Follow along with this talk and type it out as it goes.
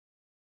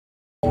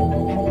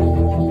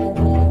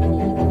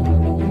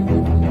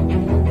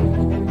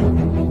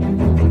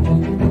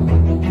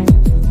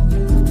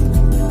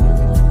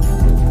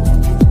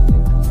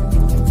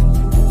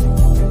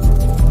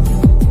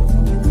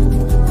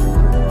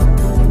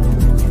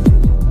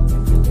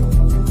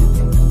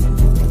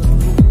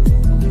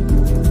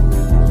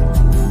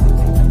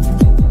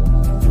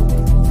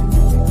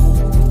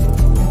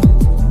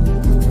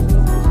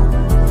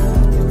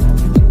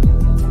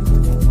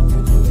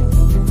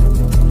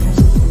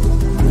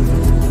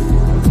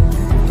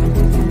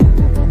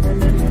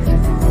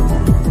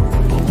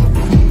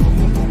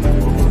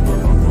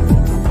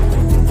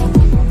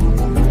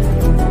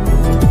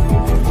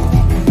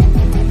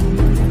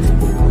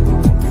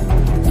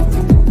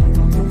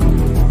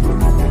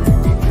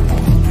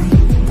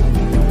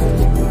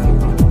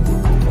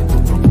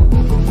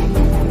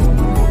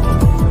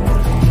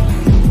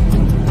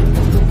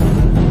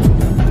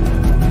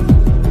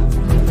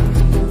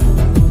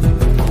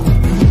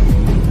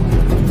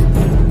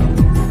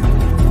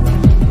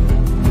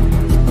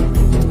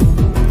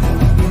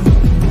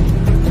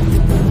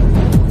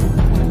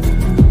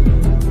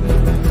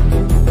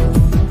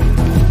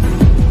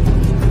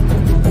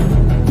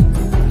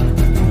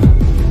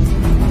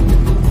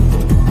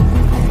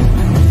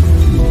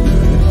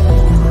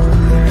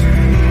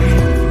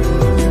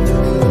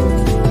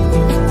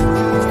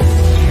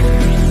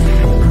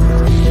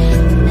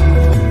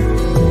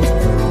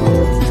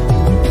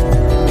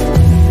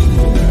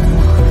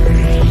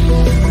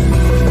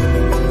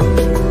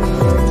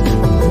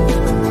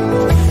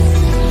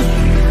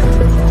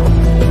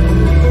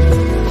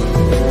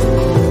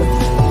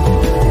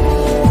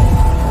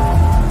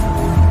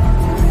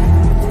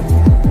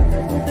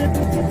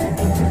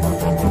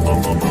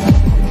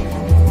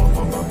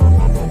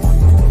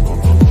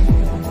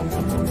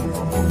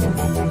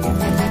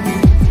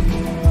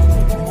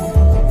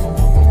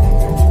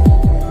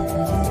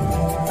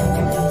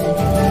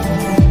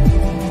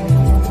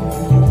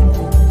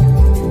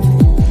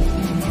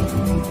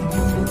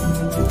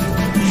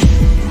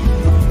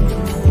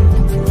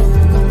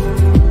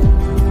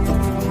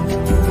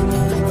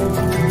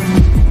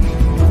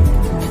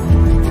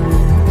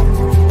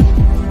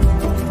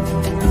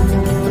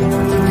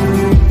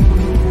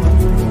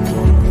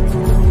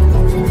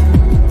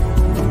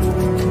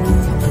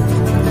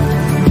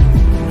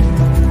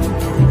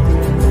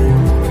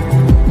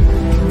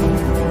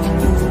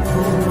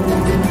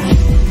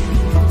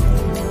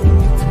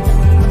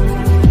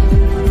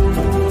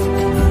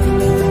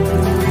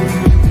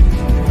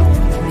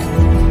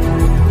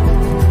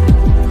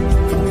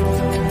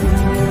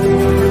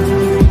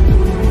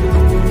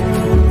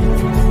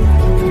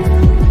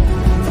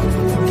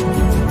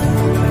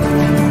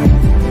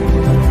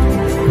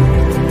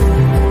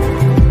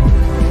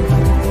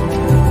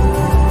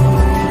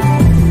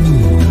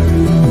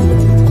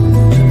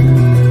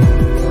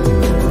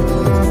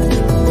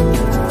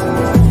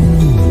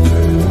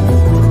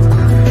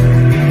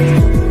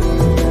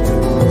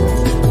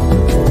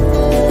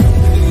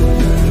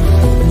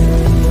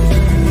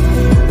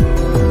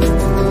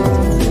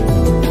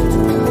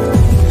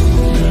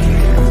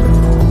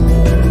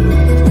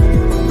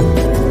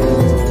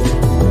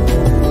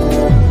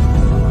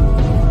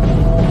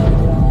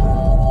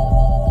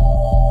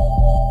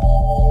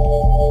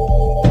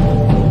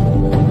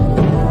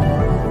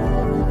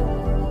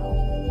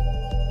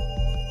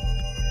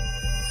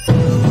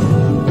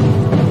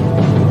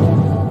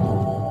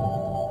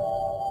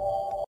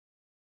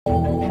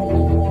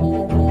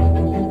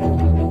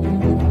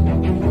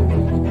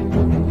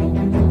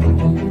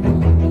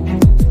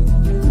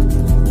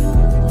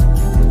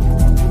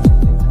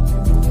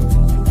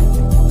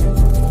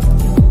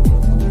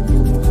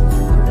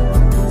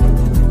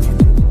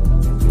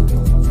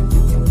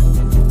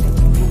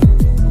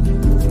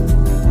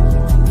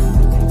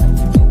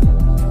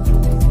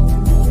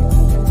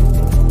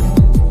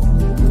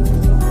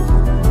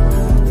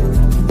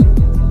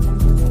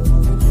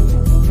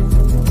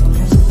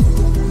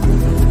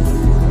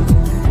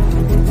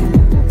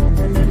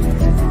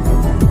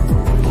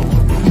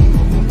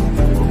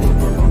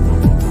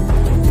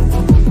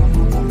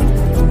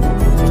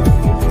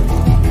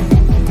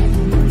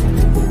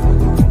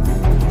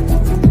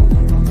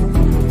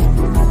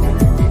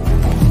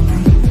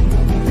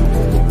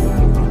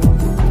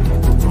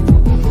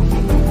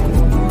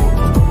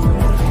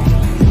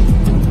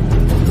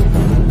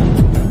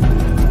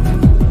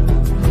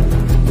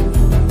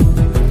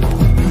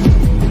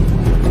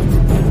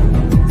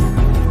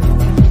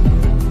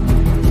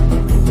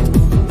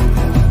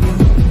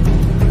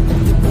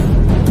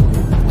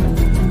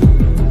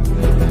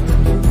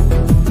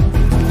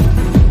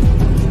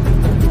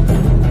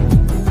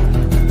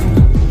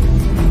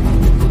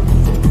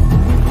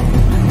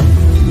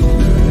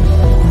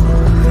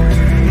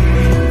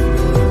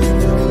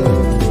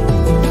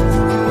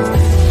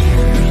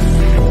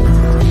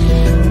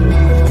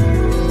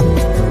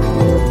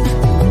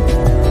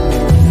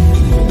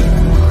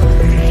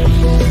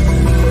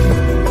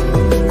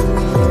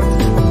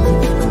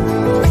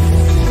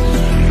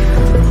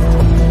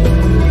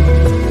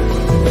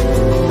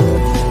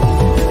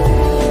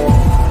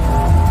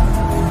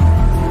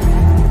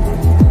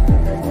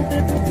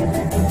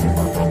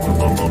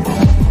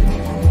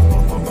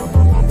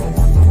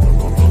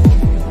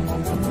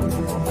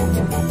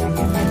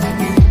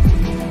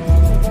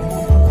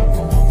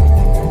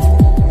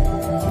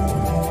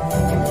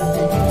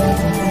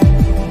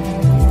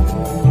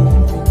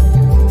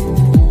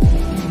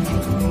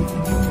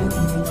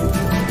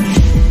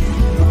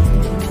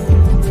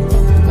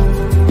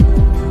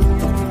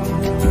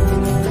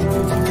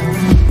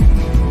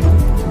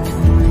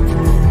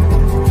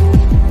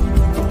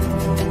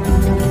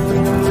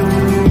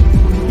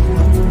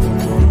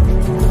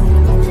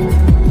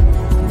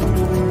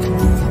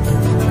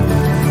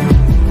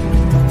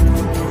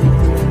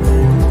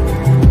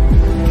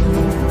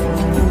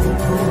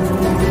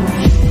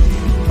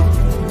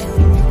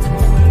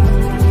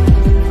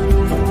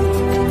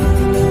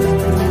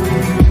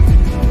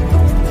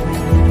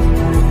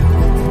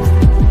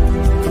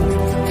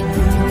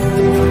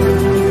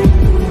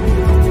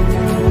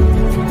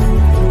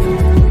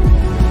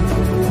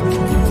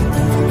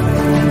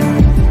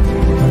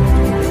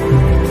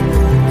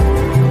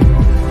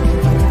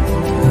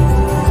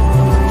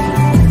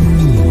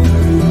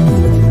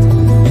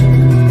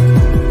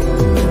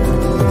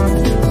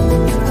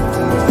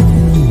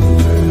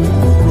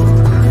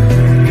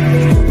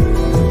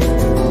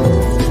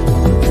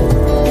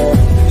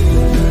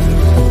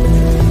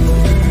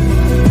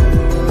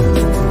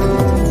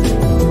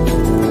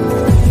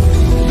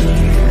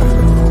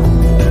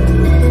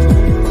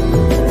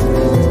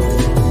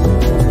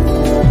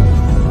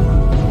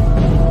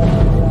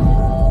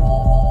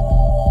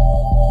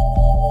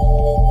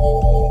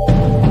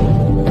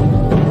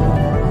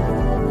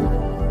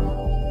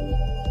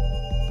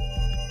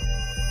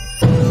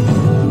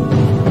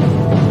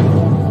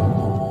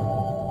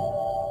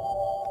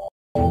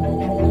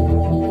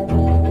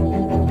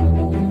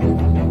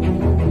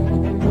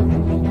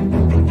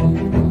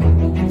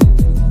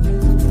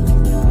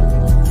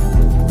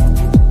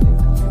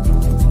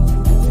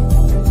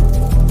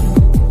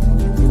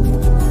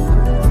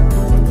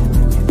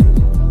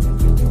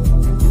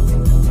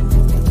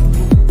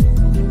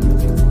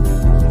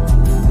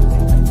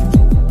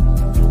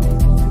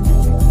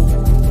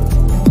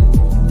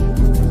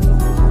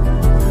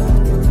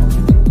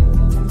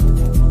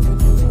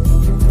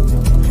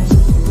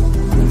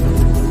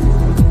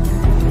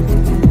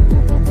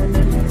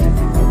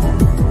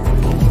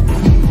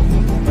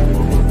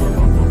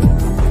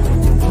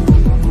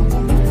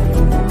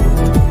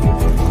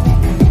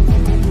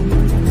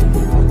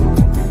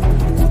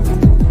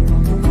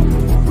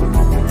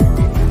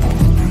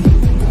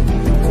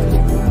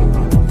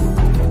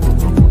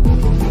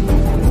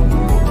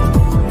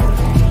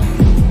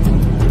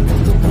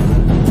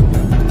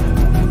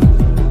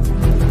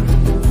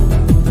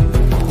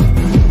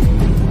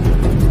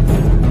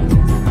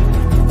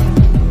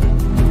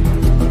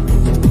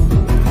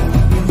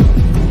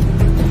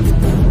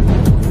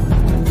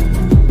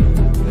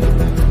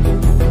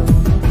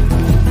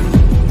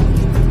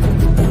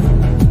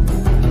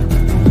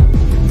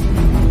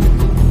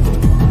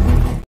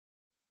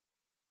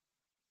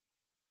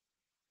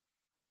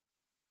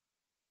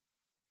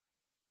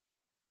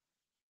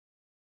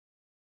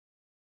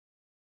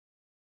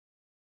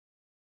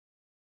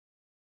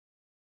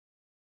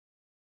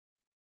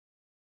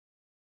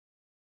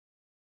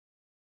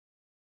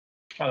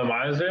Oh, the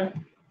mine is there?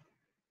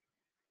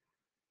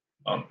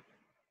 Let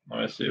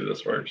me see if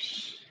this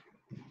works.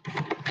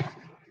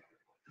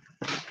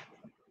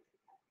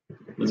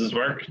 Does this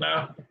work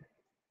now?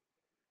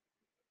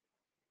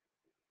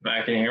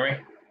 Matt, can you hear me?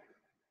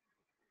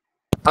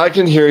 I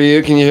can hear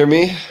you. Can you hear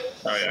me?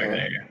 Oh yeah, I can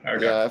hear you.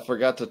 Okay. Yeah, I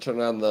forgot to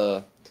turn on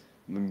the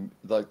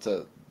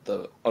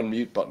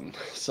unmute button.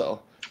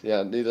 So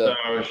yeah, need to.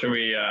 So should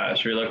we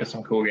look at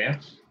some cool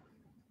games?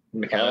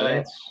 The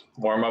candidates.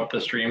 Warm up the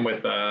stream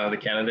with the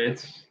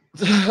candidates.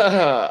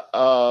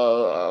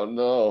 Oh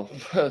no,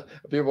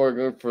 people are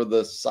going for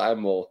the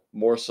Simul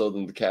more so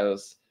than the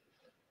candidates.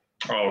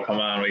 Oh come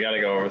on, we got to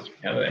go over some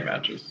candidate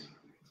matches.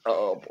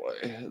 Oh boy,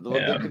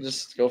 they could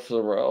just go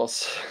somewhere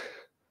else.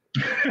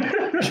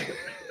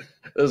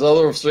 There's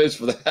other space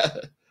for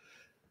that.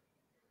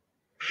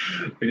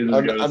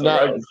 I'm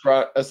not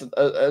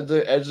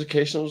the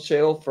educational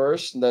channel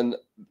first, and then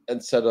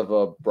instead of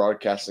a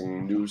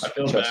broadcasting news. I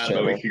feel bad,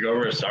 channel. But we could go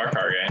over a Star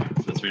Car game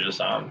since we just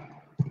saw him.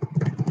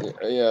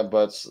 Yeah,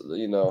 but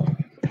you know,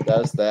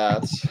 that's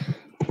that.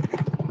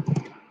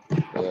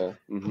 Yeah.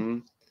 Mm-hmm.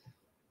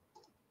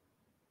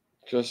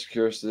 Just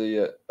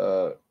curiosity,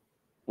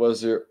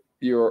 was your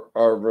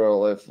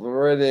real life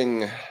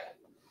rating?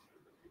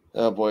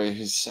 Oh boy,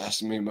 he's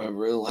asking me my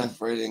real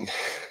life rating.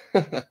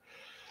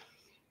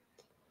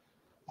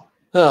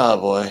 Oh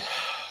boy,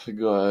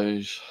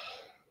 gosh.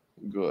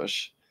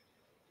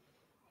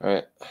 All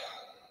right.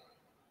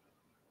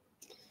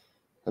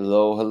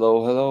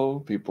 Hello.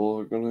 People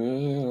are gonna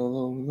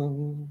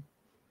hello.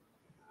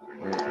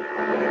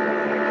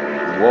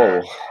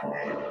 Whoa.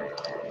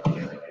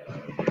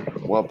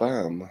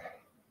 Wabam.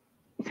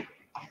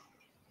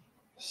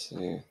 Let's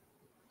see.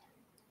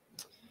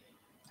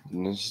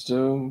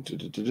 Hello.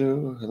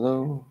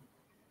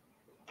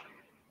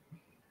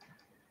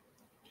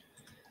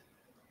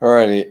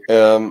 Alrighty.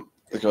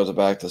 Let's go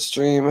back to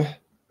stream.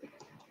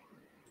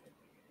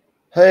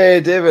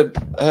 Hey, David.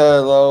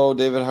 Hello,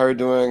 David. How are you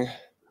doing?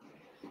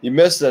 You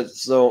missed it.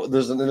 So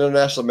there's an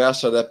international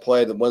master that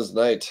played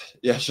Wednesday night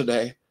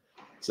yesterday.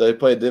 So they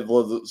played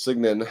David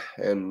Signan,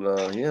 and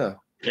yeah.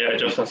 Yeah,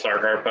 Justin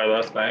Starker played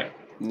last night.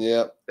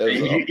 Yeah. I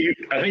think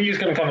he's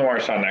going to come to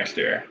Marchand next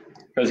year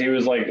because he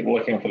was like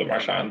looking for the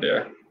Marchand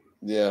deal.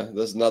 Yeah,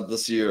 that's not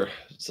this year.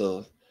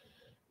 So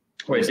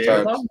wait,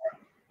 David?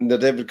 The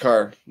David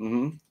Carr.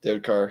 Mm-hmm.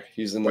 David Carr.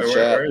 He's in the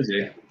chat. Where is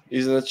he?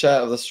 He's in the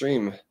chat of the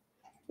stream.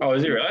 Oh,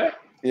 is he really?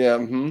 Yeah.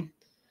 Mm-hmm.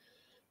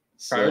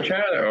 Private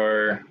chat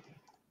or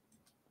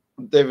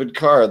David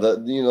Carr,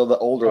 the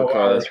older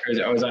Carr. Wow, that's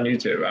crazy. I was on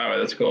YouTube. Oh,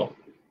 that's cool.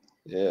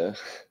 Yeah.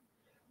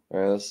 All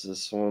right, that's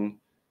this one.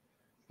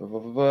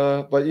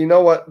 But you know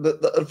what?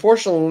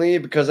 Unfortunately,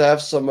 because I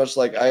have so much,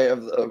 I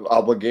have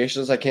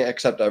obligations, I can't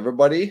accept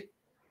everybody.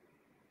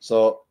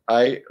 So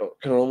I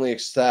can only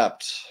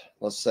accept,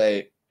 let's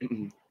say,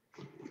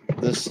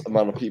 this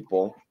amount of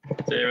people.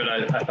 David,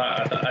 I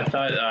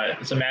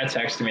thought. So Matt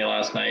texted me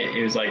last night.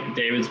 He was like,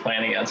 David's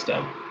playing against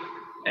him.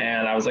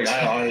 And I was like,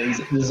 this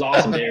is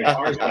awesome. David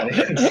Carr's playing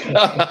against him.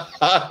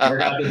 I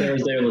forgot that there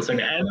was David listening.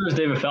 And there was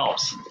David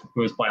Phelps,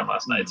 who was playing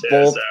last night, too.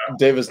 Both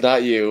David's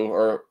not you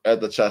or at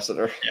the chess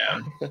center. Yeah.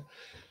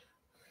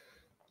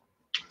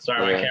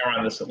 Sorry, my camera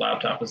on this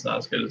laptop is not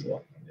as good as the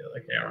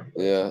other camera.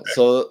 Yeah. Okay.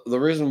 So the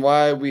reason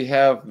why we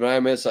have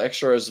 9 minutes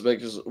extra is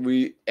because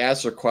we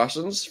answer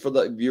questions for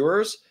the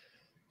viewers.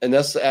 And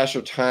that's the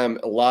extra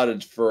time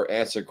allotted for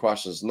answering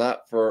questions,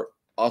 not for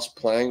us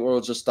playing.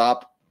 We'll just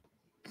stop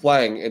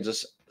playing and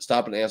just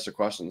stop and answer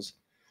questions.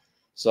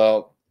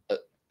 So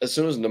as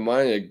soon as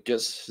Nemanja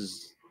gets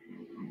his,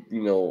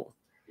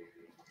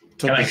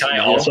 can I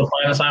also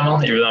play in a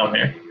Simul even though I'm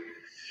here?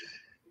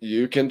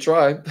 You can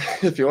try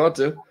if you want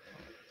to.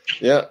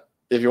 Yeah,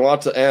 if you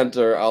want to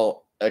enter,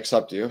 I'll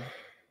accept you.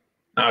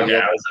 Okay,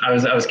 yep. I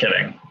was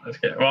kidding.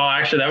 Well,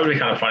 actually, that would be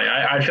kind of funny.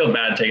 I'd feel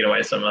bad taking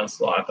away someone's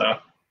slot though.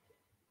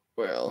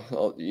 Well,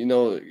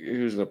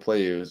 who's gonna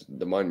play you is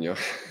Nemanja.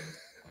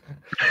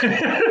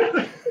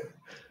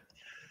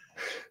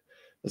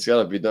 It's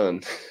got to be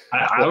done.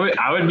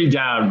 I would be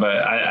down, but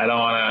I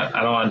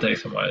don't want to take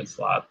someone's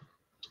slot.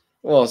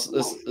 Well,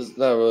 it's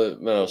not really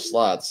matter of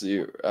slots.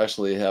 You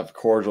actually have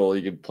cordial.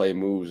 You can play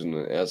moves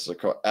and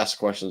ask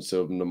questions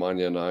to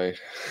Nemanja and I.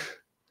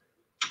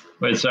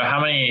 Wait, so how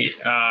many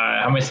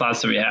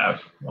slots do we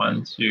have?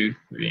 1, 2,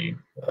 3.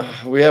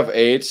 4. We have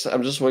 8.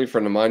 I'm just waiting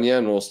for Nemanja,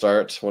 and we'll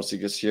start once he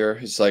gets here.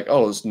 He's like,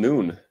 "Oh, it's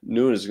noon.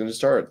 Noon is going to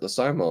start the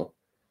Simul."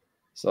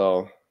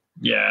 So.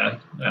 Yeah.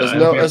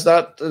 It's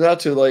not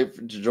too late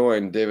to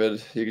join,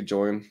 David. You can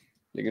join.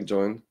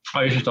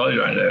 Oh, you should totally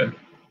join, David.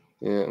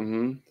 Yeah.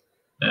 Mm-hmm.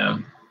 Yeah.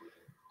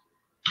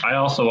 I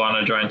also want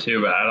to join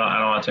too, but I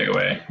don't want to take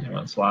away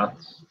anyone's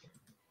slots.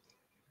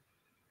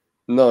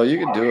 No, you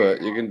can do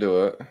it.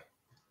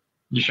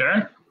 You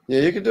sure?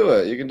 Yeah, you can do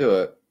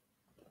it.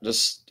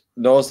 Just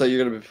notice that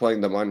you're gonna be playing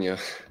Nemanja.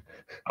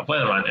 I'll play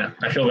Nemanja.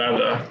 I feel bad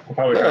though. I'll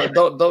probably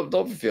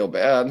don't feel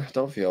bad.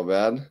 Don't feel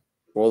bad.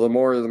 Well, the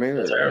more the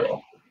merrier.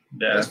 Terrible.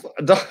 Yeah.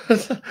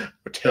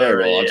 We're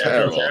terrible. I'm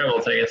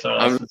terrible taking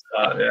someone else's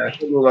spot. Yeah.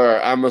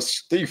 I'm a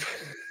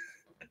thief.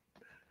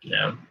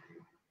 Yeah.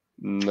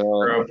 No.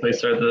 Bro, please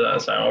start the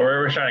Simul.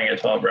 We're starting at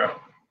 12, bro.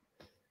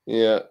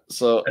 Yeah.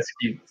 So Let's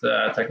keep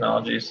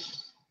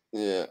technologies.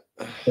 yeah.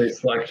 Please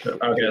select.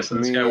 Okay, so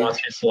this guy wants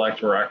you to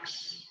select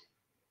Rex.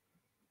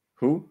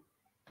 Who?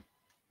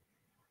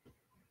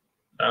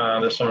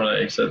 There's someone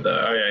that said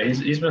that. Oh yeah,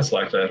 he's been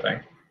selected, I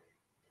think.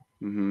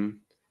 Mm-hmm.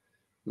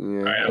 Yeah.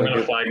 All right, I'm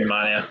gonna flag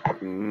Nemanja.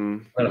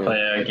 I'm gonna play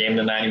a game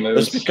to 90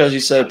 moves. Just because you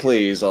said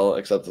please, I'll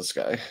accept this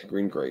guy.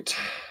 Green, great.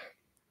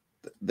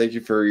 Thank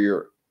you for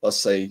your, let's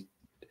say,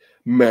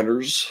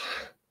 manners.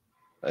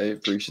 I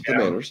appreciate the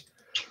manners.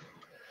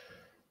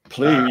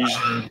 Please,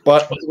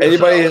 but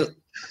anybody,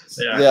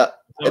 yeah.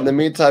 In the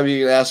meantime,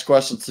 you can ask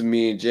questions to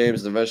me,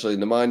 James, and eventually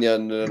Nemanja,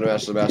 and the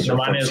International Master from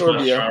Nemanja is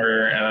much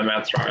stronger, and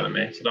Matt's stronger than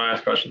me, so don't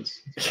ask questions.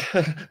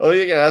 Oh,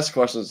 you can ask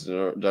questions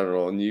in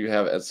general, and you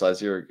have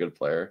insights. You're a good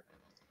player.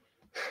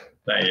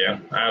 Thank you.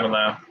 I don't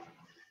know.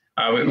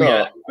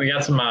 We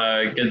got some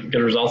good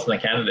results in the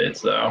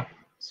candidates though.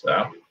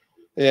 So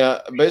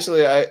yeah,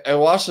 basically, I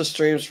watched the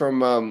streams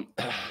from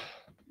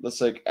let's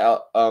like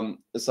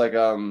it's like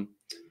I'm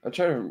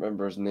trying to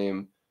remember his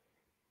name.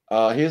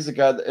 He's the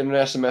guy, the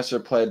International Master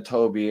played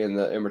Toby in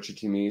the Amateur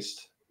Team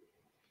East.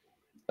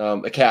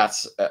 Alex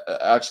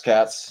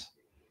Katz.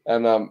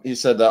 And he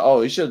said that,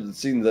 oh, you should have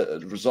seen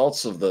the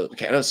results of the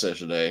Canada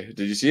session today.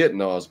 Did you see it?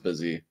 No, I was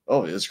busy.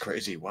 Oh, it's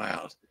crazy,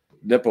 wild.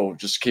 Nippo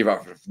just came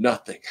out of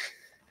nothing.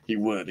 He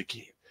won a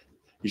game.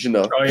 You should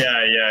know. Oh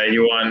yeah,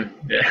 you won.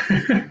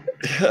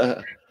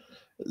 Yeah.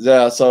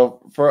 Yeah.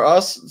 So for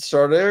us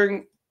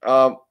starting,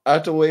 I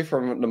have to wait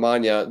for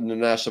Nemanja, the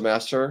National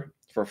Master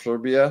for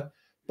Serbia.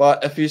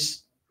 But if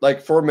he's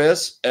like 4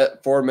 minutes,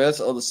 at 4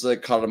 minutes, I'll just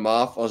like cut him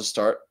off. I'll just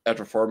start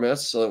after 4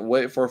 minutes. So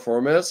wait for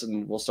 4 minutes,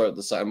 and we'll start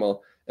the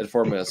Simul at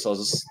 4 minutes. So I'll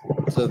just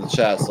say the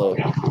chat. So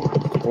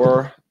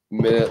 4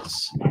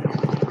 minutes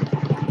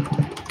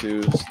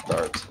to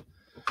start.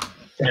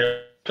 Yeah,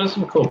 just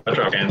some cool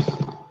Petrov games.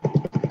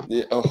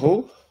 Yeah,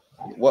 who?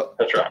 What?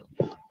 Petrov.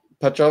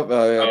 Petrov?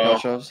 Oh yeah,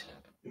 Petrov's.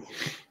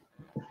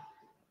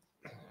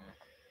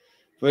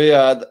 But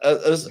yeah,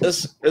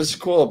 it's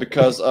cool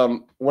because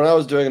when I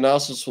was doing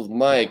analysis with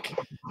Mike,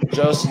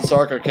 Justin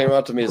Sarkar came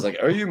out to me. He's like,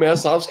 "Are you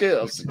Maslovsky?"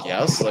 I was like,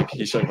 "Yes." Like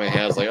he shook my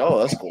hand. I was like, "Oh,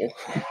 that's cool."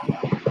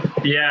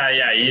 Yeah,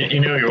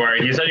 you knew you were.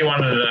 He said he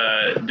wanted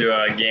to do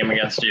a game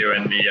against you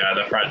in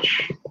the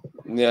French.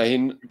 Yeah,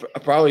 he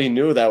probably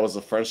knew that was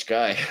a French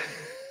guy.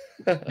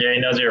 Yeah, he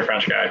knows you're a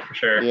French guy for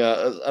sure.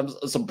 Yeah,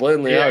 it's a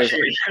blatantly obvious.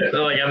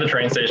 Like at the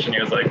train station, he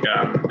was like,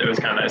 it was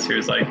kind of nice. He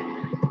was like,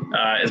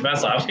 "Is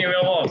Maslovsky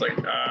available?" I was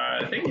like,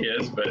 "I think he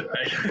is, but."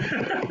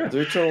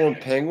 321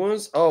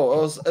 Penguins.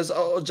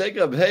 Oh,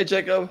 Jacob. Hey,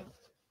 Jacob.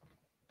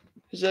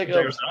 Hey, Jacob.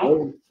 Jacob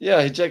Snell?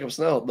 Yeah, Jacob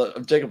Snell.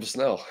 Jacob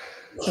Snell.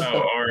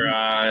 Oh,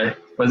 or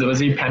was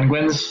he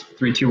Penguins?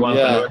 321.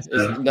 Yeah,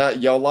 it's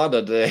not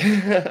Yolanda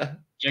today.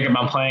 Jacob,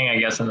 I'm playing, I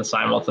guess, in the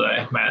Simul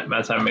today.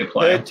 Matt's having me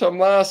play. Hey,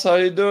 Tomas, how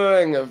you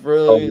doing? A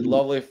really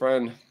lovely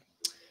friend.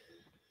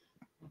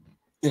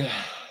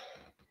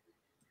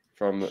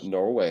 From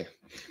Norway.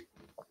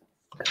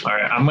 All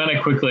right, I'm going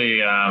to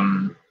quickly,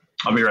 I'll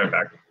be right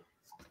back.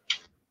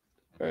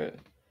 All right.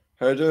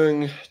 How are you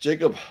doing,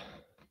 Jacob?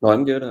 Oh,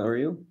 I'm good. How are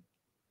you?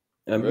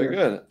 I'm very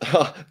good.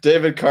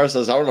 David Carr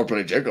says, I want to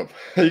play Jacob.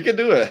 You can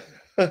do it.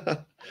 Do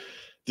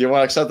you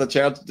want to accept the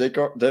chance,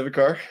 David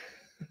Carr?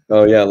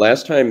 Oh, yeah.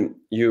 Last time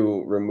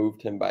you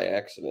removed him by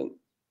accident.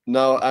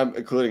 No, I'm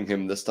including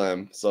him this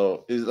time.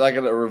 So he's not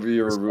going to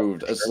be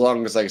removed as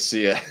long as I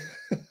see it.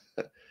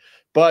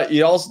 But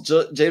he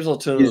also, James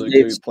O'Toole He's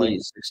Dave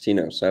playing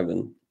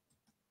 1607.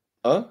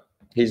 Huh?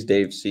 He's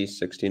Dave C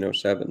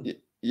 1607.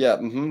 Yeah,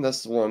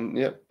 that's the one.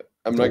 Yep.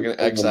 I'm not going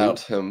to X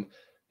out him.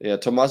 Yeah,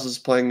 Tomas is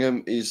playing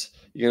him. He's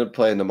going to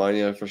play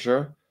Nemanja for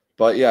sure.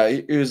 But yeah,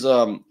 he was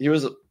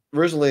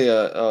originally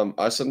a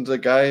Iceland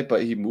guy,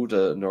 but he moved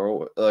to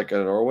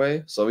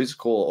Norway. So he's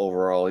cool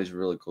overall. He's a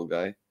really cool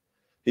guy.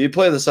 He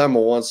played the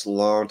Simul once a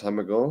long time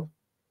ago.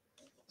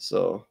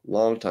 So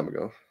long time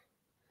ago.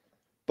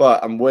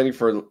 But I'm waiting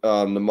for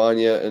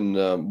Nemanja in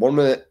 1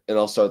 minute, and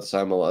I'll start the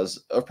Simul as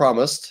I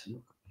promised.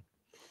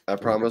 I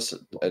promised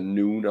at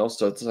noon I'll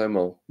start the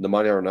Simul.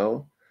 Nemanja or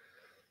no?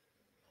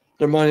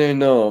 Nemanja,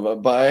 no.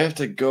 But I have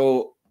to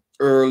go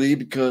early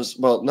because,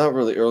 well, not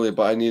really early,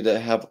 but I need to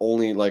have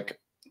only like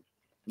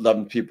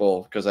 11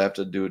 people because I have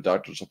to do a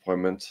doctor's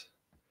appointment,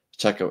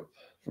 checkup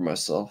for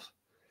myself.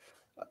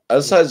 I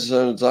decided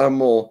to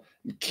Simul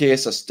in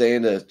case I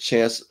stand a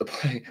chance of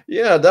playing.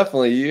 Yeah,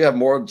 definitely. You have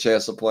more of a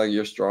chance of playing.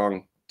 You're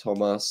strong,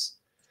 Tomas.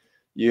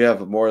 You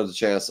have more of the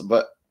chance.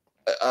 But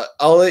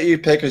I'll let you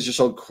pick because you're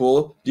so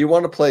cool. Do you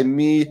want to play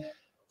me,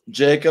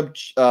 Jacob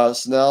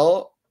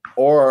Snell,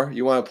 or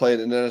you want to play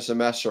an international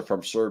master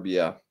from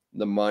Serbia?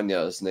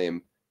 Nemanja is his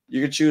name.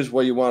 You can choose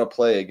what you want to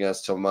play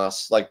against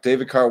Tomas. Like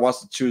David Carr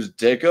wants to choose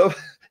Jacob.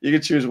 You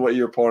can choose what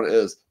your opponent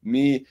is.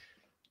 Me,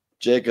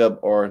 Jacob,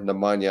 or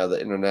Nemanja, the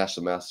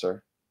international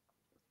master.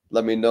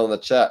 Let me know in the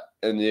chat,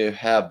 and you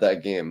have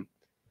that game.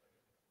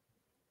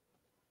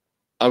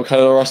 I'm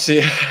kind of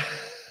rusty.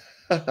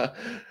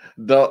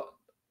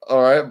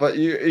 All right, but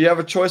you have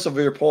a choice of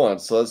your pawn,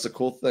 so that's the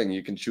cool thing.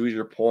 You can choose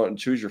your pawn and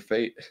choose your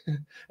fate,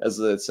 as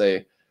they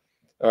say.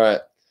 All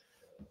right.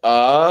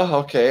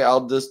 Okay.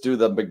 I'll just do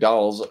the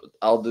McDonald's.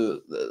 I'll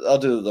do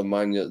the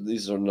Mania.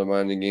 These are the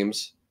Mania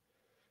games.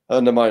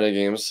 The Mania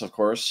games, of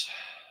course.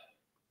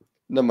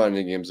 The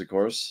Mania games, of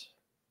course.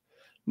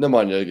 The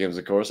Mania games,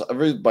 of course.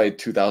 Everybody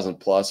 2,000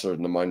 plus or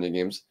the Mania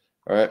games.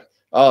 All right.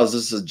 Oh,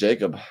 this is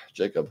Jacob.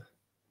 Jacob.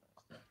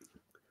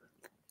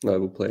 I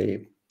will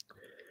play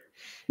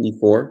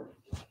E4.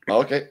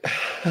 Okay.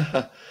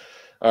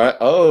 All right.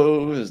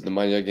 Oh, is the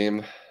Mania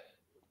game.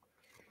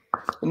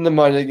 In the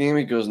Mania game,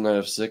 he goes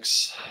knight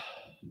f6.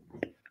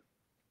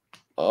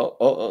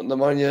 Oh,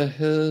 Nemanja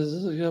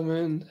is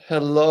coming.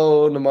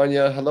 Hello,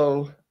 Nemanja.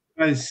 Hello.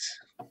 Guys,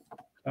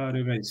 how are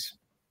you guys?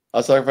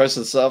 I'll sacrifice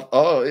itself.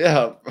 Oh,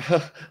 yeah.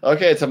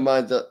 Okay,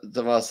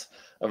 Tomas.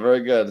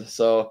 Very good.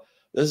 So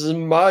this is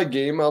my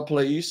game. I'll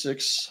play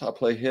e6. I'll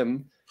play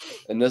him.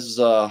 And this is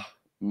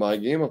my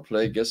game. I'll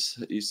play, guess,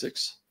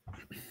 e6.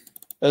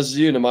 This is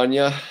you,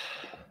 Nemanja.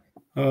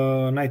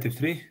 Knight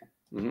f3.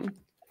 Mm-hmm.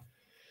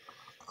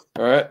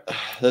 All right.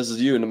 This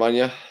is you,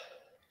 Nemanja.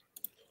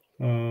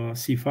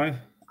 C5.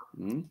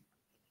 Mm-hmm.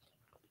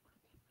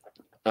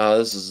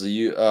 This is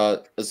you.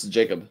 This is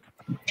Jacob.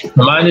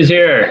 Mine is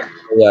here.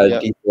 Yeah,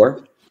 Yep.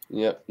 D4.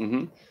 Yeah.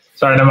 Mm-hmm.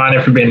 Sorry,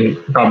 Nemanja, for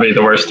being probably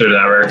the worst student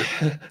ever.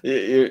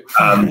 Yeah.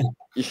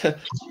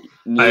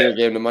 New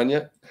game,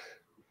 Nemanja.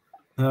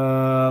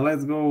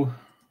 Let's go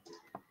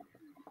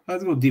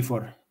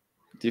D4.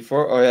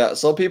 D4. Oh yeah.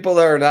 So people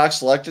that are not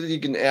selected, you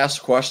can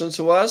ask questions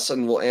to us,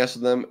 and we'll answer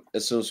them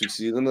as soon as we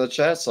see them in the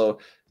chat. So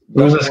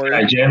Who's don't this worry.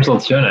 guy? James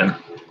Latunin.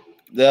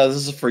 Yeah,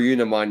 this is for you,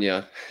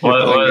 Nemanja.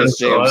 You're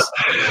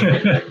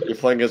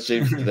playing against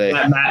James today.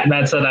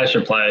 Matt said I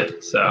should play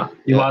it, so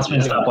he wants me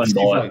to stop playing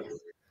bullet.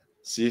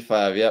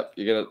 C5. Yep.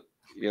 You're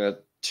gonna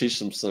teach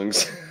some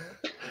things.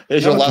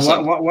 Here's your Yeah,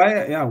 lesson.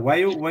 why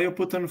you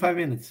put on 5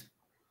 minutes?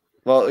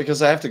 Well,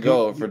 because I have to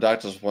go for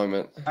doctor's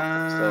appointment.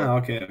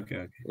 Okay.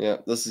 Yeah.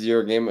 This is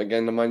your game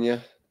again,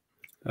 Nemanja.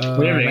 We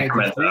haven't Knight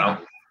increment f3.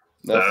 now.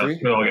 No So free.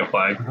 we will get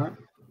flagged.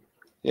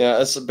 Yeah,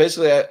 it's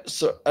basically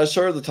I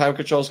started the time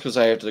controls because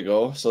I have to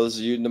go. So this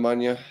is you,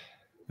 Nemanja.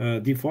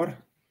 D4.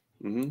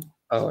 Mm-hmm.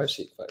 Oh, I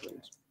see. 5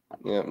 minutes.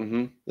 Yeah.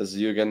 Mm-hmm. This is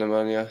you again,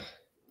 Nemanja.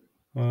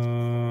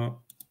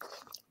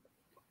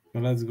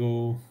 Let's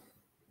go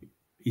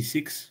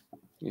E6.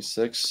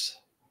 E6.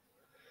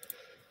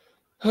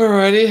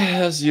 Alrighty,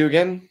 that's you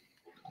again.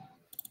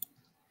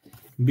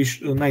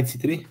 Knight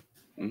C3.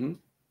 Mm-hmm.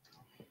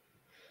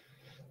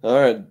 All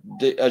right,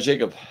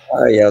 Jacob.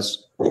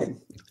 Yes. No,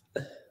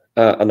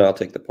 I'll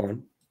take the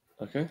pawn.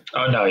 Okay.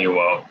 Oh no, you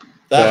won't.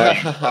 No, you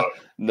have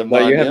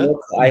Nemanja.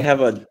 I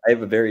have a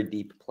very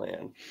deep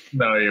plan.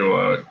 No, you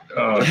won't.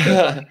 Oh,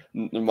 okay.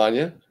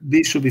 Nemanja.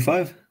 Bishop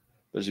B5.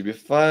 There should be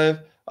 5.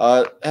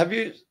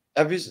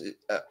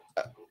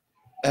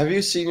 Have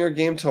you seen your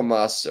game,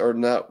 Tomas, or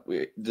not?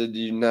 Did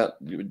you not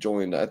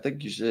join? I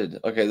think you should.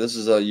 Okay, this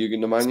is Yugi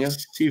Nemanja.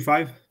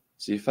 C5.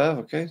 C5.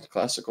 Okay,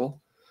 classical.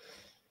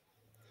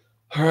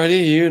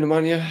 Alrighty, you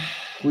Nemanja.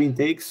 Queen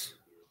takes.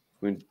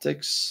 Queen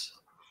takes.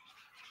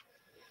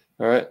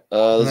 All right.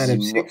 Knight This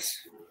is F6.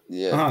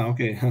 yeah.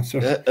 Okay.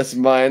 Sorry. Yeah, that's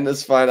mine.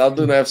 That's fine. I'll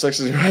do knight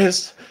f6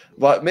 anyways.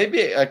 But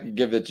maybe I can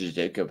give it to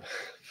Jacob.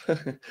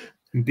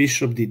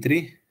 Bishop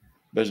D3.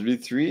 Bishop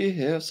b3.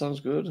 Yeah, sounds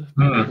good.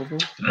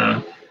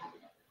 Yeah.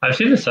 I've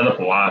seen this set up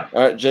a lot.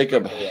 All right,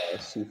 Jacob. Yeah,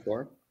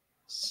 C4.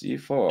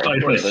 C4. Oh,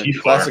 you play The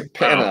C4. classic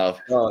Wow. Panav.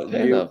 Oh,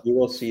 Panav. you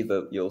will see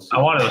the you'll see. I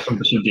wanted some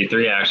Bishop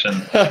D3 action.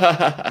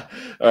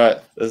 All right.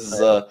 This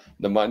is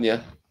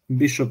Nemanja.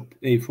 Bishop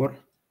A4.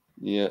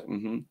 Yeah.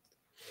 Mm-hmm.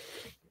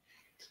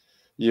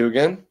 You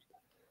again?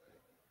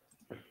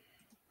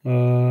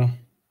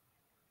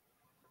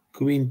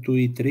 Queen to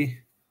E3.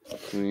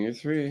 Queen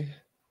e3.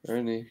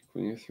 Ernie.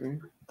 Queen e3.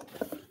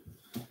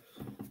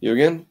 You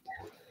again?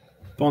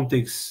 Pawn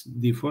takes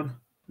D4.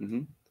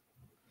 Mm-hmm.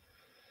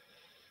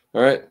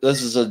 All right.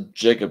 This is a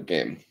Jacob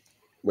game.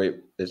 Wait,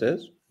 it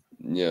is?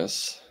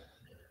 Yes.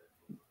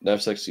 Knight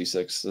f6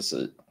 c6. That's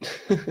it.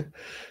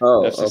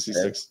 Oh, F6 okay.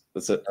 c6.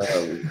 That's it.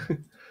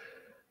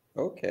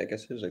 Okay, I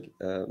guess here's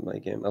my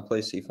game. I'll play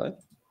C5.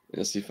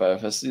 Yeah,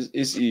 c5. That's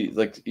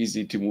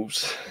easy 2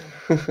 moves.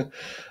 All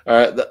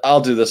right.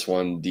 I'll do this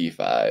one.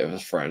 D5.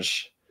 It's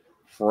French.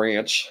 All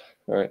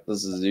right.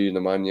 This is you,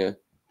 Nemanja.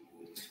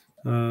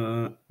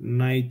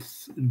 Knight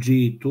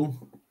G2.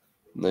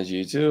 Knight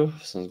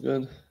g2. Sounds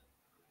good.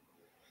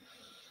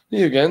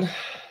 You again.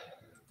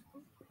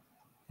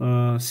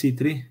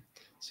 C3.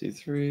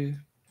 C3.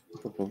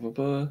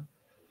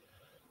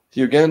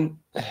 You again.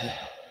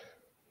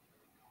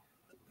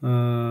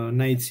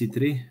 Knight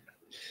C3.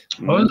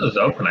 What was this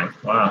opening?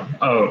 Wow.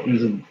 Oh, it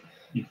was a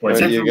Right,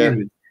 Central you got-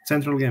 gambit.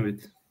 Central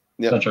gambit.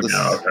 Yeah, Central this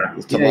Gambit, is- okay.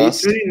 this is Yeah, Tomas.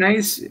 it's really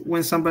nice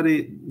when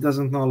somebody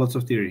doesn't know lots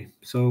of theory.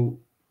 So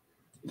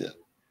Yeah.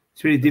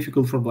 it's really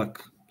difficult for black.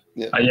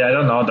 yeah, I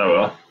don't know that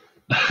well.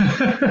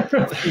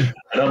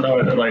 I don't know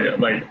it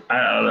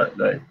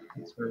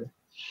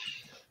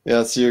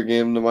Yeah, it's your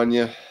game,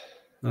 Nemanja.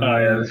 oh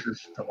yeah, this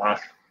is the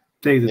last.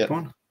 Take the Yep.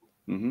 pawn.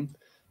 Mm-hmm.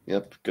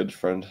 Yep. Good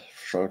friend.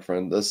 Strong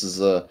friend. This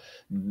is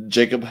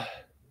Jacob.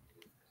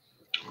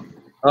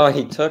 Oh,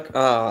 he took.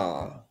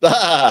 Ah,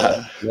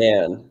 Ah!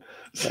 man,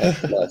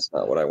 that's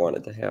not what I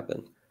wanted to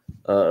happen.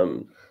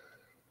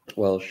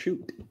 Well,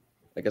 shoot.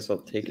 I guess I'll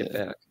take it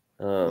back.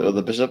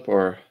 The bishop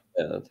or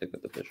Yeah, I'll take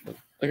with the bishop.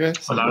 okay.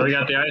 Well, now we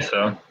got the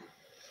ISO.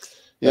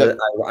 Yeah.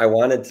 I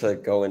wanted to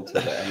go into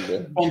the end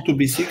game. Pawn to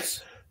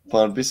b6.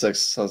 Pawn b6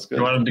 sounds good.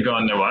 You wanted to go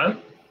into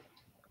what?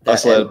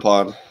 Isolated end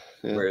pawn.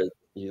 Yeah. where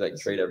you like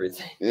trade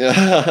everything.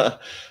 Yeah.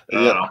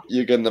 Yeah. Oh.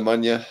 You get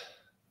Nemanja.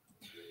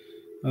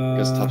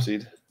 Guess top Uh,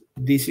 seed.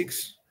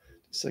 d6.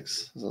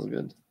 6. Sounds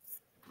good.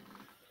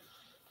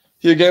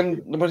 You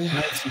again, nobody?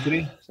 Knight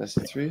c3.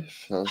 C3.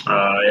 Sounds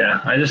good.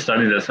 Yeah. I just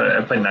studied this. I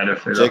played Knight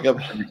F3.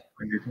 Jacob.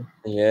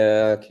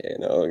 Yeah, okay,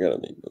 no, I gotta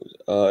make moves.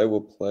 I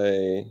will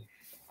play.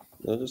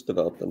 I'll just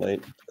develop the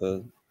knight.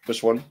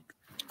 Which one?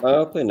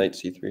 I'll play knight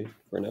c3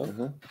 for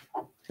now.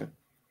 Okay.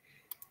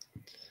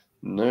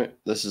 No,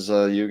 this is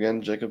you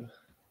again, Jacob.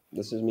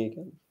 This is me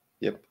again.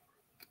 Yep.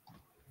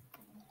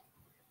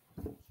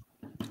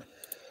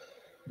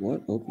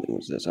 What opening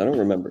was this? I don't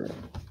remember.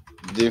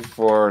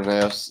 D4 and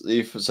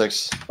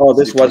E6. Oh,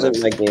 this C4 wasn't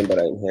next. my game, but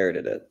I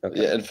inherited it.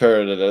 Okay. Yeah,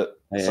 inherited it.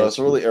 I So it's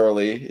see. really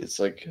early. It's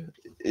like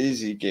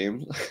easy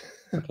game.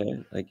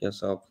 Okay, I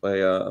guess I'll play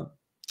d5.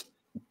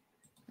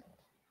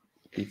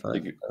 You could- I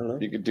don't know.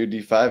 You could do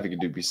D5, you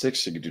could do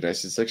B6, you could do Knight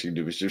C6, you could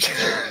do Bishop.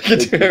 You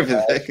could do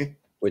everything.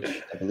 Which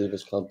I believe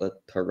is called the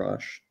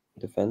Tarash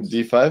defense.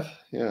 D5?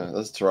 Yeah,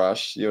 that's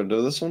Tarash. You want to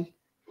do this one?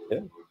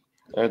 Yeah.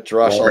 All right,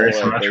 Tarash all Very the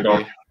way, symmetrical.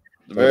 baby.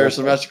 Very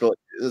symmetrical.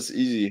 It's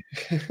easy.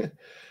 All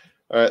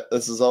right,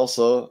 this is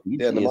also Easy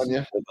yeah, is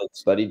Nemanja. like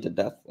studied to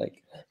death.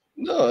 Like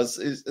No, it's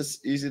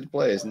easy to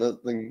play. It's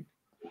nothing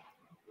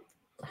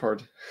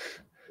hard.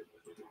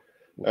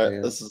 All right,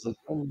 okay, this is a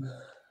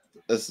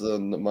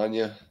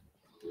Nemanja.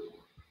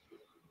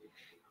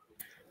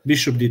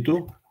 Bishop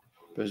d2.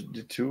 Bishop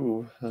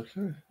D2.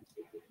 Okay.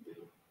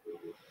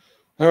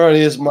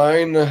 Alrighty, it's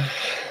mine. That's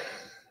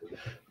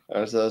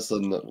oh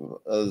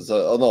no, Oh,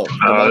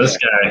 this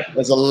guy.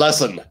 it's a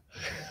lesson.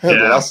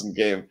 Yeah. Lesson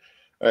game.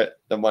 All right,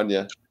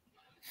 Nemanja.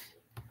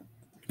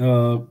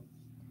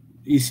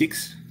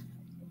 E6.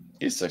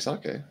 E6.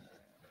 Okay.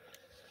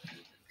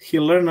 He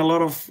learned a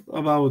lot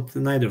about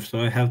neither, so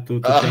I have to.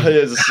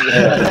 Yes.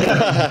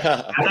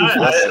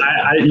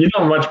 You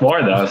know much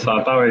more though, so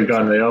I thought we would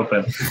go into the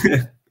open.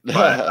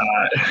 But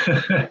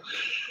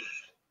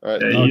All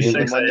right. yeah, E6.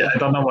 Nemanja. I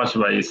don't know much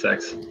about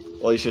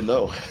E6. Well, you should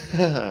know.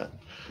 I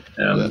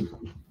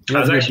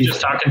was actually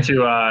just talking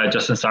to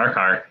Justin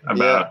Sarkar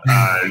about the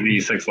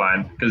E6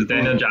 line because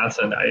Daniel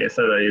Johnson. I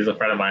said that he's a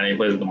friend of mine. He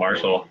plays the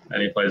Marshall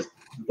and he plays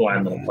the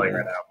line that I'm playing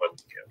right now. But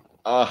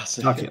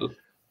Okay,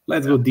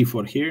 let's go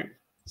d4 here,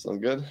 sounds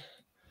good.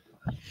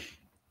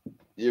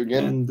 You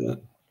again? and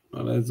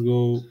let's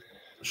go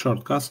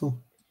short castle.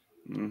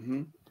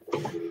 Mm-hmm.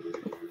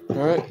 All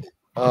right.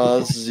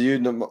 This is you,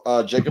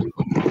 Jacob.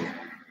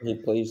 he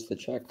plays the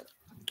check.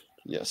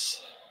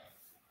 Yes.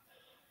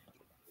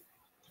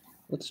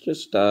 Let's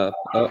just I'll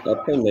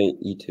play knight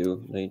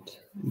e2. Knight.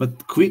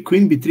 But queen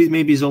b3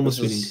 maybe is almost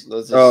winning. This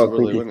is Oh,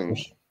 really queen winning.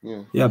 D3.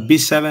 Yeah. Yeah,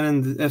 b7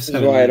 and This is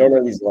f7. why I don't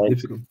know these lines.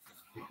 Difficult.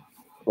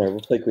 All right, we'll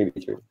play queen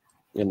b3.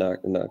 You're not.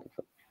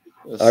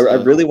 It's, I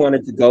really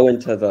wanted to go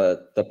into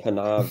the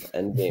Panav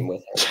endgame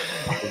with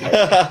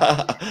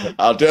him.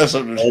 I'll do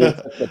something. And he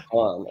took the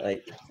pawn.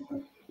 Like,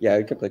 yeah,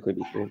 I could play queen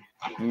b3.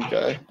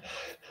 Okay.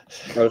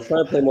 I was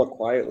trying to play more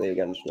quietly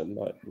against him,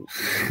 but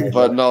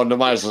But no,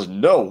 Nemanja says,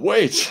 no,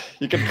 wait.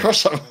 You can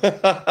crush him.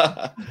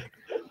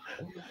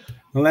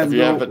 Let's If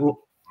you have go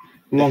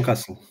long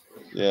castle.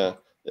 Yeah.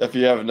 If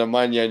you have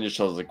Nemanja on your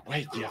shoulders, like,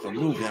 wait, you have a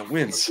move that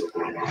wins.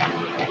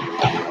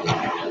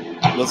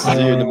 Listen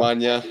to you,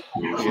 Nemanja.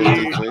 You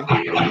get D3.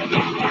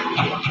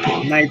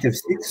 Knight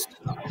f6.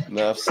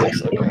 No,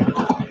 F6. Okay.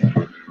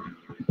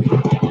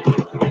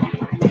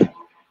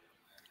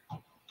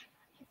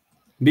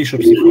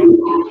 Bishop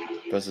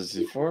c4. Press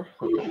C4.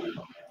 Okay.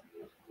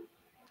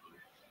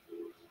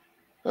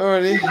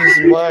 Alrighty, this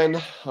is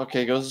mine.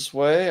 Okay, goes this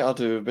way. I'll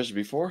do Bishop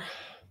B4.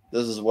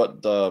 This is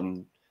what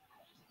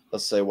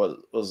let's say what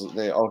was his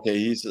name. Okay,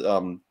 he's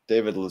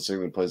David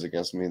Lusigman plays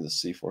against me in the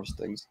C4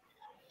 things.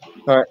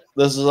 Alright,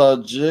 this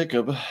is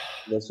Jacob.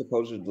 they're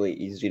supposedly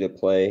easy to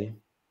play.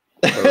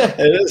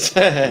 It is.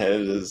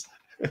 It is.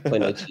 Play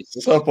knight c6.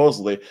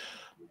 Supposedly.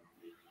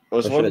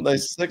 Was Or should one I knight do-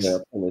 6? Yeah,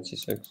 play knight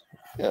c6.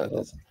 Yeah.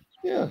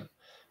 Yeah.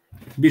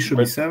 Bishop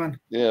Right. b7.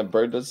 Yeah,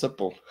 bird and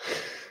simple.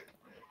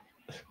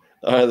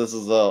 Alright, this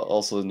is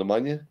also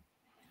Nemanja.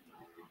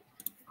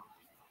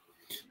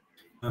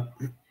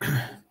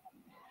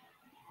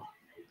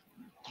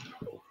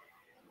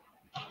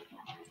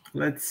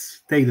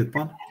 Let's take that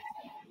pawn.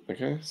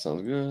 Okay,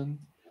 sounds good.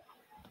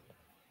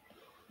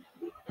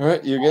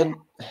 Alright, you again.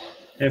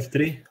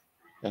 f3.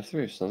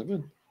 F3, sounds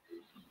good.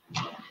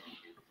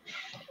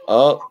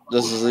 Oh,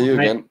 this is you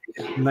again.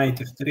 Knight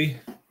f3.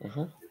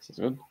 Sounds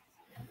good.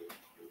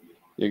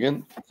 You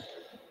again.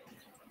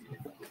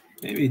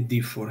 Maybe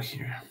d4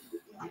 here.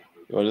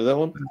 You want to do that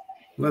one?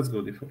 Let's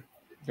go d4.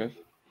 Okay,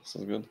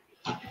 sounds good.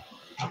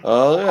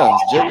 Yeah,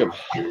 it's Jacob.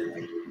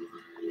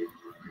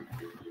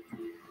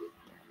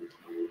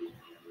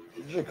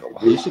 Jacob.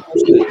 Are you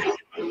supposed to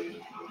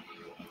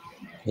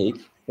take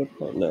the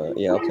pawn? No,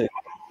 yeah, I'll take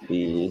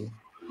the.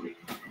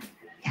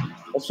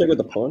 Let's stick with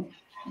the pawn.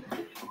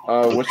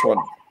 Which one?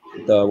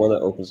 The one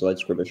that opens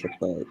lights for bishop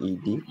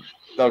ED.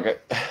 Okay.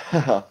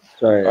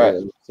 Sorry, All right.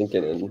 I'm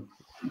thinking in Yeah.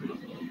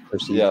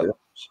 procedure.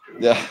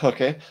 Yeah.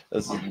 Okay.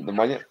 This is the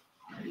money.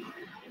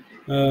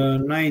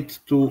 Knight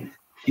to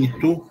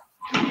e2.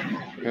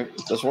 Okay.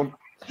 This one.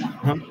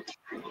 Huh?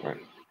 All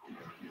right.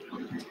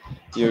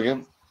 You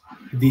again.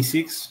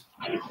 d6.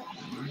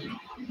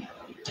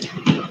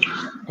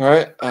 All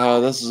right.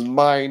 This is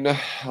mine.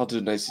 I'll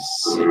do knight c6.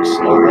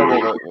 Oh, wait.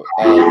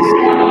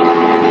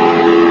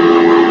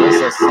 This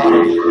is 7.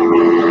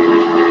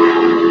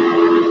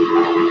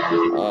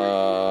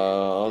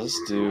 I'll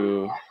just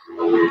do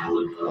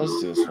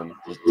this one.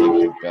 Just take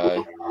the guy.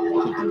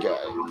 Take the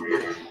guy.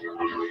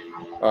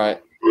 All right.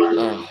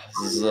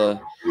 This is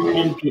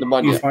Pawn to the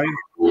money. e5.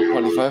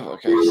 25.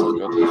 Okay, sounds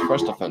good.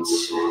 First offense.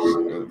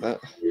 Something like that.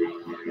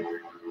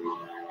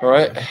 All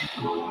right.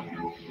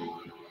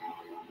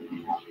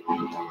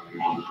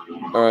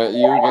 All right.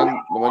 You again,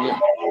 the money.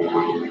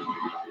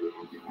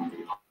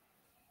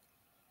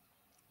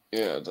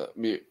 Yeah,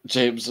 me,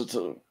 James.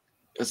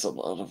 It's a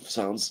lot of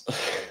sounds.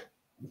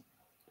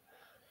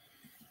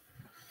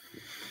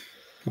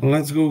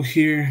 Let's go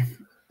here.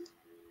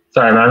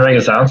 Sorry, am I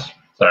making sounds?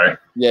 Sorry.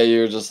 Yeah,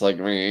 you're just like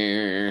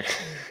me,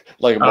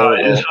 like a Oh, mobile.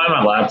 it's on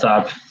my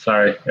laptop.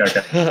 Sorry.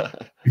 Okay.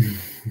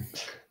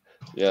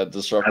 Yeah, I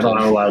disrupting. don't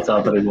have a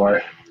laptop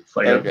anymore. It's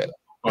like Okay.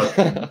 it's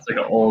like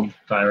an old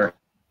timer.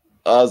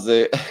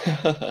 Ozzy.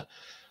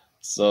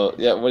 So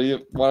yeah, what do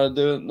you want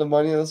to do in the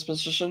money in this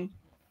position?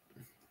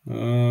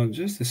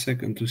 Just a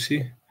second to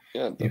see.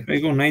 Yeah. If I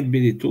go knight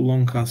bd2,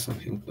 long castle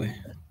he'll play.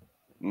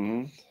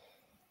 Mm-hmm.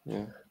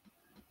 Yeah.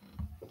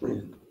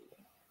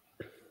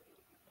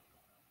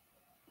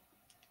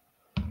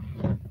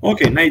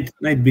 Okay, knight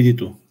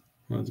bd2.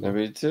 Let's go.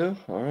 Knight b2.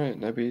 All right,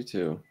 knight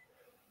b2.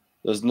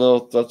 There's no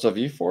threats of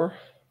e4.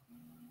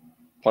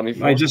 Pawn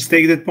e4. I just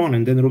take that pawn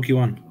and then rook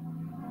e1.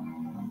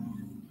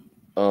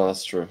 Oh,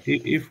 that's true.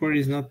 e4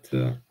 is not.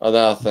 Oh,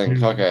 that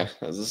thing. Okay.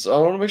 I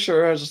want to make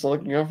sure. I was just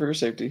looking out for your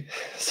safety.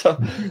 So,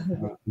 like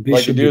you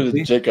Bishop do to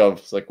b3. Jacob.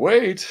 It's like,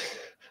 wait.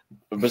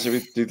 Bishop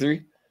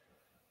d3.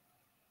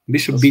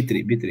 Bishop That's-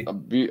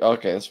 b3.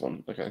 Okay, this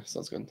one. Okay,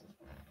 sounds good.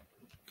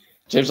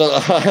 James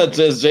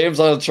is James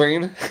on a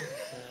train?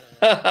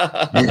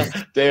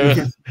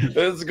 David,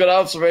 this is a good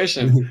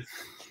observation.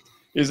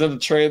 He's in a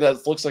train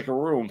that looks like a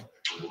room.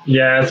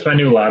 Yeah, it's my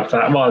new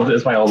laptop. Well,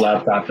 it's my old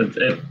laptop.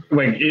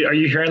 Wait, are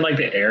you hearing like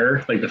the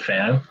air, like the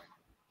fan?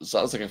 It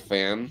sounds like a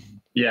fan.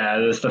 Yeah,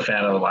 it's the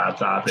fan of the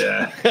laptop.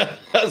 Yeah.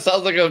 That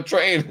sounds like a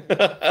train.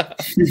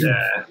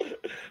 Yeah.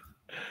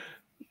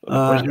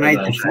 Knight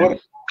f4.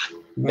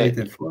 Knight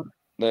f4.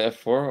 Knight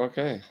f4.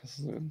 Okay.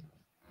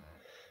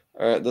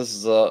 All right. This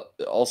is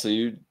also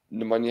you,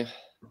 Nemanja.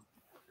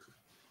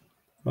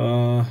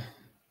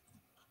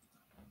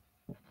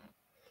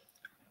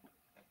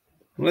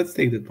 Let's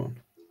take that pawn.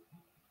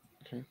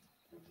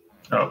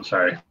 Oh,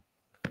 sorry.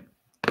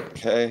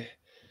 Okay.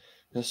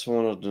 This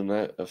one will do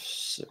knight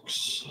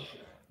f6.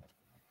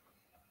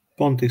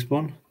 Pawn takes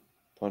pawn.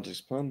 Pawn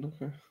takes pawn.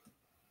 Okay.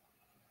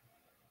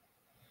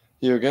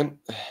 You again.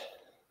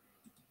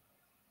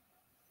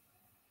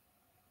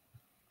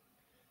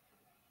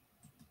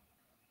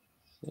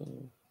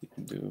 So you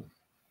can do.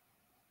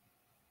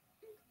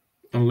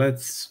 And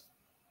let's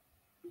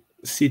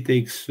c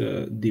takes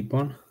d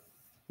pawn.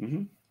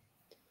 Mm-hmm.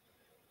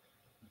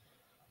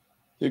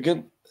 You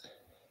again.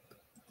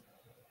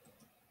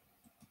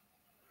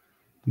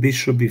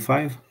 Bishop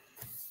b5.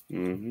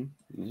 Mm-hmm.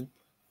 Yep.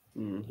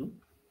 Mm-hmm.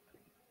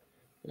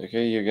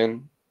 Okay, you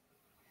again.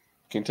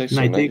 King takes.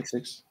 Knight Knight takes.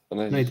 takes.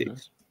 Knight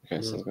takes.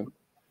 Okay, sounds good.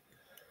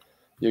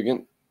 You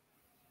again.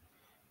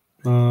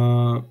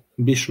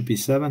 Bishop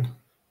e7.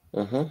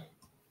 Uh-huh.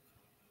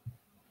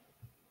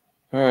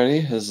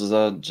 Alrighty, this is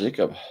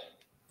Jacob.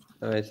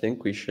 I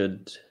think we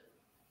should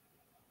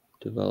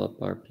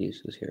develop our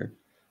pieces here.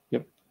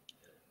 Yep.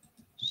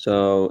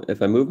 So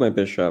if I move my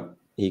bishop,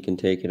 he can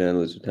take it and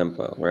lose a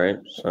tempo, right?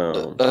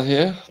 So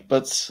Yeah,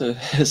 but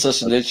it's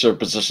such a nature of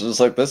positions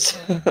like this.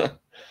 can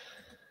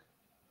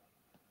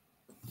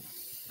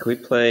we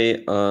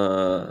play?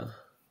 I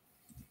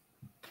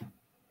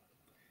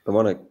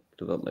want to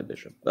develop my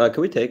bishop.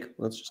 Can we take?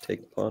 Let's just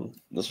take the pawn.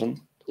 This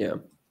one? Yeah.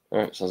 All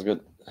right, sounds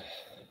good.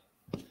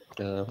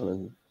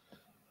 And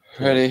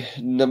Ready,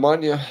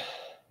 Nemanja.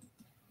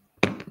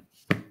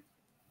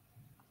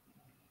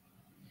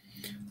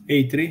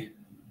 a3.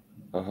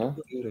 Uh-huh.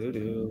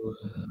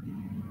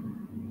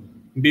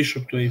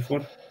 Bishop to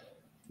a4.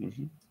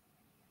 Mm-hmm.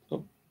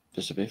 Oh,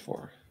 bishop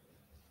a4.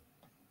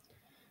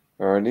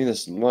 Alrighty,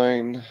 this is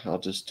mine. I'll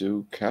just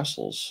do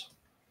castles.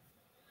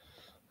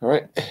 All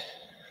right.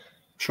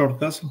 Short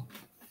castle.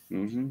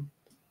 Mm-hmm.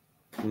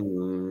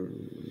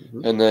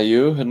 mm-hmm. And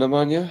you,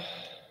 Nemanja?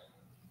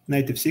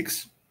 Knight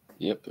f6.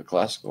 Yep, the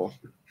classical.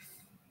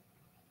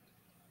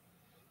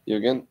 You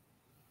again?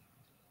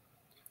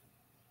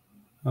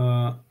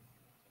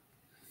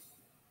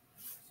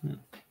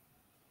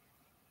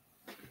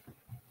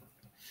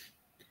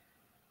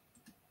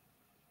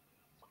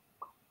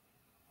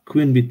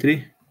 Queen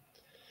b3.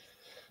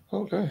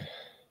 Okay.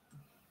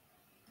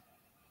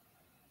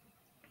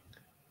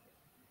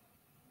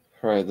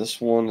 All right, this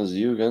one is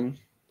you again.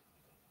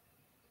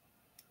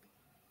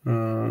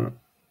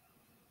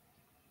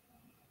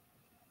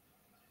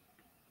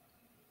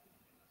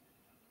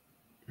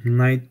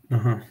 Knight.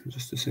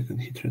 Just a second.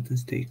 He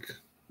threatens take.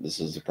 This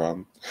is the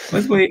problem.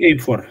 Let's go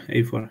a4.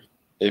 A4.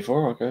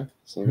 A4, okay.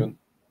 So good.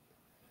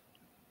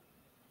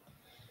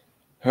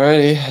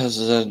 Alrighty, this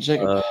is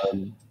Jacob.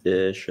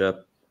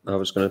 Bishop. I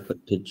was going to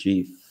put to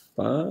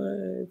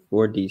g5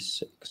 or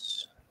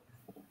d6.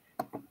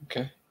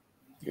 Okay.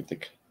 You can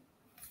think.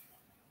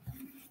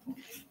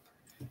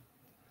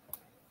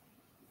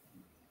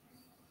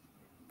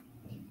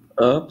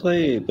 I'll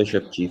play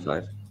bishop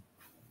g5.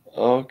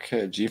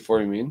 Okay,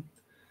 G4 you mean?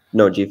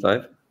 No,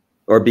 g5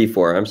 or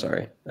b4. I'm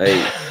sorry.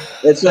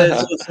 It's like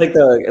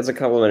it's a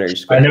complementary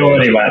square. I know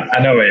what he meant.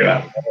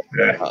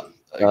 Yeah.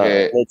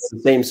 Okay. It's the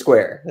same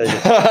square.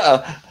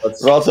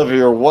 Relative to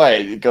your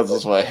white, it goes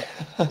this way.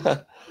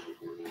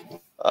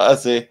 I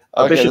see.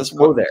 Okay, bishops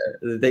go there.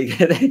 They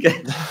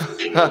get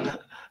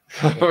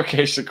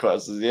Location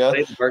questions, yeah.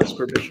 They mark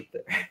square bishop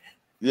there.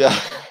 Yeah.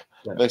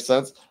 Makes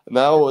sense.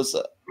 Now was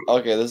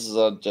okay. This is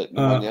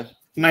Nemanja.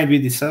 Knight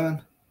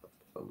bd7.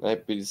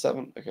 Knight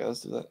bd7. Okay,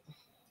 let's do that.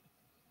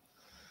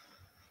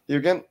 You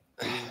again?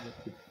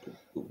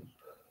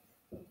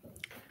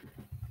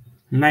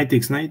 Knight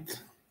takes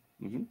knight.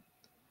 Mm-hmm.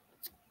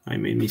 I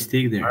made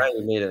mistake there. All right,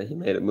 he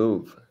made a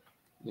move.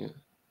 Yeah.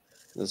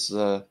 This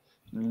is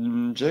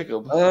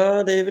Jacob.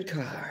 David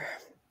Carr.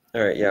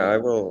 All right, yeah, I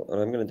will. What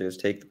I'm going to do is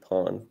take the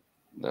pawn.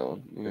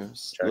 No, yeah,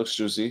 looks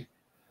juicy.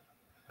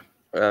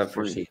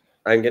 Proceed.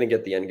 I'm going to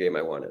get the endgame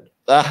I wanted.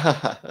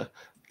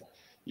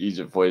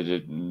 Egypt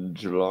waited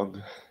too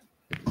long.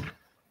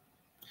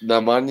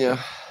 Nemanja.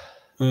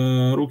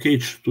 Rook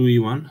h2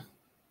 e1.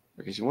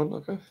 Okay, you won.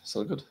 Okay,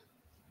 so good.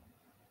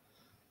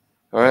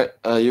 All right,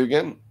 you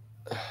again,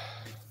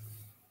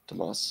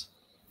 Tomas.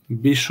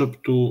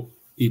 Bishop to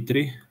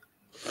e3.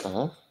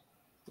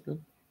 Good.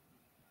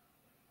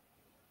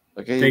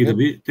 Okay,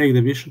 Take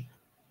the bishop.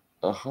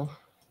 All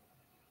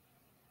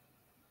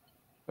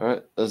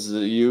right, this is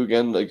you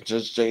again, like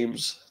Judge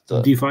James.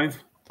 d5.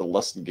 The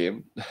lesson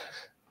game.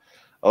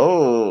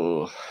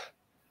 Oh.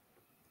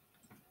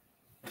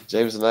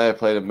 James and I have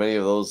played many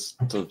of those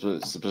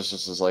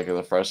substitutions, like in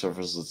the fresh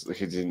surfaces.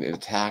 He didn't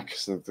attack.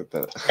 Something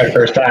like that. My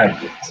first time.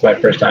 It's my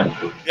first time.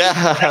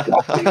 Yeah.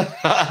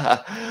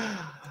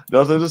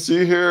 Nothing to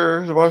see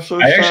here. I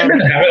actually been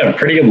having a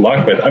pretty good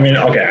luck with. I mean,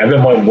 okay, I've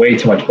been playing way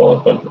too much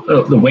bullet, but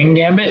the wing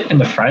gambit and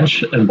the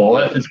French and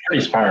bullet is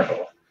pretty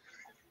powerful.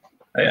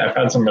 I've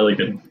had some really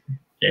good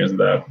games of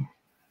that.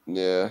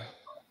 Yeah.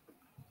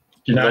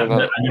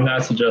 I do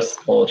not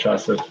suggest bullet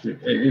chess.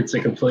 It's a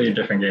completely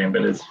different game,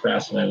 but it's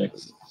fascinating.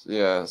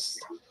 Yes.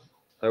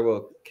 I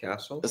will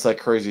castle. It's like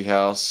Crazy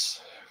House.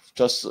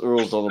 Just the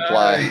rules don't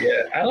apply.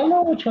 Yeah, I don't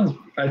know which one's.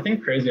 I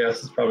think Crazy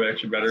House is probably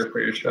actually better for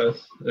your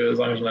chess, as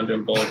long as you're not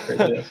doing bullet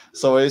Crazy House.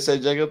 So what do you say,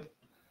 Jacob?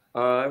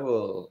 I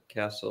will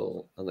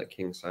castle on the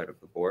king side of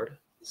the board.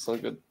 So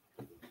good.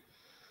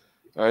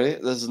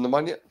 Alrighty, this is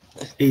Nemanja.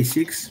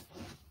 a6.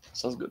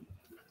 Sounds good.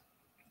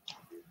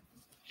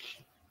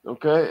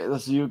 Okay,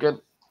 this is you again.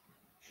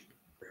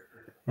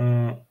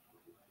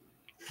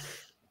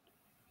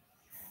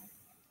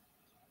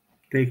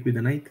 Take with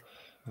the knight.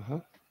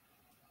 All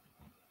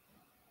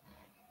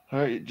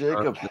right,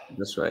 Jacob.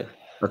 This way.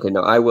 Okay,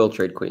 no, I will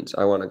trade queens.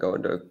 I want to go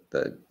into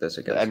this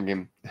The again.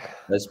 endgame.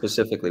 I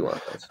specifically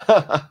want this.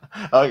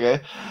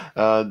 Okay.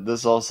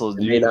 This also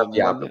It may not be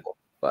optimal,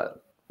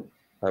 but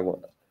I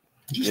want it.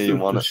 Just you to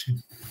want it. push.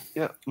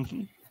 Yeah.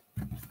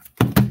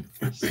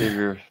 Save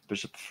your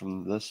bishop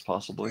from this,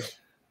 possibly.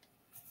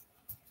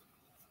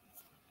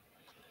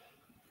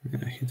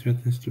 Yeah, he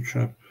threatens to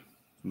trap.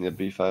 Yeah,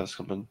 b5 is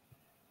coming.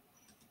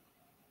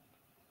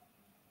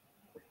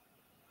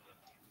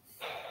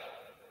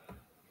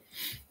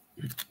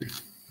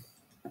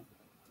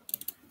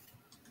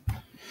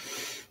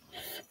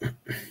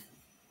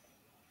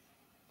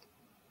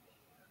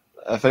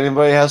 If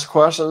anybody has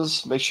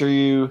questions, make sure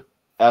you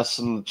ask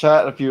them in the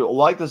chat. If you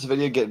like this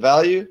video, get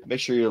value, make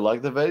sure you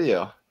like the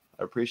video.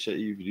 I appreciate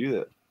you if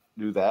you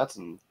do that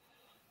and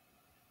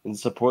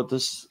support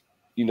this,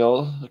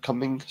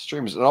 coming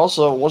streams. And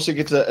also, once you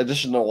get to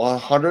additional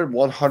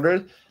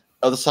 100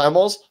 of the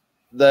simuls,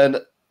 then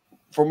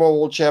former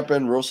world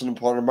champion Rosen and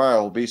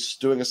Pontemara will be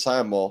doing a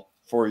simul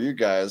for you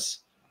guys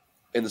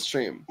in the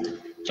stream.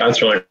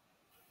 That's really.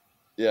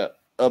 Yeah,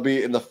 it'll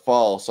be in the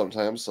fall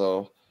sometime.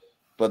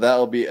 But that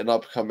will be an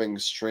upcoming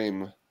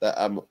stream that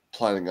I'm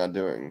planning on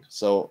doing.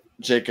 So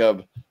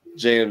Jacob,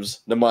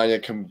 James,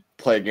 Nemanja can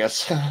play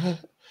against.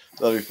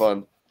 That'll be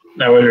fun.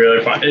 That would be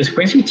really fun. Is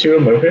Queen C2 a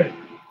move here?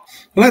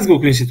 Let's go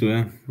Queen c2.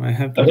 Yeah, I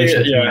have to. I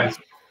think yeah.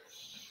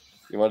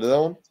 You want to do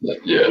that one?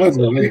 Yeah. Let's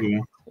go. Let's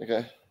go.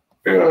 Okay.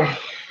 Yeah.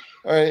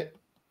 All right.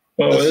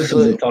 Oh, this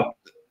is a tough.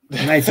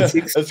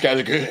 96. That's kind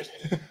of good.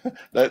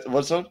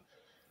 What's one?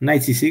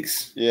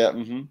 96. Yeah.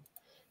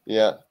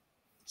 Yeah.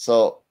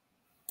 So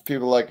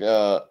people like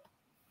I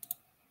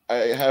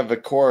have a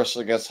course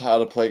against how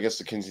to play against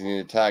the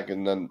continued attack,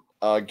 and then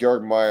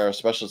Georg Meyer,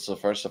 specialist of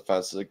first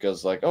offense, it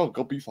goes like, "Oh,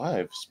 go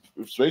B5,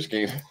 space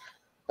game."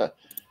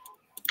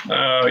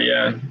 Oh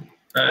yeah.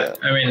 Yeah.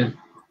 I mean,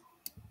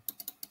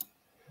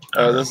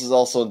 This is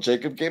also a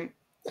Jacob game.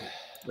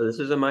 So this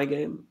is my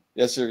game.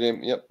 Yes, your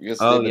game. Yep. Yes.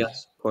 Oh David.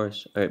 yes, of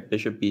course. All right,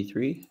 Bishop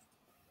B3.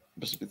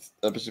 Bishop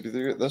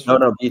B3. This No,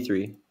 one. no,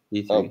 B3.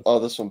 B3. Oh,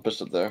 this one.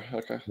 Bishop there.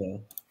 Okay. Yeah.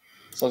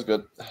 Sounds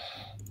good.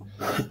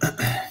 All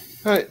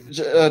right,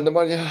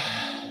 Nemanja.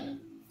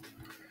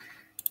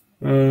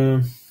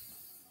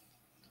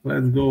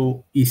 Let's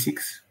go E6.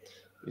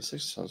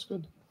 E6 sounds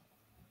good.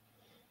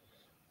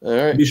 All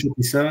right. Bishop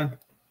E7.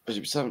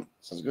 Bishop E7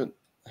 sounds good.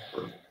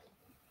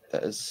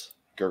 That is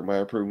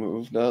Gergmeyer approved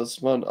move. Now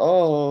this one.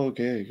 Oh,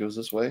 okay. It goes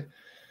this way.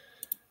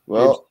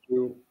 Well,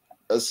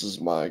 this is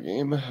my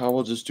game. I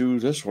will just do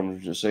this one.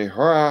 Just say,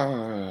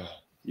 hurrah!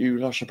 You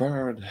lost your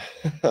bird.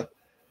 All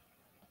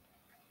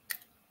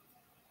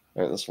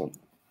right, this one.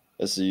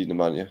 This is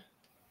Nemanja.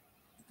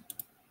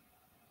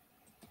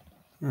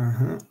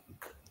 Uh-huh.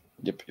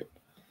 Yep.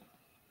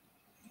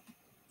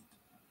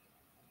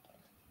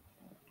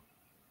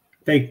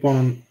 Take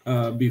pawn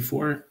on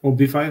B4 or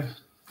B5.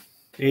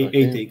 A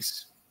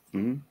takes.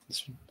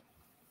 This one.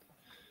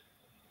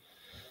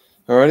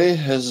 Alrighty,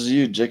 this is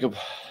you, Jacob.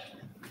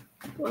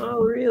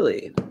 Oh,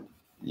 really?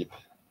 Yep.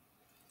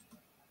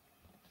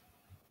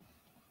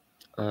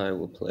 I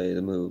will play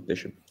the move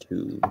Bishop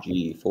to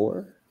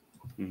G4.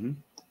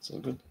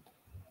 Sounds good.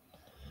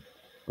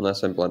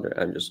 Unless I'm blunder,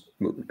 I'm just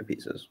moving the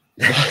pieces.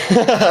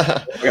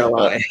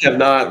 I have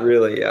not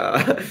really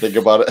think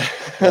about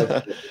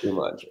it too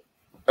much.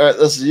 All right,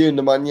 this is you,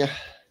 Nemanja.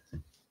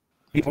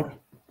 B4.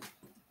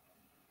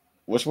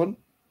 Which one?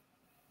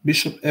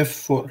 Bishop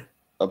F4.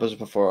 Oh, Bishop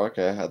F4.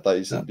 Okay, I thought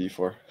you said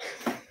B4.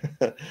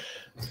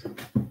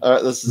 All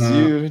right, this is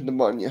you,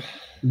 Nemanja.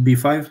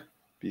 B5.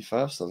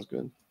 B5 sounds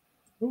good.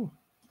 Ooh.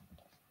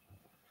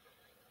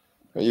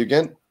 Are you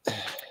again?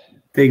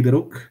 Take the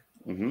rook.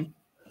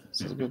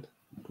 Sounds good.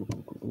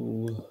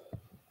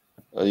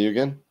 Are you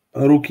again?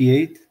 Rook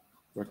E8.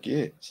 Rook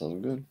E8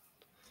 sounds good.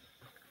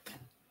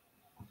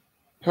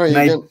 How are you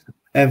Knight again?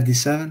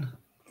 FD7.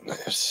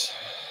 Nice.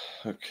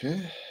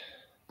 Okay.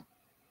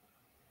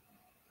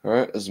 All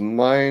right, as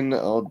mine,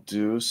 I'll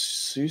do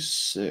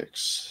C6.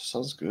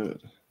 Sounds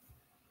good.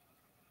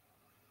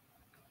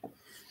 All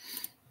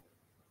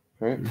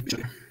right.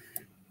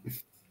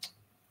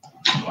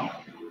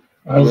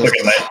 I was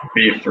thinking knight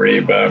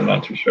B3, but I'm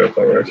not too sure if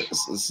that works.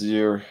 This is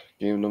your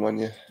game,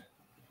 Nemanja.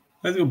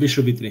 Let's go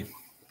Bishop B3.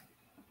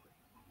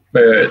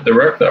 Wait, the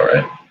rook though,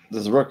 right?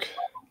 There's a rook.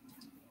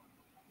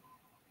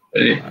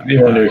 You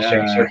want to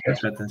exchange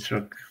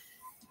rook?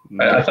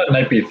 I thought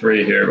knight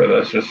B3 here, but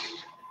that's just.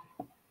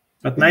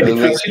 But knight B3.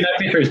 Knight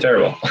B3 is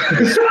terrible.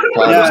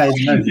 Yeah,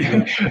 it's knight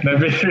B3. Knight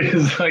B3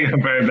 is like a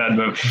very bad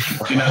move.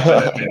 Do not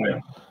play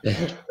knight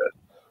B3.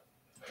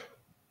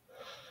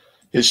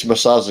 He's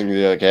massaging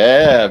you like,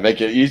 yeah,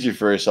 make it easy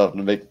for yourself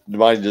to make the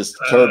mind just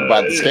turn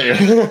by this game.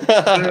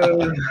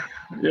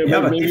 Yeah,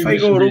 but if I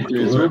go rook to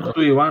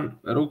E1,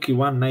 rook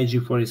E1, knight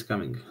G4 is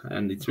coming,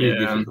 and it's really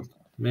difficult.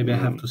 Maybe I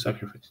have to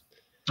sacrifice.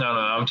 No,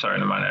 I'm sorry,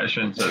 no mind. I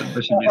shouldn't say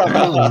Bishop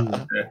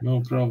B3. No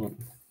problem.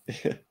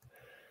 It's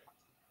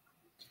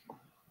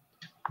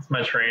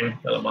my train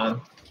that I'm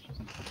on.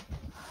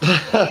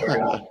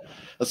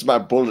 That's my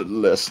bullet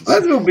list.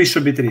 Let's go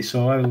Bishop B3,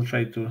 so I will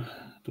try to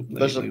play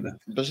Bishop, like that.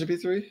 Bishop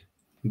B3?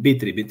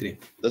 B3.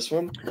 This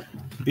one?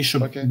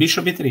 Bishop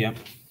B3, yeah.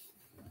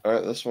 All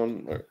right, this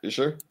one. You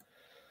sure?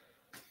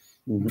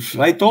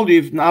 I told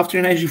you,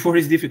 after knight G4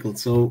 is difficult,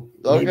 so...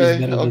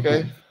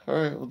 Okay. All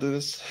right, we'll do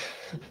this.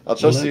 I'll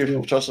trust you.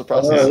 I'll trust the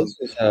process. Oh, this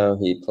is how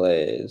he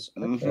plays.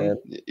 Okay.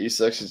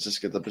 E6 is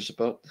just get the bishop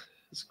out.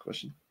 That's a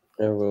question.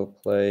 I will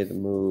play the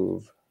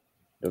move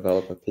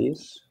develop a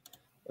piece.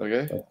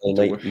 Okay.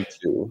 Knight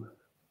E2.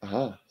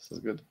 Aha,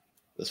 sounds good.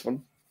 This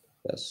one?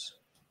 Yes.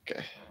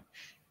 Okay.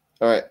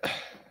 All right.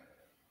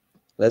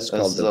 That's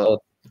called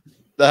develop.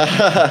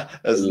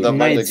 That's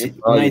knight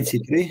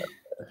C3.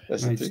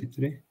 That's Knight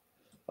C3.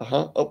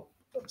 Oh,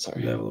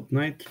 sorry. Develop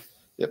knight.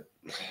 Yep.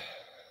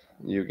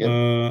 You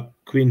again.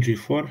 Queen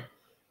G4.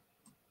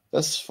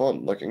 That's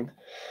fun looking.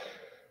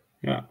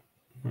 Yeah.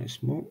 Nice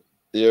move.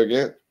 You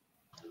again.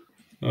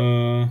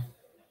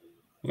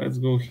 Let's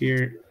go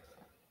here.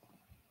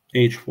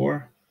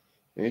 H4.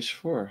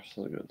 H4.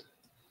 So good.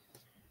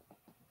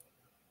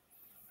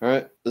 All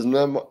right. Isn't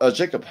that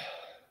Jacob?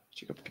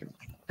 Jacob.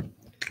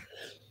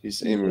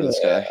 He's aiming at this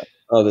guy.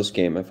 Oh, this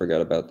game. I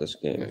forgot about this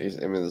game. Yeah,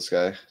 he's aiming at this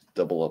guy.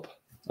 Double up.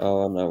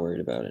 Oh, I'm not worried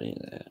about any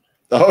of that.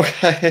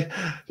 Okay.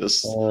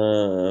 Just.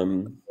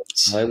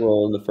 I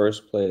will, in the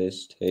first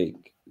place,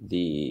 take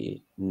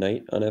the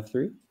knight on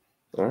F3.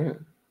 All right.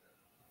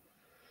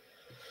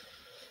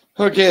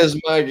 Okay, it's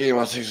my game.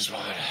 I'll take this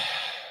one.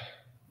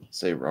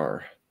 Say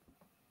rar.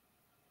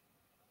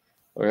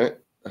 All right.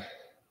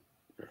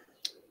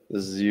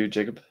 This is you,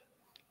 Jacob.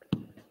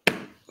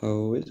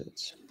 Oh, is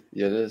it?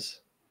 Yeah, it is.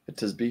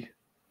 It is B.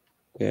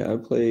 Yeah, I'll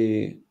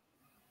play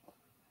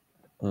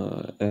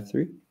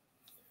F3.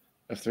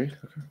 F3. Okay.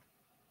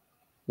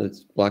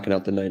 That's blocking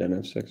out the knight on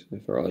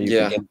F6 for all you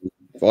Yeah.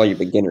 for all you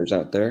beginners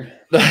out there.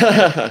 All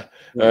right.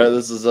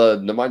 This is a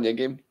Nemanja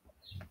game.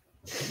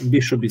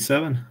 Bishop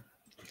B7.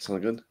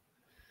 Sound good.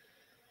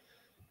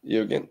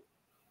 You again.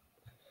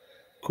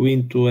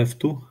 Queen to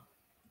F2. All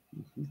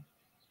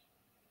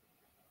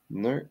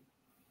right.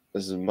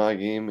 This is my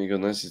game. You go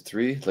knight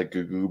C3, like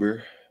a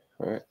goober.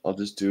 All right. I'll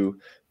just do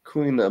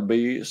queen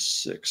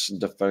B6,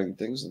 defending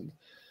things, and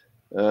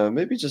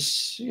maybe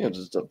just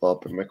just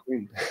developing my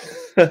queen.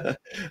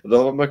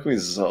 Developing my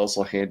queens is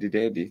also handy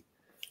dandy.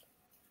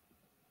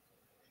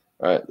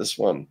 All right. This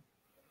one.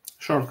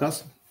 Short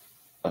castle.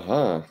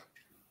 All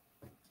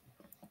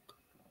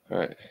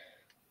right.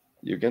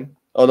 You again?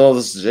 Oh no,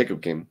 this is Jacob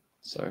game.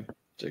 Sorry,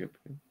 Jacob.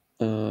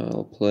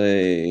 I'll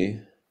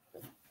play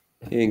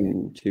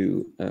king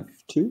to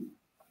F2. King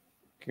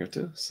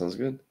F2. Sounds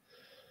good.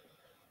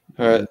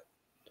 All right.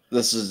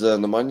 This is the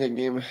Nemanja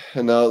game.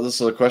 And now this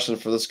is a question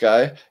for this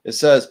guy. It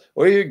says,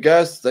 what do you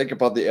guys think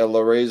about the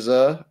ELO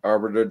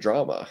Arbiter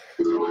drama?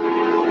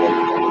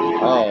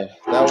 Oh,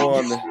 that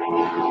one.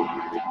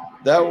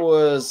 That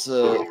was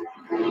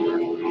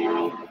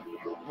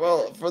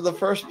well, for the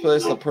first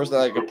place, the person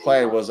that I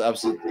complained was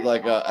absolutely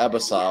like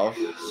Abasov.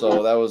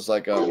 So that was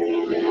like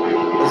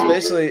it's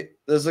basically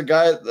there's a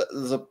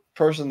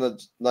person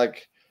that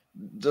like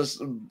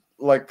just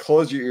like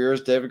close your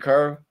ears, David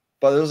Carr.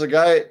 But there's a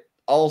guy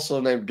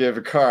also named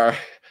David Carr.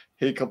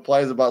 He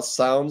complains about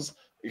sounds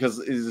because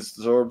it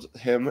disturbs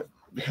him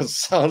because of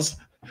sounds.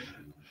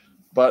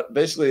 But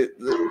basically,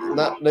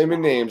 not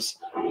naming names,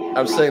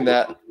 I'm saying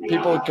that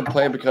people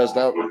complain because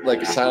now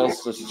like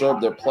sounds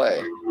disturb their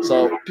play.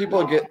 So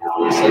people get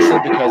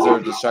sensitive because they're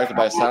distracted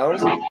by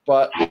sounds.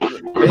 But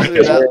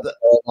basically,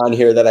 on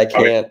here that I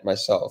can't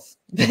myself.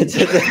 You can't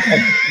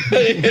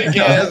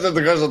answer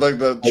the question like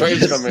the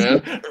trains coming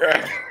in.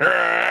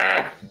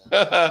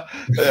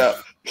 Yeah.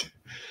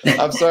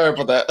 I'm sorry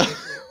about that.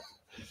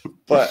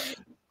 But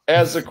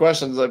answer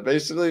questions like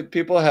basically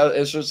people have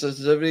instrument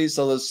sensitivity,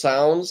 so the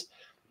sounds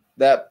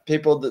that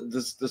people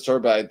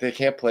disturbed by they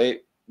can't play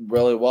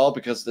really well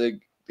because they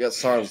get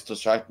sounds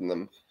distracting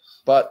them.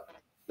 But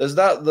there's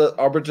not the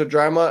arbiter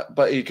drama,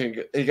 but he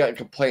got a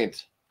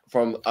complaint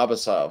from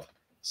Abasov.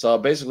 So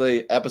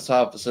basically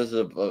Abasov is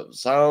sensitive of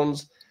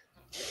sounds,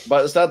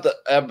 but it's not the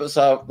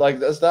Abasov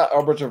like it's not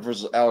arbiter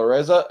versus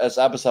Alireza, it's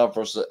Abasov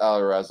versus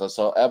Alireza.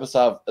 So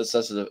Abasov is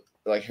sensitive,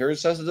 like hearing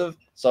sensitive,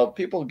 so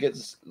people get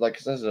like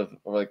sensitive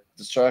like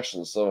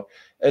distractions. So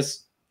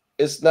it's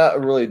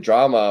not really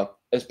drama,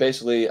 it's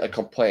basically a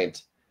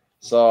complaint.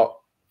 So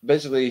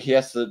basically he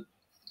has to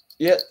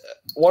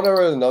one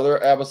or another,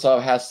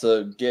 Abasov has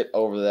to get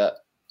over that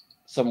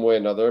some way or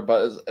another,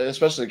 but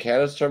especially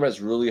Canada's tournament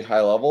is really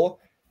high level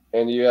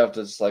and you have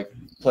to just like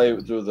play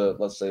through the,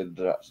 let's say,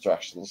 the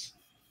distractions,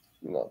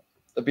 to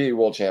be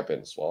world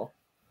champion as well.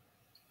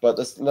 But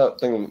there's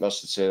nothing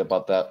much to say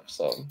about that.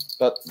 So,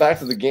 but back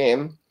to the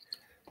game.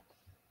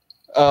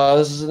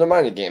 This is a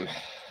Nemanja game.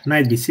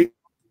 Knight b6.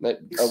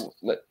 Knight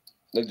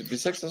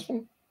b6. This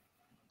one.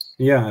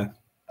 Yeah.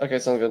 Okay,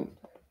 sounds good.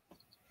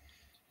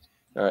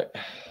 All right.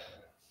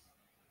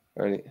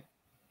 Alrighty.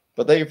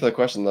 But thank you for the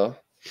question, though.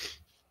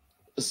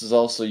 This is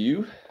also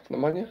you,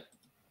 Nemanja.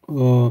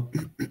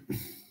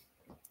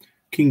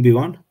 King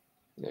b1.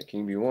 Yeah,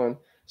 King b1.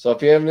 So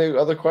if you have any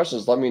other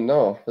questions, let me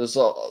know. There's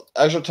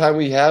extra time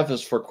we have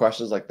is for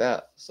questions like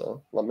that.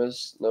 So let me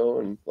know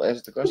and we'll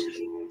answer the questions.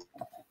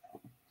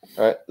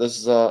 All right, this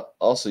is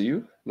also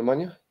you,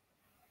 Nemanja.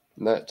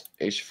 Knight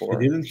h4. I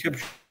didn't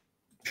capture.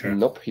 Sure.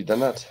 Nope, he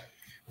done that.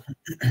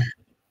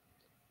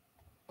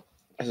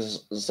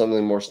 This is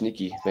something more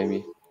sneaky,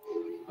 maybe.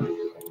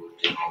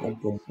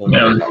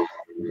 Yeah.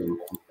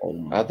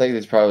 I think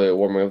he's probably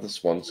warming up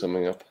this one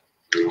coming up,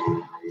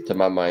 to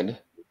my mind.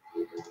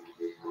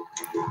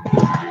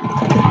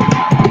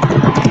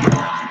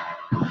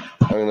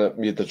 I'm gonna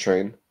mute the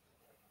train.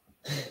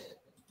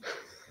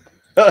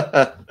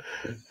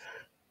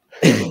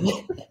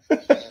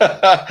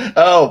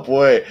 Oh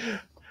boy,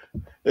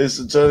 it's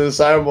Johnny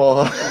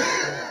Simul.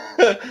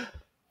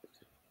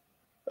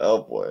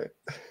 Oh boy,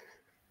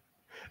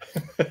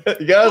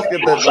 you guys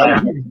get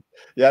that.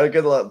 You gotta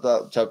get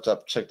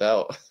that checked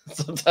out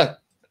sometime.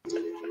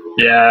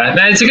 Yeah,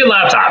 it's a good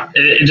laptop.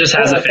 It just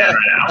has a fan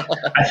right now.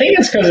 I think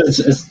it's because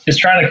it's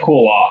trying to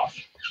cool off.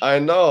 I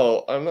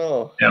know.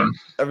 Yeah.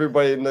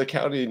 Everybody in the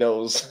county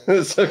knows.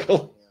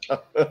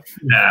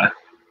 Yeah.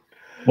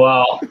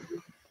 Well,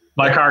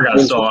 my car got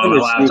stolen on my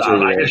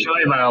laptop. I can show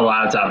you my old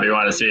laptop if you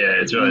want to see it.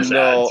 It's really sad.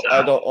 No,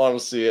 I don't want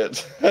to see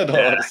it. I don't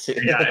want to see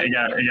it.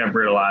 It got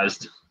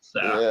brutalized. So.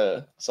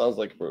 Yeah, sounds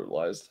like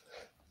brutalized.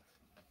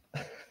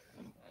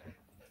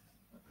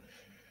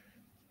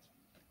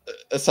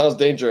 It sounds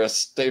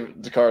dangerous,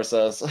 David Dakar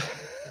says.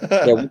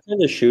 Yeah, what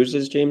kind of shoes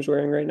is James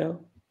wearing right now?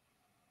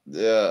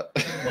 Yeah.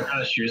 What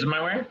kind of shoes am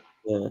I wearing?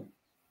 Yeah.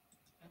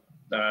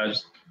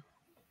 Just,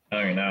 I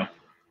don't even know.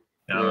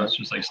 No, Yeah. it's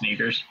just like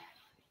sneakers.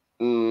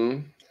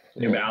 Mm.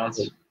 New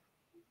Balance.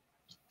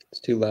 It's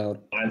too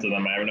loud. Lines of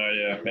them. I have no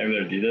idea. Maybe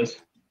they're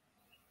Adidas.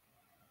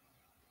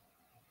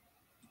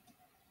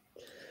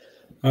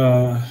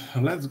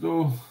 Let's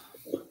go.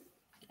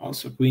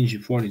 Also, Queen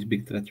G4 is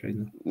big threat right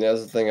now. Yeah,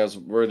 that's the thing I was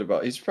worried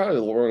about. He's probably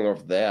lowering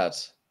off that.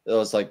 It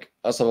was like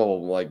some of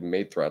them like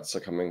mate threats are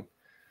coming.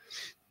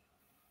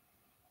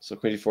 So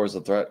Queen G4 is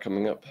a threat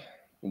coming up.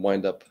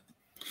 Wind up.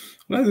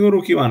 Let's go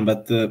Rook E1,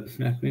 but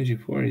yeah, Queen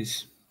G4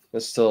 is.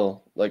 It's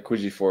still like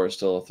Queen G4 is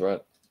still a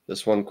threat.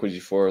 This one Queen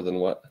G4, then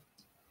what?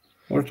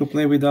 Or to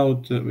play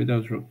without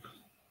Rook.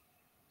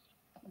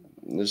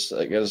 Just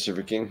I guess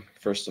River King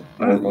first of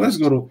Let's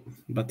go Rook,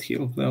 but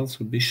he'll play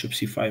also Bishop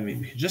C5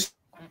 maybe. Just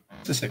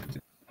a second.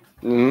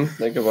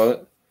 Think about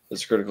it.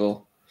 It's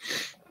critical.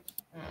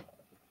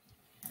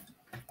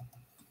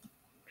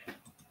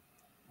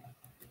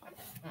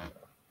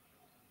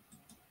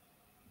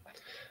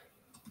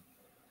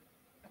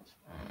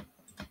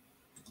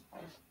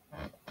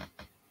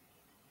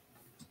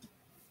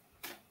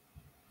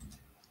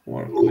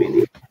 Or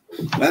Queen.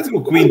 Let's go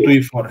Queen to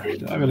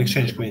E4. I will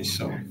exchange queens.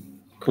 So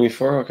Queen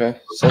E4, okay.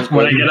 Sounds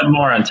When good. I get up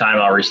more on time,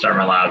 I'll restart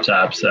my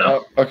laptop.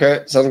 So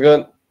Okay, sounds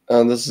good.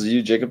 This is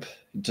you, Jacob.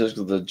 You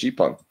took the G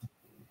pawn.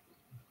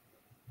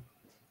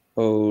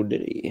 Oh,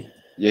 did he?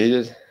 Yeah, he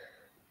did.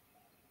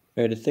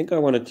 All right, I think I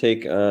want to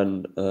take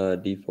on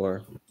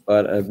D4,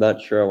 but I'm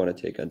not sure I want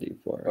to take on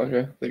D4.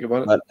 Okay, think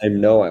about it. But I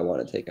know I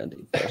want to take on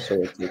D4, so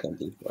we'll take on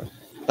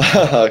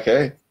D4.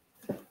 Okay,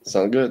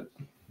 sound good.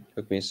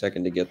 Took me a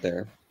second to get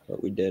there,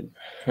 but we did.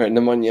 All right,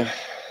 pneumonia.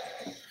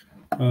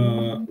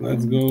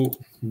 let's go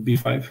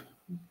B5.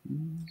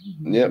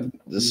 Yep,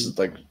 this is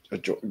like a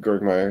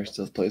Gorgmeyer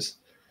still plays.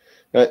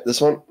 All right,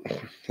 this one.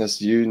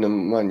 That's you,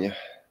 pneumonia.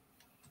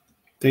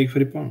 Take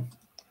free pawn.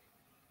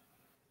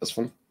 This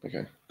one.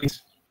 Okay.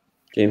 Queens.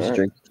 James, All right.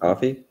 drink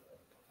coffee.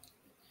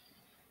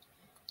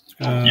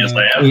 Yes,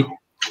 I am.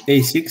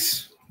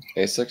 A6.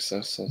 A6.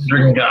 That's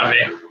drinking coffee,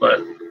 but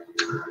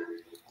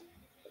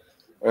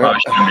all right.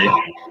 probably shouldn't be.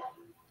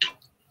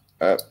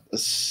 All right.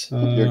 This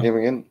your game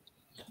again.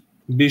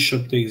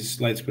 Bishop takes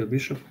light square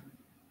bishop.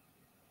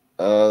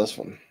 This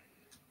one.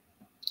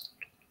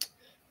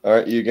 All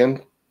right, you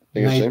again.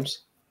 Against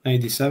James.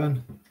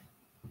 97. All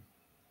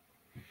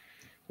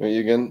right, you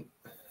again.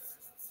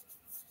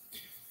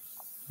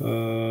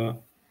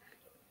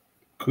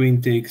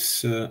 Queen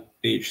takes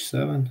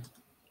H7.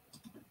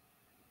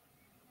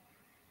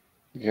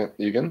 You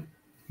again.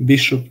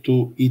 Bishop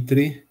to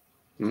E3.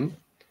 Hmm.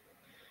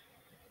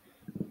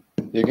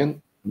 You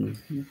again.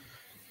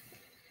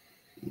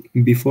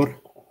 B4.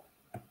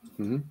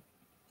 Hmm.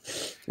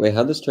 Wait,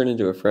 how'd this turn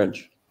into a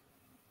French?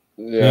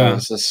 Yeah,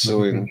 it's just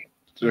silly.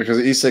 Because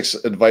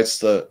E6 invites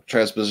the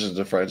transposition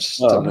to French.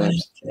 Oh, I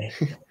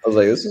was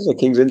like, this is a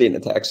King's Indian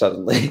attack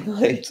suddenly.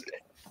 Like,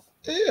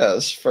 yeah,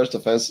 it's French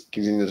defense,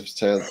 King's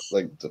Indian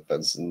like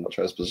defense and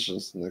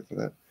transpositions and like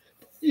that.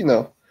 You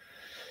know.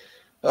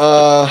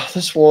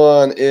 This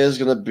one is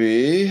gonna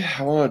be.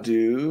 I want to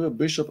do a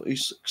Bishop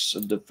E6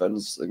 and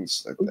defense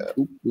things like that.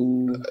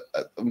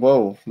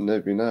 Whoa,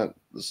 maybe not.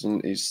 This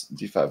one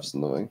D5 is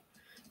annoying.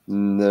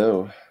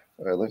 No.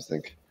 All right, let me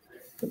think.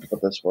 Pick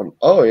up this one.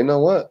 Oh, you know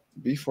what?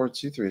 B4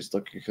 C3 is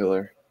looking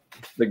killer.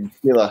 Big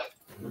killer.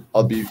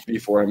 I'll be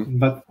B4 him.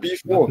 But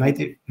B4.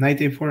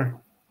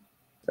 94.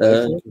 But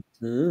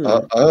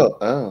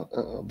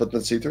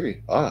then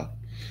C3.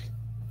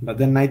 But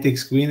then knight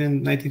takes queen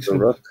and knight takes the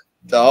rook.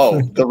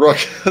 Oh, the rook.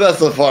 That's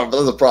the problem.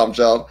 That's the problem,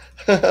 child.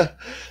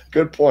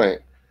 Good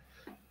point.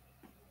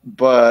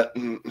 But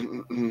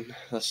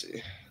let's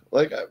see.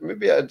 Like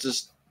maybe I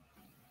just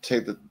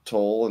take the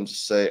toll and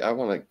just say I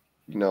want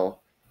to,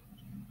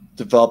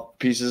 develop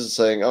pieces,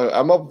 saying, "Oh,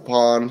 I'm up a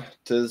pawn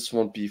to this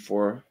one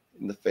B4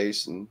 in the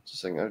face," and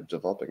just saying I'm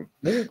developing.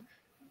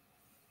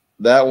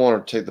 That one, or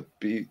take the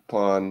B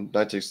pawn,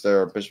 knight takes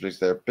there, bishop takes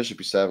there, bishop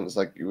B7. It's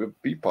like you would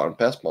B pawn,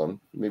 pass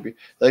pawn, maybe.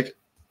 Like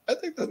I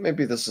think that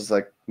maybe this is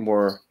like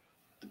more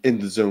in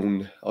the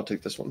zone. I'll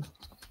take this one.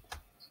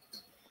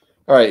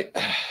 All right,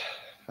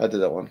 I did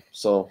that one.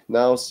 So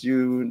now it's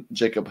you,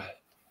 Jacob.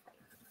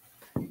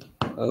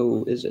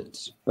 Oh, is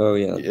it? Oh,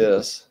 yeah.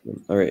 Yes.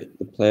 All right.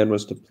 The plan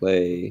was to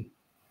play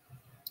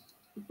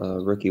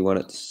Rook E1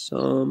 at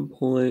some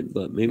point,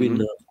 but maybe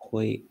not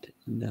quite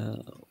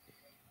now.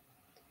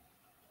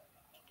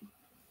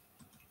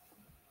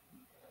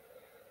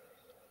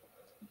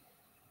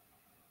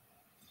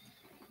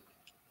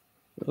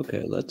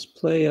 Okay, let's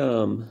play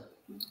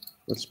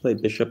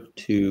bishop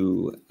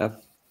to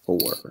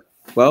F4.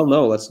 Well,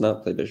 no, let's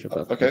not play bishop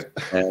F4. Okay.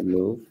 Bad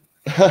move.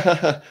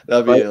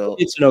 That'd be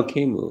it's an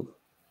okay move.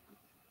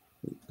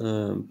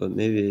 But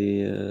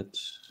maybe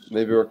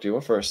maybe Rook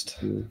D1 first.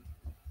 How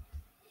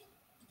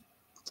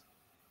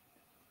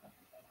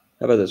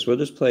about this? We'll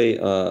just play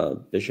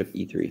bishop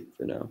E3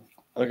 for now.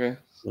 Okay.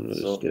 We'll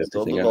So just get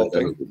still everything out of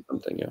there. developing.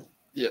 Something, yeah.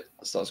 Yeah,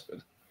 sounds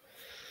good.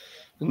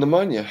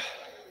 Pneumonia.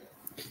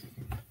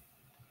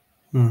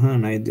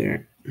 Knight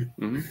there.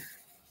 Mm-hmm.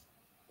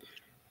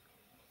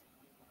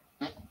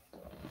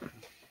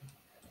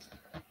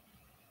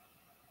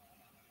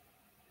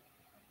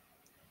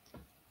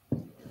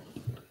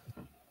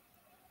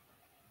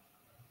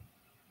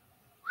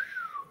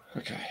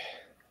 Okay.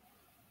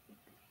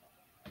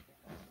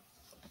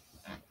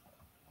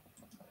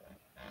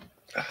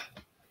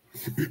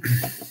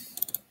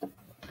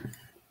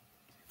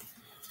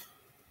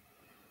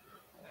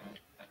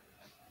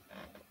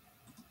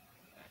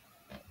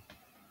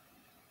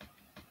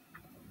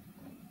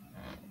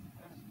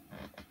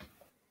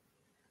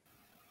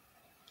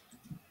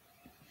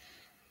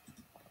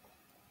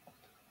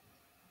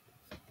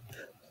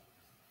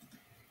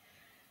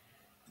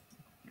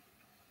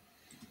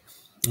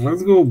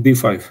 Let's go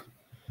b5.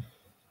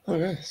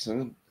 Okay,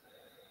 so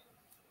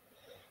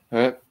all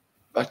right,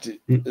 back to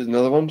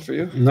another one for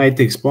you. Knight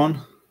takes pawn.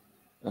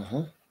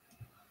 Uh-huh.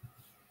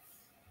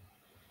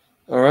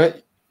 All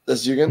right,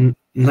 that's you again.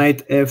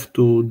 Knight f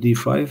to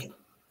d5.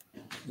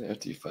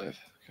 FD5.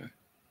 Okay.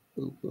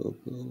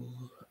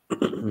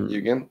 You You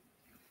again.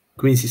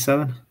 Queen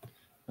c7.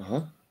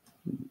 Uh-huh.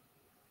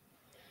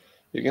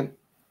 You again.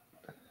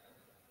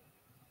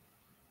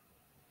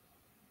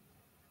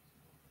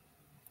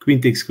 Queen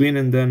takes queen,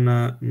 and then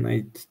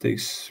knight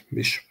takes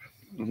bishop.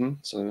 Mm-hmm.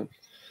 So,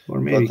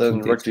 Or maybe but then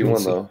king rook takes queen d1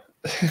 c. though.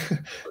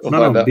 We'll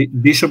No, find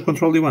out. bishop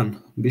control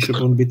d1. Bishop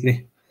on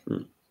b3.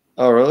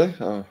 Oh, really?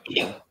 Oh.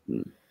 Yeah.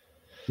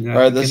 Yeah, All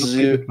right, he this cannot is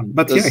take you. that one.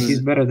 But This yeah, he's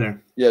is better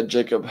there. yeah,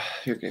 Jacob.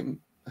 Your game.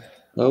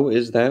 Oh,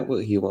 is that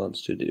what he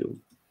wants to do?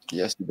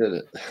 Yes, you did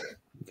it.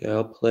 Okay,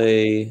 I'll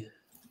play.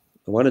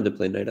 I wanted to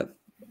play knight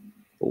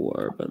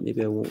f4, but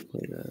maybe I won't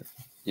play that.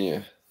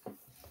 Yeah.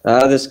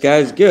 This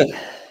guy's good.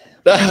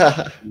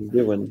 That's He's a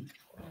good one.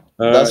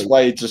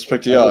 why he just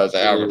picked you I'll out. I was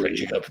like, I'm gonna play- pick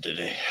Jacob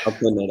today. I'll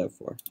play knight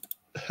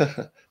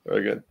f4.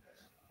 Very good.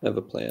 I have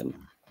a plan.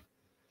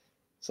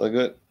 So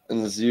good.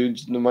 And this is you,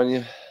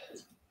 Nemanja.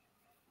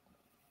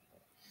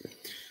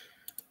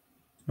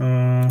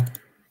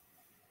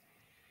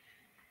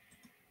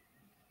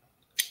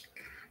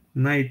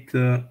 Knight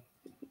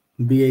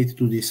b8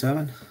 to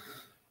d7.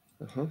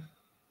 Uh-huh.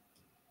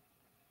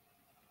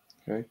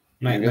 Okay.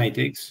 Knight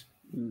takes.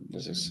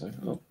 This is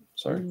oh,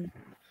 sorry.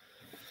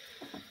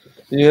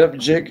 Yep,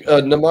 Jake.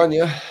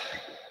 Nemanja.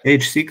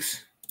 h6.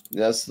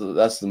 That's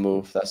the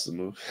move. That's the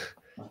move.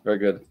 Very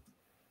good.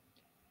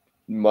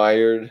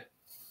 Mired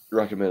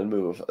recommended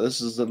move.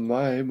 This is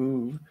my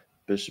move.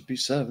 Bishop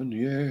b7.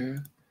 Yeah.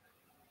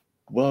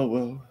 Whoa,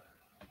 whoa.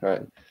 All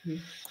right.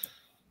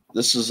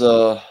 This is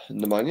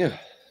Nemanja.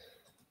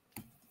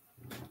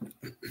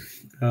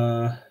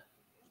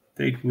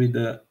 Take with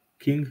the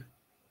king.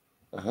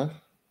 Uh-huh.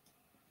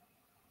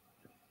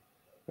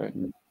 All right.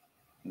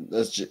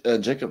 That's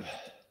Jacob.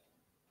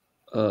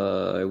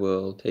 I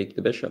will take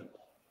the bishop.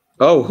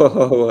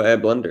 Oh, I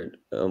blundered.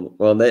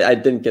 Well, I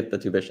didn't get the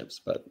two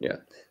bishops, but yeah.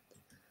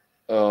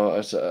 Oh,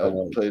 I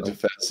played too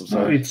fast. I'm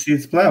No, sorry.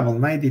 it's playable.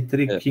 Knight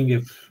d3, Yeah. king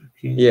f.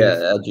 King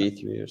Yeah,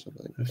 G3 or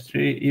something.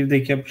 f3. If they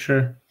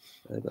capture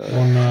Like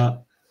on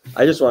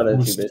I just wanted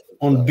two bishops.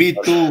 on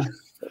b2,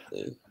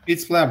 Yeah.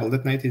 it's playable.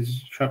 That knight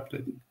is trapped.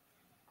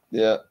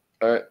 Yeah.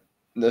 All right.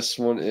 This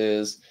one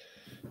is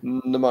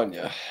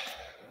Nemanja.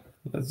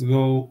 Let's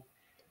go.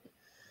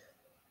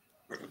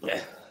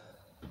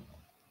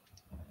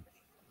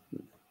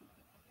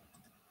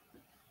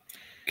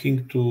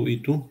 King to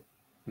e2.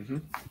 Mm-hmm.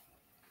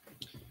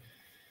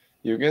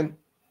 You again?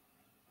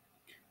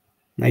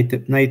 Knight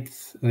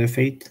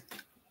f8.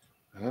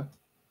 Uh-huh.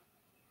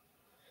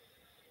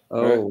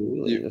 Oh, Right.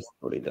 really? That's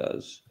what he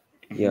does.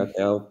 Yeah,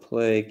 okay, I'll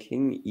play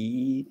King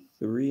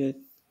E3, I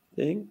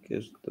think,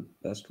 is the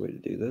best way to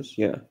do this.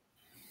 Yeah.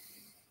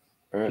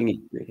 All right. King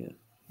E3, yeah.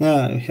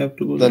 Yeah, I have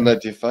to go Then there.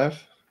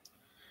 95.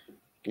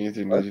 King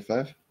E3,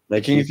 95.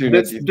 Knight King G3.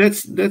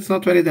 E3, That's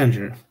not very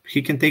dangerous.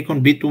 He can take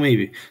on b2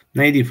 maybe.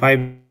 Knight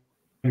e5,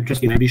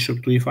 just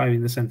bishop to e5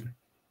 in the center,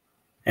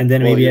 and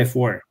then Well, maybe yeah.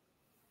 f4.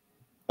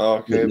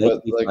 Okay, Knight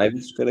but D5 like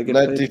is gonna get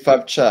knight played.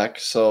 d5 check.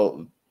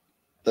 So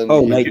then.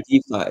 Oh, he knight could-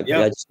 D5. Yeah.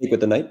 Yeah, just stick with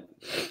the knight.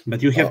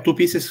 But you have two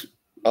pieces.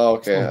 Oh,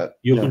 okay. So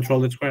you Yeah. control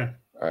the square.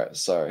 All right.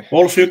 Sorry.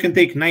 Also, you can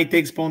take knight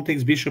takes, pawn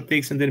takes, bishop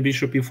takes, and then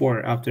bishop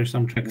e4 after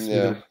some checks.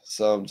 Yeah.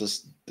 So I'm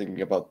just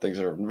thinking about things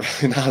that are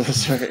really not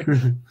this right.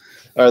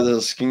 All right. This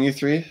is King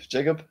E3,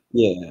 Jacob.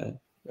 Yeah, in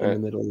Right. the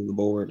middle of the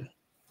board.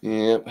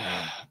 Yep.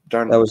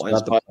 Darn. That was blind not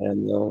the spot.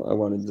 plan, though. I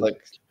wanted the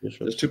Like, bishop.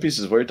 There's two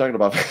pieces. What are you talking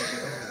about?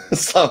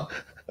 So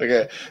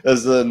okay.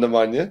 That's the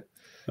Nemanja.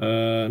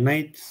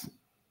 Knight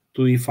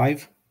to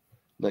e5.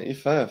 Knight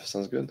E5.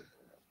 Sounds good.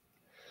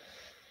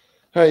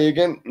 All right. You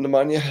again,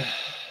 Nemanja.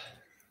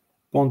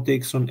 Pawn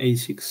takes on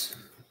a6.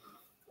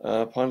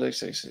 Pawn takes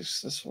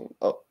a6. This one.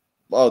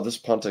 Oh, this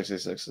pawn takes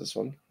a6. This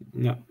one.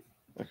 Yeah.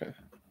 Okay.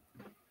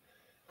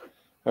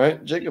 All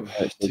right, Jacob.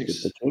 Take it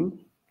takes- the king.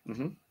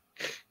 Mhm.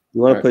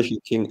 You want to Right. push your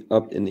king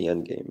up in the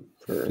endgame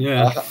for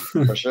Yeah.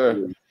 For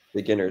sure.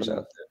 beginners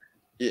out there.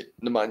 Yeah,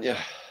 Nemanja.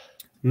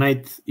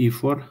 Knight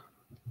e4.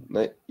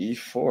 Knight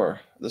E4.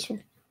 This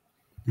one.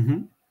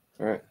 Mhm.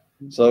 All right.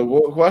 So,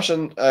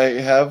 question I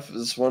have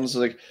this one's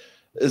like,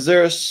 Is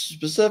there a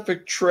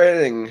specific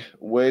training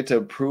way to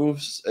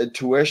improve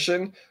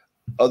intuition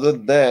other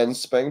than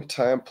spending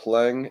time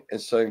playing and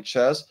studying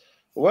chess?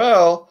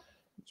 Well,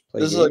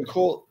 this is a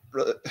cool.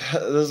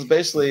 This is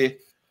basically,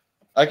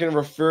 I can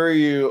refer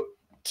you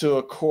to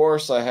a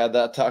course I had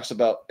that talks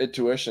about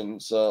intuition.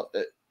 So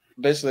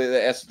basically,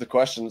 they answered the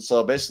question.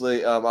 So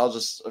basically, I'll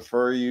just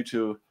refer you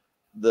to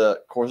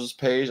the courses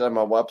page on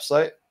my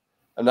website.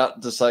 I'm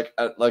not just I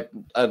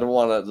don't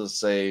want to just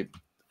say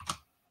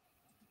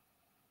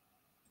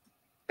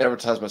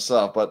advertise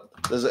myself, but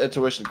there's an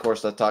intuition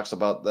course that talks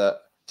about that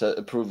to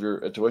improve your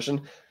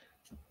intuition.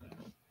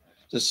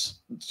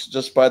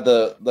 Just by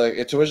the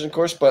intuition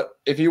course. But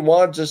if you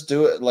want to just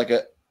do it like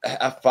a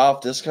half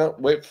off discount,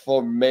 wait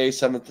for May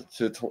 7th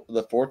to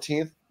the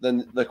 14th,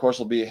 then the course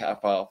will be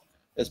half off.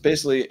 It's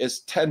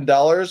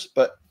 $10,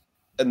 but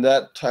in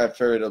that time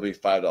period it'll be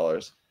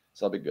 $5.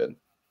 So that'll be good.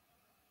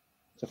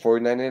 So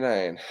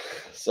 $49.99.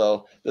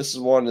 So this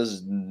one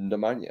is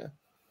Nemanja.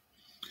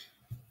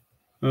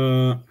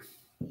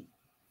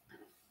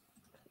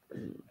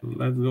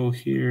 Let's go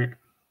here.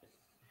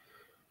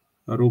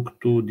 Rook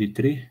to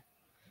d3.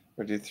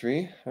 Or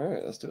d3? All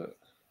right, let's do it.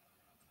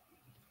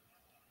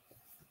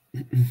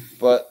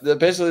 But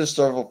basically, there's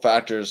several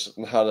factors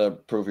on how to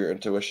improve your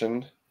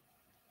intuition.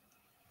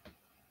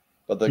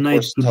 But the Knight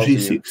course to tells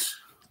g6. you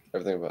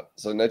everything about.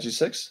 So knight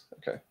g6.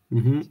 Okay.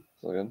 Mm-hmm.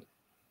 So good.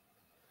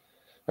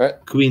 All right.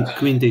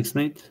 Queen takes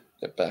knight.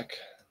 Get back.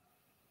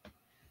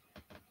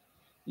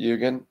 You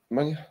again,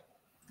 Manya?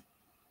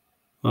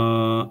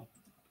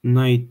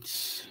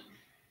 Knight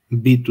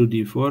b to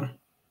d4.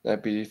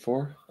 Knight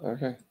b4.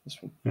 Okay, this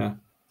one. Yeah,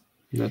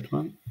 that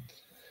one.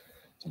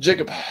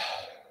 Jacob.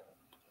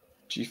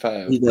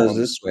 G5. He does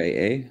this way,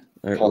 eh?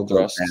 All right, we'll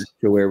go back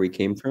to where we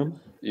came from.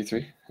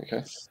 E3.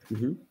 Okay.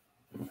 Mm-hmm.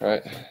 All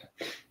right.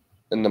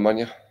 And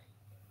Nemanja.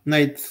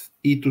 Knight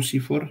e to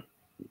c4.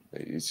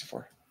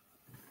 E4.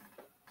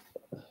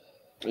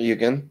 You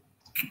again?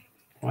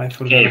 Oh, I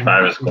forgot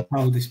E5 is cool.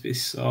 how this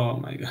piece. Oh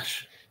my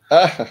gosh.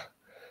 I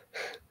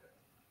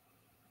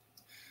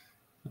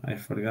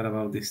forgot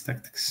about these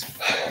tactics.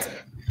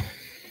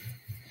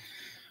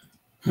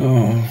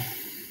 Oh.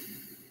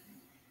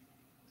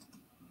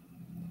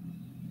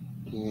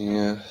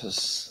 Yeah,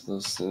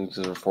 those things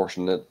are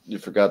fortunate. You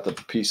forgot the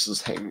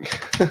pieces hanging.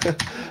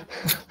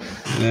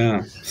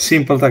 Yeah,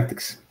 simple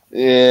tactics.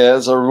 Yeah,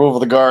 it's a remove of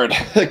the guard.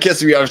 It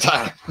gets me out of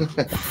time.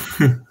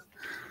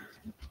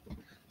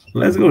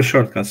 Let's go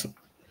short castle.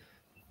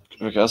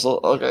 Short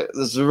castle? Okay,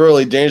 this is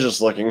really dangerous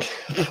looking.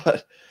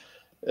 But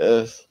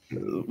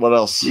what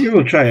else? We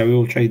will try.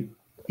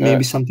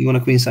 Maybe something on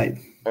a queen side.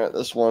 All right,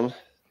 this one.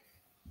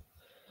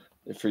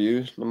 For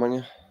you,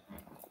 Nemanja?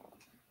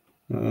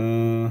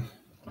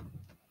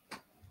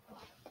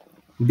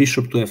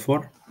 Bishop to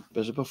f4.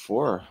 Bishop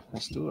f4.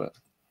 Let's do it.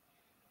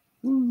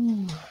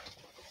 Woo.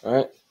 All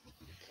right.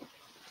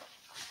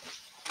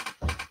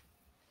 All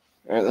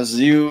right, this is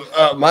you.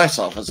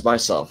 Myself. It's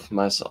myself.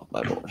 My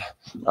board.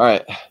 All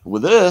right.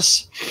 With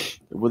this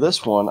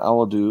one, I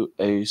will do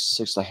a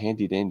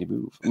handy dandy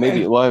move.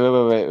 Maybe.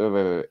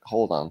 Wait.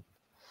 Hold on.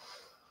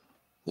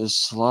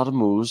 There's a lot of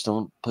moves.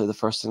 Don't play the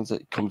first things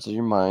that come to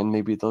your mind.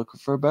 Maybe look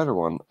for a better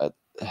one.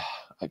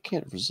 I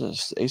can't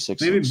resist. A6.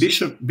 Maybe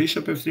bishop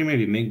f3.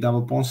 Maybe make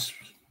double pawns.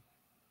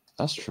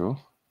 That's true.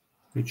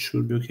 It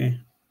should be okay.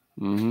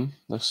 Mm-hmm.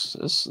 Looks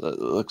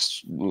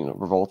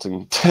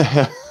revolting.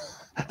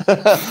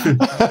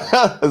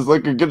 It's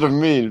looking good to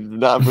me.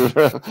 Not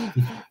for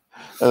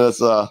and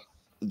it's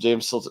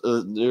James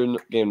your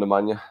game,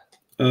 Nemanja.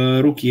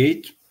 Rook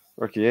e8.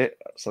 Rook e8.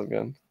 Sounds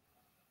good.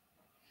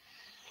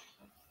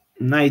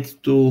 Knight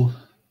to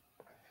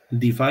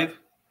d5.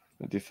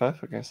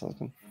 D5. Okay, sounds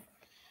good.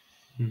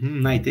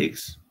 Knight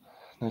takes.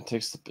 Knight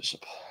takes the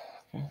bishop.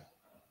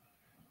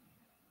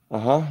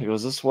 Okay. He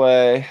goes this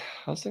way.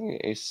 I was thinking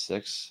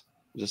a6.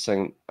 Just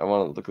saying I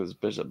want to look at this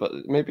bishop, but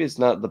maybe it's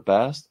not the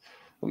best.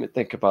 Let me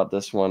think about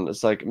this one.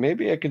 It's like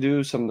maybe I could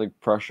do something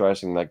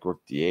pressurizing like rook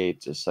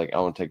d8. Just like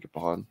I want to take a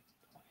pawn.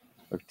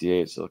 Rook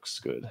d8 looks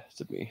good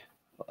to me.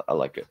 I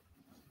like it.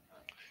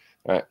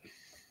 All right.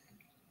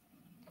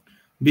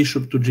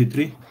 Bishop to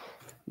g3.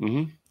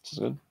 That's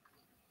good.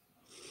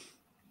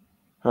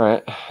 All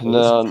right.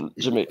 Now,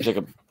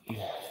 Jacob.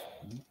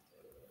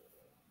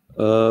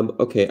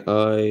 Okay,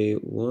 I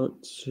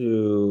want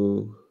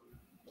to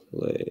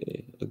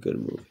play a good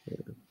move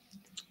here.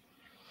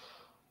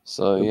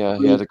 So yeah,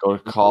 he had to go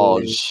to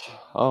college.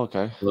 Oh,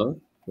 okay.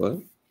 What?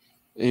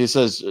 He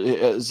says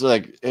it's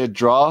like a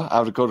draw. I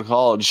have to go to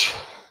college.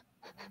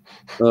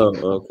 Oh,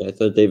 okay. I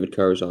thought David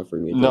Carr was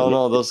offering me.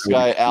 No. This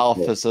guy Alf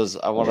says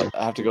I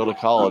have to go to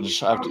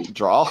college. I have to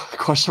draw?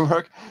 Question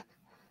mark.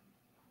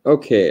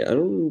 Okay,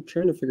 I'm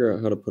trying to figure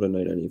out how to put a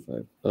knight on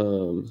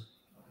e5.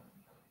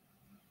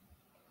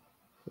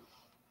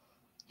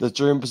 The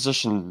dream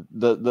position,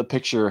 the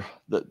picture,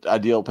 the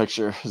ideal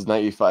picture is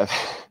knight e5.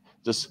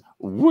 Just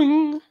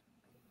wing.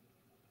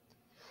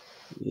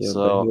 Yeah,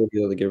 so but he'll be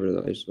able to get rid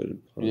of the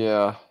isolated pawn.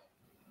 Yeah.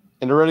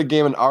 In a Reddit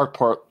game in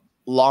Arkport,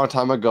 long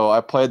time ago,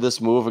 I played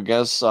this move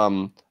against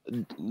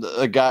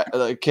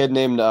a kid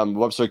named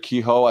Webster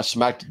Kehoe. I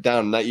smacked it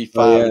down knight e5.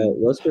 Oh, yeah,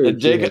 Webster and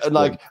Jake Kehoe's and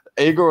like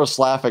Igor was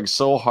laughing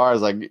so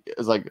hard.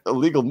 It's like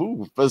illegal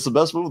move, but it's the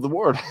best move of the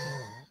board.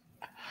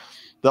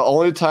 The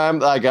only time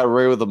that I got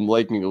away with him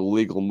making a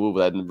legal move,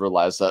 I didn't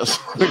realize that.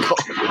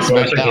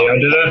 Webster Kehoe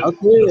did it.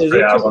 Okay, is it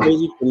too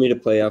crazy for me to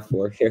play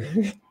F4 here?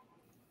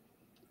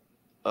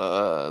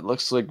 It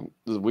looks like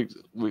the weak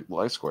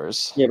light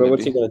squares. Yeah, but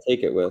what's he gonna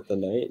take it with? The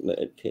knight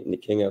and the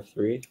king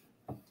F3.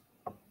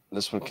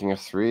 This one, king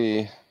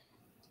F3.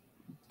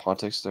 Pawn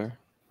takes there.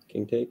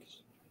 King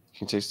takes.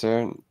 King takes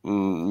there.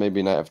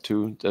 Maybe knight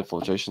F2.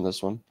 Infiltration.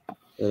 This one.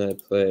 And I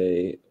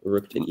play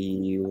rook to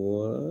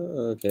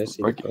E1. Okay, I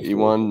see. Rook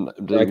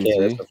E1. Okay,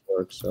 that's a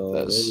fork.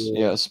 So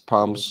yes,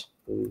 problems.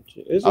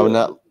 Is it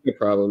not a big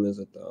problem? Is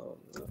it though?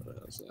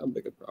 It's not a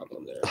big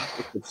problem there.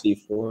 Rook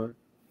C4.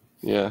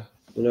 Yeah.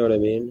 You know what I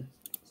mean?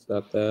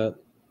 Stop that.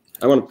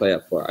 I want to play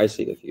F4. I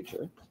see the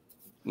future.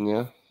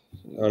 Yeah.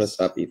 I want to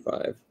stop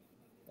E5.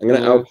 I'm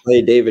gonna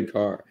outplay David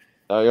Carr.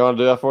 You want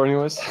to do F4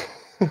 anyways?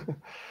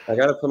 I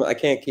gotta put. I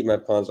can't keep my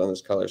pawns on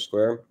this color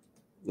square.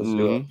 Let's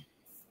do it.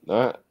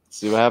 All right.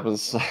 See what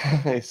happens.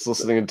 He's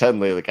listening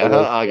intently. Like,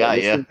 I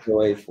got you.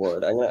 Wait for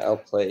it. I'm gonna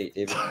outplay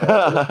David.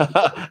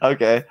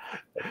 Okay,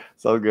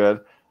 so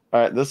good.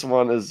 All right, this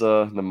one is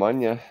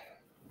Nemanja.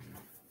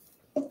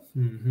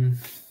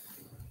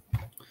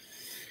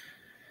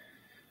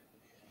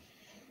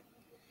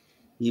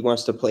 He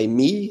wants to play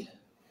me.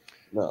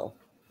 No.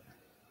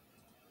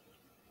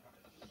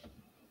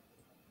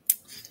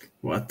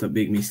 What a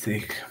big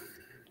mistake.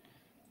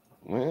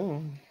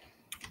 Well,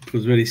 it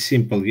was a very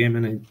simple game,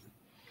 and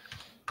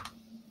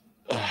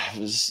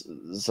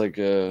it's like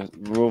a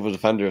remove a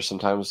defender.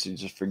 Sometimes you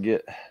just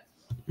forget.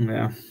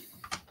 Yeah.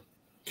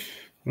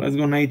 Let's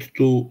go knight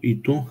to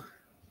E2.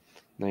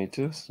 Knight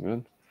E2,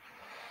 good.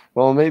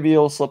 Well, maybe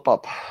you'll slip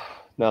up.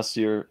 Now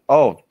see your.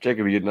 Oh,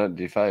 Jacob, you did knight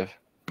D5.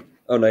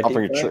 Oh, knight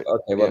D5?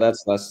 Okay, well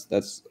that's less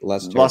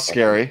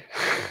scary.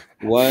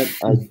 What?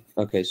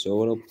 Okay, so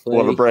what'll play?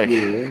 What a break.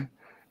 Here.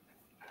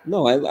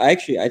 No, I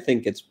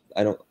think it's.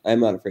 I'm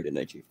not afraid of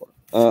knight G4.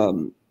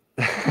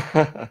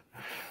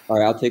 All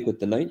right, I'll take with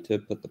the knight to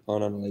put the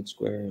pawn on a light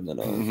square, and then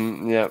I'll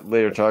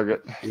later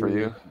target for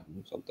you.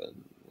 Something.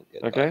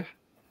 Okay.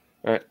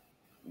 All right.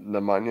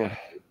 Nemanja.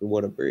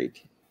 What a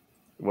break.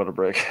 What a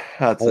break.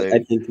 I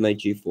think knight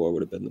G4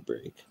 would have been the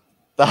break.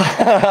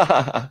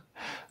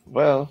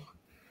 Well,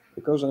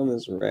 it goes on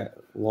this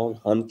long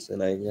hunt,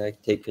 and I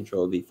take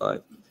control of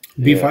B5.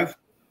 B5?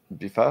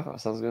 B5?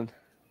 Sounds good.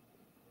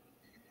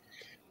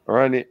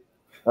 Alrighty.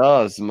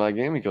 Oh, this is my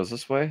game. He goes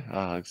this way.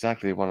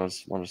 Exactly. Want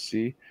to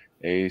see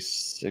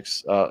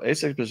A6.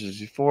 A6 bishop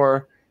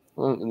G4.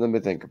 Let me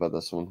think about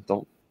this one.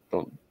 Don't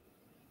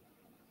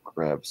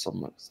grab so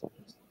much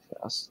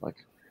fast.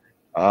 Like,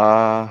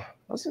 I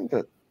think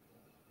that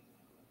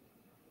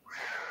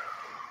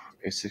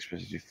A6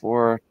 bishop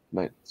G4.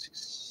 Knight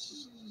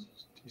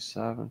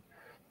D7.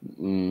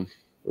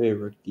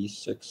 Rook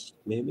D6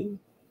 maybe.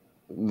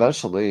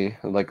 Eventually,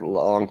 like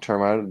long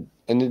term,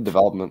 I need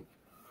development.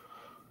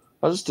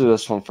 I'll just do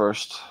this one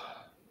first.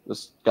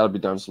 This got to be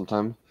done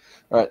sometime.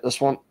 All right,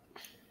 this one.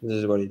 This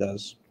is what he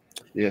does.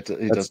 Yeah,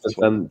 he does this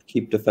one.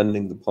 Keep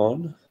defending the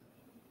pawn.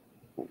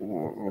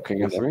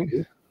 King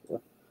F3.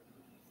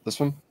 This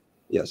one.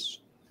 Yes.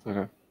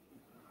 Okay.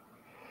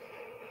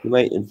 You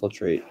might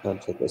infiltrate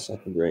onto the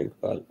second rank,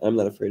 but I'm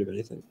not afraid of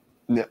anything.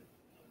 Yeah.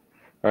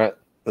 All right.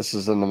 This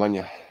is the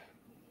Nemanja.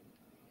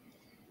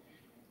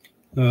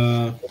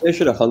 They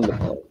should have hung the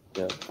pawn.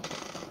 Yeah.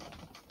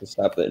 To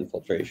stop the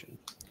infiltration.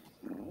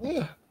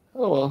 Yeah.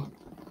 Oh well.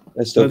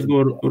 Let's go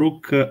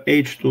rook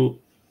H to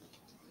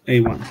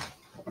A1.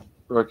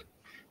 Rook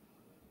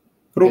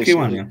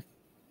E1, yeah.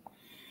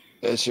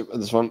 This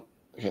one.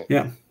 Okay.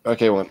 Yeah.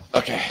 Okay, one.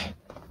 Okay.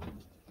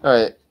 All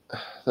right.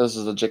 This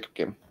is the Jacob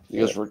game.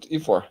 You guys rook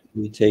E4.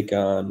 We take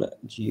on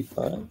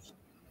G5.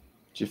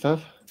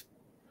 G5.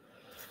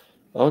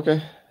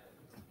 Okay.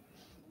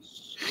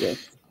 Yeah.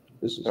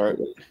 This is all right.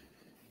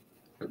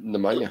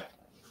 Nemanja.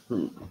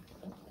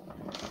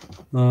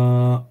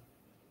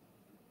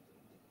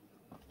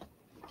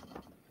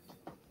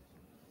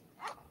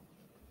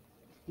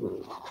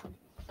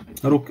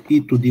 Rook E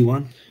to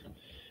D1.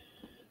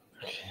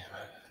 Okay.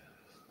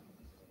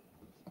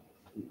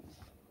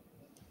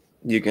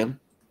 You again.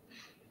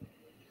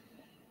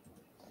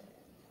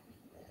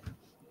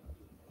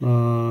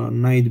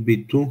 Knight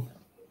B2.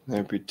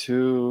 Knight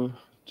B2.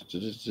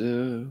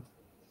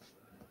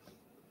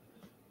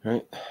 All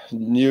right.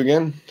 You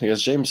again. I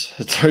guess James.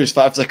 It's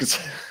 35 seconds.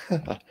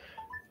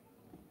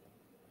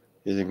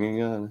 He's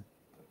thinking on.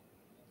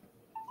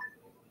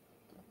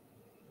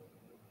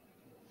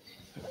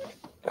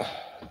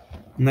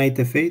 Knight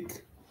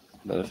F8.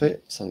 Knight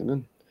F8. Sounds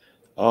good.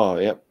 Oh,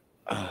 yep.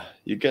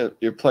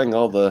 You're playing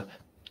all the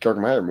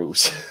Gorgmeyer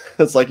moves.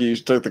 It's like you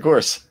took the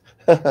course.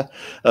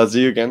 That's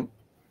you again.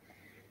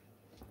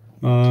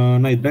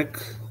 Knight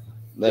back.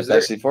 Knight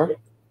back C4.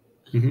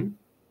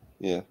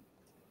 Yeah.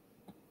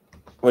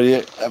 What do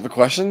you have a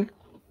question?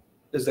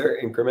 Is there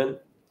increment?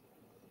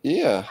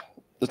 Yeah,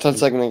 the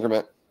 10-second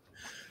increment.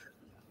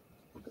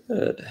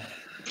 Good.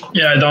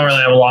 Yeah, I don't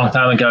really have a long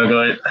time to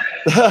calculate.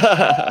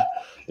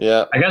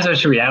 Yeah. I guess I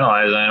should be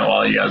analyzing it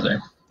while you guys are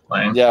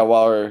playing. Yeah,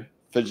 while we're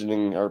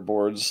fidgeting our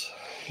boards,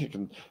 you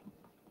can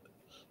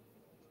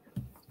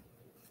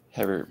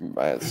have your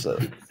mind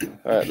set.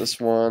 All right, this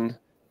one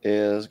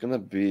is going to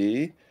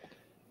be,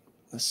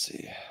 let's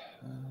see.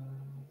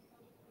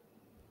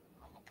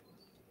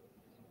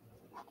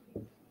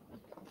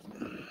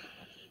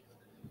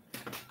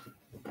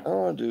 I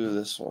want to do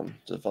this one,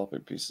 developing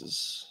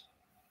pieces.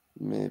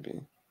 Maybe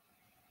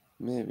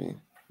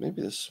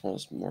this one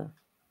is more.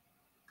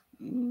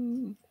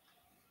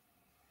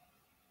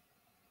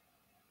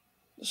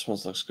 This one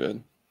looks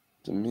good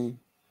to me.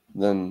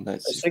 Then I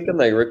was thinking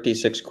like Rook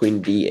D6,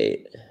 Queen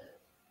D8.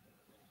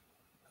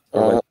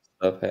 Or when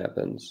stuff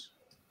happens.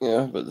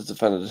 Yeah, but it's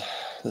defended.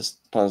 This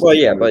pawn's well,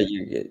 yeah, but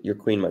your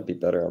queen might be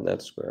better on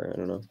that square. I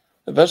don't know.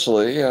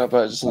 Eventually, yeah,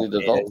 but I just need to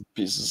develop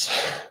pieces.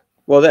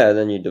 Well, yeah,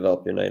 then you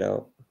develop your knight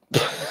out.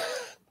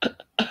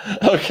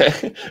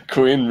 Okay,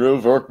 queen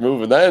move, rook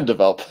move, and then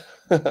develop.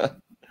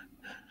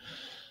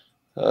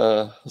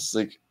 Let's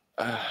think.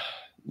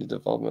 New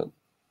development.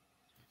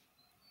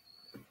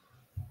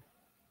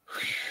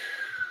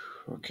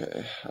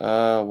 Okay,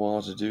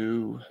 what to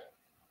do?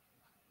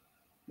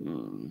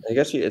 I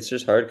guess it's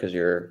just hard because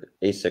you're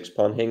A6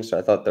 pawn hangs, so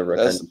I thought the rook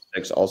on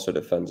D6 also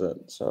defends it.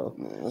 So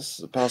this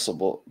is a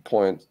possible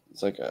point.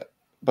 It's like,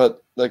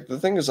 but like the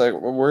thing is, like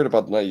we're worried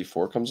about knight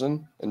E4 comes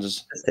in and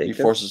just he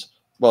forces.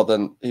 Well,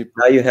 then he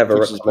now you have a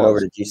rook coming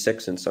over to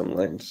G6 in some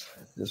lanes.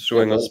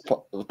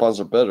 The pawns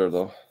are better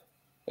though,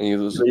 and you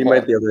lose. So you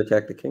might be able to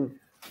attack the king.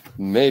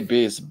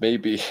 Maybe.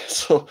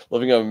 So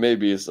living on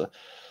maybe is a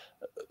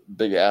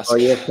big ask. Oh,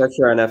 you have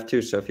pressure on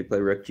F2, so if you play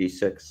rook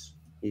G6.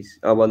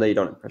 Well, no, you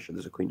don't have pressure.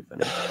 There's a queen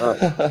defending.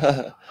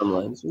 Some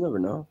lines, you never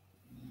know.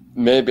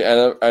 Maybe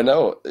I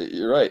know.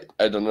 You're right.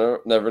 I don't know.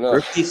 Never know.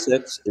 Rook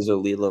D6 is a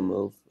Lila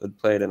move. I'd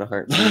play it in a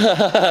heartbeat.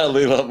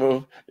 Lila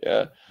move.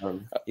 Yeah.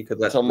 You could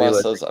let Lila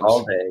says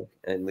all day,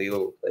 and Lila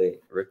will play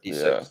Rook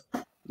D6.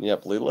 Yeah.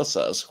 Yep. Lila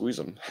says squeeze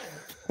him.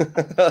 It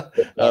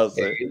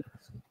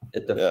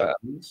defends. Yeah.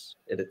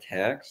 It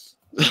attacks.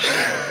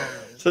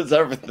 It's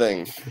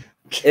everything.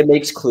 It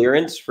makes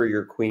clearance for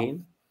your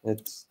queen.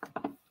 It's.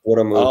 What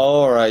a move.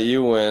 All right,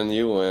 you win.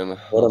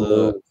 What a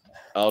move.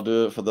 I'll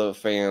do it for the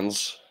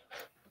fans.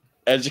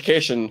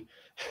 Education.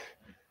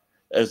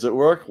 Does it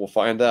work? We'll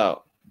find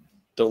out.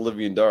 Don't leave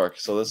you in dark.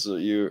 So this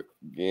is your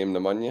game,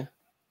 Nemanja?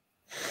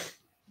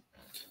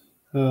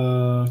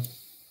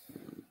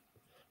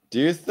 Do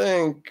you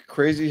think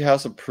Crazy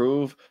House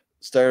approve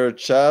standard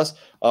chess?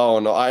 Oh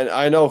no,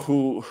 I know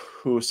who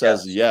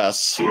says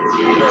yes.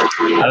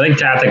 I think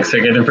tactics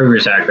can improve your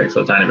tactics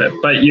a tiny bit,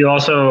 but you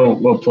also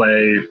will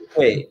play.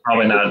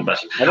 Probably not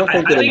best. I don't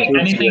think. I think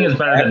anything is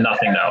better than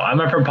nothing, though. I'm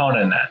a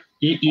proponent in that.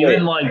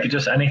 Even like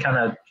just any kind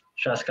of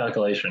chess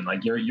calculation,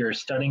 like you're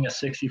studying a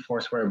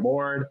 64 square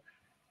board.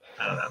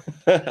 I don't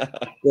know.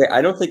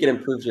 I don't think it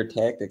improves your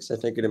tactics. I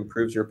think it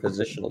improves your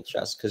positional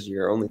chess because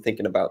you're only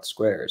thinking about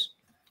squares.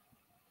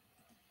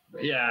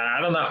 Yeah,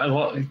 I don't know.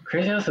 Well,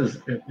 Crazy House is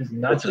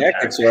nuts. The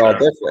tactics are all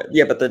different.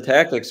 Yeah, but the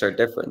tactics are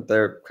different.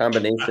 They're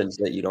combinations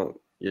that you don't.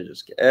 You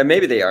just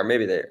maybe they are.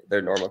 Maybe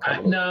they're normal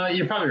combinations. No,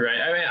 you're probably right.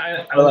 I mean,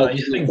 I don't know. I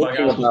just think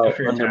Bughouse is good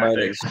for your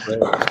tactics. I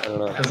don't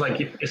know. Because like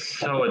it's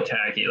so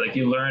attacky. Like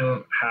you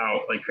learn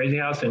how like Crazy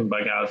House and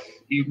Bughouse.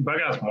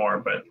 Bughouse more,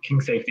 but King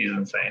Safety is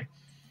insane.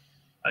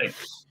 Like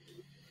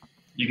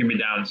you can be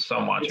down so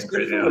much in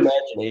Crazy House.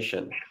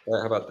 Imagination.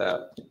 How about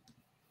that?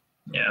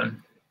 Yeah.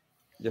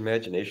 The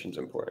imagination's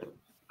important.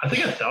 I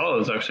think Othello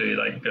is actually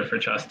like good for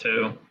chess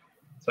too.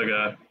 It's like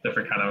a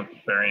different kind of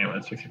variant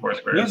with 64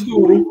 squares. Let's go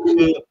rook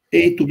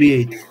A to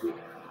B8.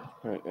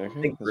 Right, okay. I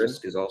think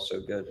Risk is also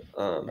good.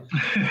 Pawn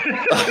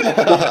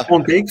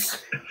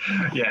takes.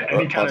 Yeah,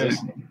 any kind of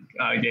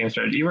game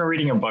strategy. Even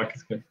reading a book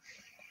is good.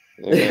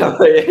 Yeah.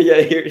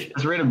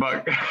 Just read a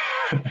book.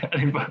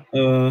 Any book.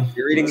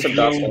 You're reading some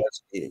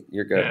Dostoevsky.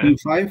 You're good. Yeah.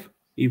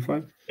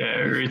 E5. Yeah,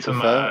 read some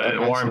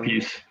War and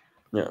Peace.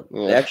 Yeah.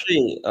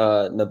 Actually,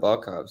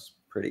 Nabokov's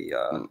pretty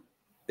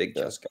big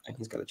chess guy.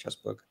 He's got a chess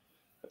book.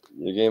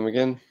 Your game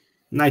again?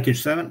 Knight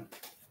H7.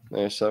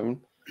 Knight H7.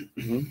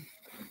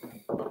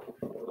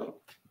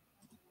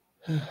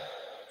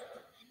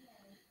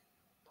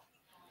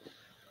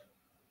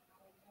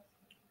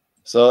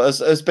 So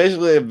it's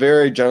basically a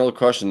very general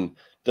question.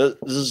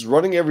 Does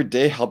running every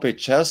day help you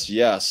chess?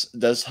 Yes, it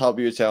does help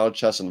you challenge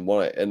chess in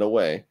a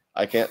way.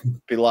 I can't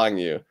be lying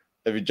to you.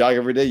 If you jog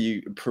every day,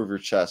 you improve your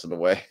chess in a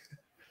way.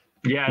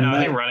 Yeah, no,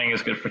 I think running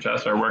is good for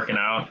chess or working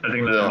out. I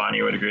think that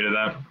Nemanja would agree to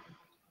that.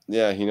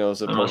 Yeah, he knows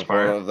the most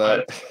part of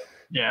that.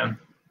 Yeah.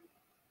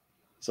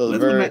 So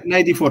let's do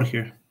knight D4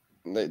 here.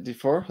 Knight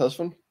D4, that's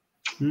fun.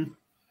 I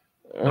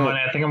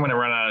think I'm going to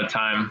run out of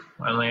time.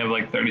 I only have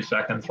like 30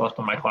 seconds left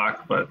on my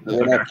clock, but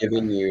they're not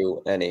giving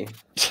you any.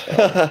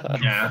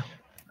 Yeah.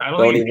 I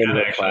don't even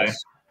request. Actually.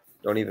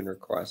 Don't even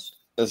request.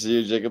 That's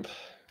you, Jacob.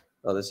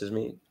 Oh, this is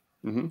me.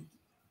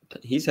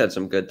 He's had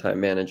some good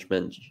time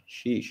management.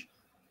 Sheesh.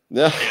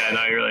 Yeah. Yeah,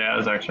 no, he really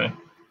has actually.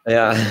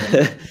 Yeah.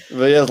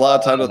 But he has a lot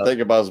of time to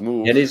think about his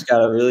move. And he's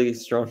got a really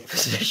strong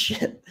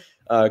position.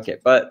 Okay,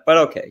 but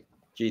okay,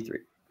 G3.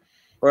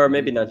 Or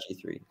maybe not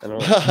G3. I don't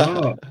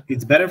know. No,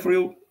 it's better for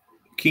you.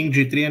 King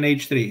G3 and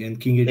H3 and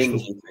King H2. King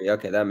G3.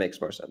 Okay, that makes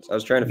more sense. I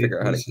was trying to figure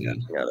out how to get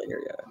out of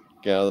here. Yeah.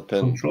 Get out of the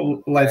pin.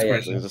 Control light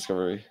square.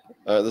 Discovery.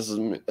 This is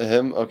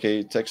him.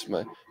 Okay, text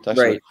right.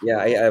 Me. Yeah,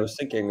 I was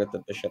thinking with the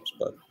bishops,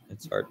 but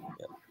it's hard.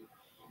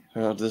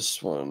 Yeah.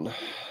 This one.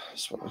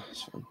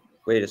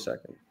 Wait a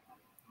second.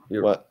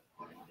 What?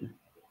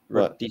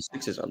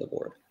 D6 is on the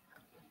board.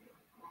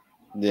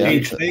 Yeah.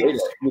 You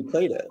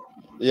played it.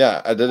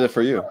 Yeah, I did it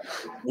for you.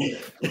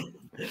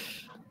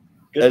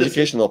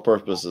 Educational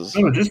purposes.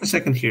 No, just a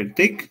second here.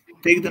 Take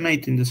the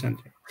knight in the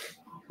center.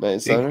 Knight in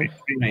center?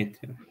 Knight.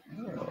 Yeah.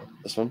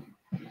 This one?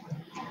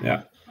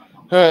 Yeah.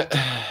 All right.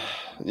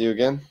 You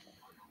again?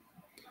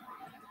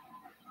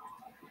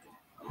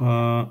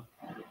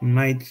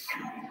 Knight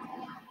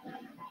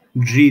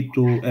G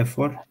to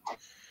F4.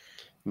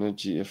 Knight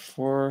G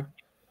F4.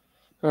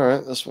 All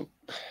right, this one.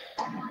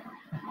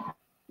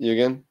 You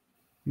again?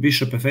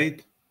 Bishop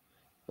F8.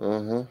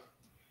 Uh-huh.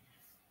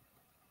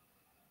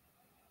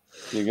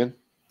 You again?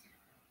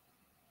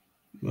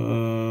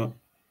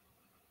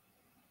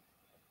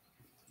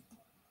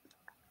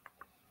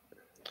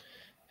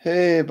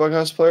 Hey,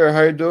 Bughouse player,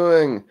 how you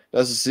doing?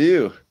 Nice to see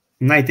you.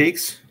 Knight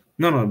takes.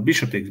 No,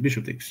 bishop takes.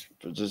 Bishop takes.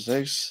 Just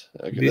takes.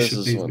 Okay, bishop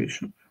this is one.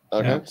 Bishop.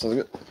 Okay, Yeah. sounds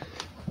good.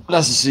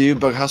 Nice to see you,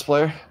 Bughouse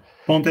player.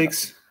 Pawn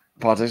takes.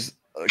 Pawn takes.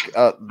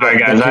 All right,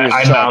 guys,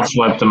 I now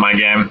slipped in my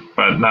game,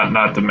 but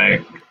not to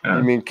make.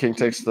 You mean king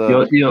takes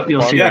the?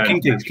 You'll see Yeah, that.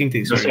 king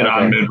takes. Just get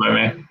unmoved by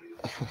me.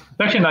 It's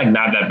actually like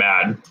not that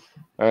bad.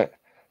 All right.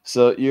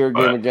 So your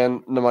game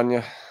again,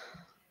 Nemanja.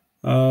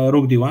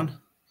 Rook D1.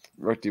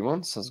 Rook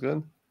D1 sounds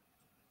good.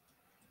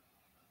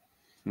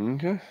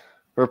 Okay.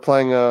 We're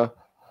playing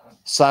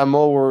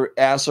Simul. We're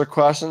answer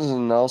questions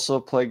and also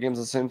play games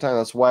at the same time.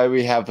 That's why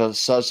we have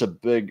such a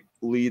big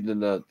lead in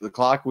the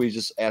clock. We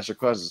just answer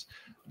questions.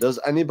 Does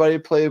anybody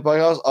play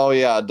Bughouse? Oh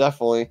yeah,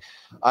 definitely.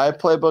 I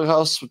play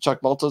Bughouse with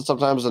Chuck Moulton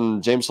sometimes,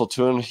 and James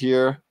Holtun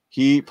here.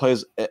 He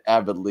plays it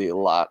avidly a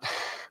lot.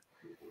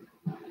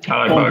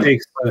 I like Bug.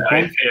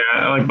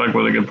 I like Bug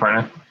with a good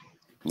partner.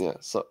 Yeah.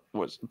 So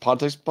what? Pawn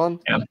takes pawn?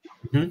 Yeah.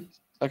 Mm-hmm.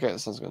 Okay, that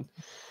sounds good.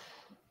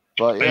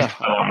 But yeah.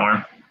 A lot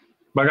more.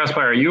 Bughouse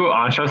player, are you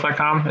on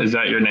chess.com? Is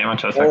that your name on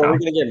chess.com? Oh, we're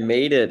gonna get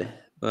mated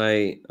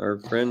by our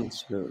friend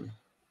soon.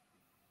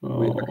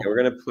 Okay,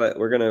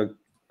 we're gonna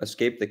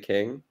escape the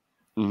king.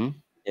 Mm-hmm.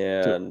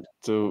 And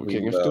to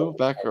king F2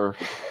 back or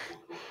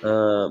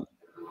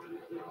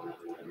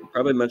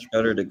probably much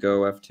better to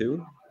go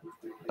F2.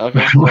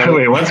 Okay.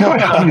 Wait, what's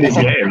going on in this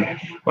game?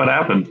 What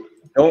happened?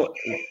 I don't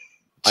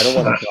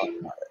want to talk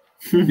about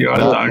it. You want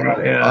to talk about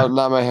it? Yeah.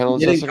 Not my handle.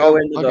 Didn't go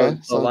into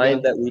the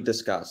line that we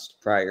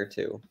discussed prior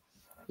to.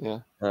 Yeah.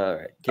 All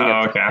right.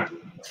 Okay.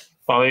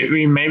 Well,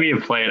 we maybe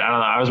have played. I don't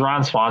know. I was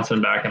Ron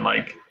Swanson back in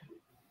like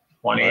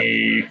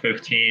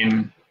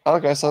 2015.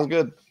 Okay, sounds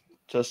good.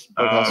 Just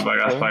Bughouse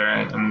player,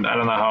 and I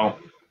don't know how.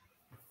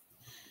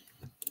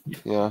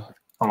 Yeah.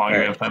 How long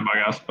you're gonna play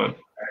Bughouse, but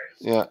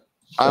yeah.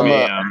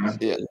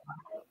 Yeah.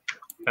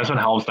 That's when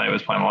Helm's Knight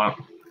was playing a lot.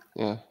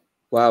 Yeah.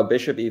 Wow,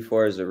 Bishop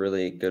E4 is a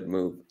really good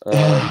move.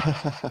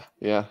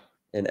 Yeah.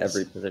 In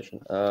every position.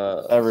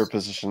 Every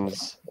position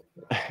is.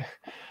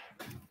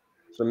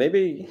 So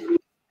maybe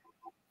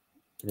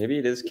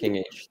it is King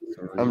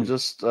H3. I'm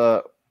just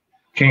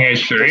King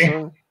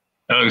H3.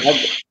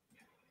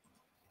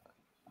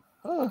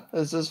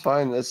 It's just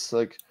fine. It's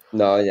like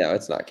no, yeah,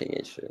 it's not King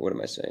H3. What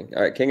am I saying?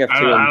 All right, King F2. I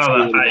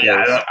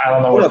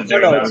don't know what to do.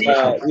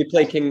 We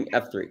play King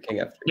F3. King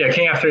F3. Yeah,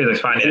 King F3 looks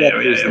fine. Yeah.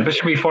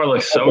 Bishop E4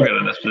 looks so good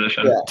in this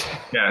position.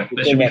 Yeah,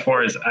 Bishop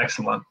E4 is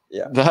excellent.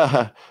 Yeah.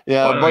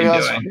 Yeah,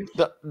 Bughouse.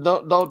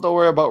 Don't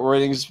worry about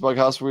ratings,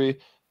 Bughouse.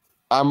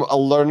 I'm a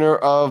learner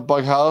of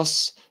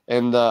Bughouse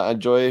and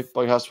enjoy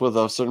Bughouse with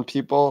certain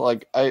people.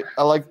 Like I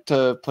like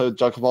to play with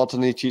John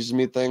Camalton. He teaches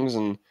me things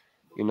and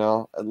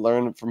I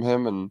learn from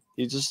him, and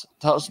he just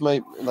tells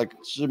my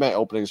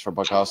openings for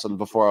Bughouse. And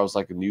before I was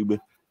like a noob,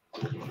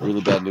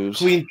 really bad noobs.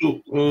 Queen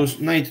to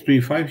knight to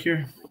E5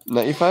 here.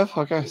 Knight E5?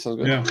 Okay, sounds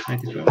good. Yeah,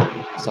 knight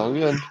E5. Sounds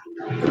good.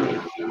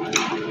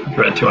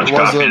 Read too much Was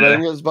coffee it there.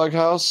 rating as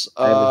Bughouse?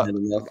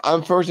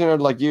 I'm 1400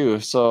 like you,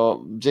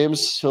 so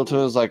James Hilton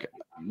is like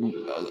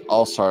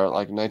all-star,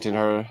 like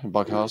 1900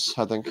 Bughouse,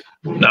 I think.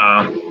 No,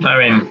 I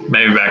mean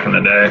maybe back in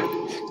the day.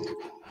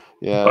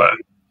 Yeah. But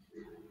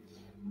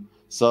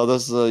so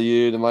this is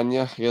you,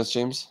 Nemanja, against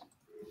James.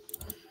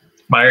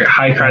 My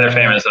high kind of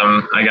famous.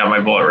 I got my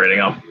bullet rating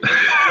up.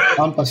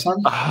 1%.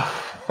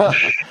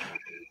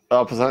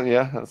 Percent,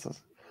 yeah.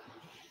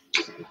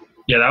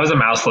 Yeah, that was a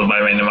mouse slip by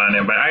me,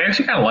 Nemanja, but I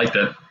actually kind of liked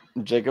it.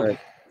 Jacob. Right,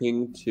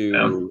 King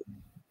to.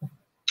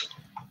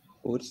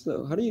 Yeah.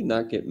 How do you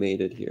not get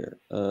mated here?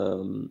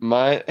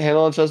 My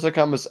handle on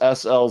chess.com is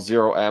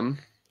SL0M.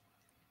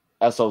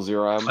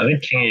 SL0M. I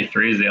think King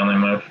E3 is the only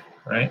move,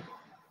 right?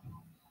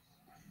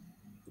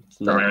 It's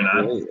not. Maybe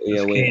not.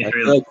 Yeah, wait. I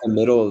feel like the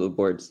middle of the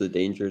board's the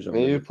danger zone.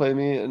 Maybe you play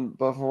me in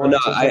Buffalo. Oh, no,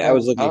 I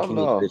was looking I at don't King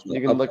know. E3.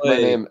 You can look my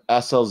name,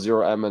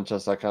 SL0M and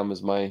chess.com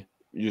is my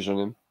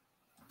username.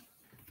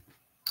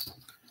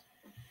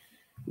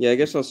 Yeah, I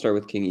guess I'll start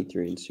with King E3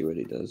 and see what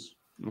he does.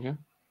 Okay.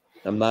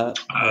 I'm not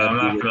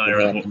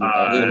familiar with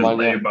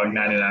Ladybug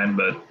 99,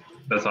 but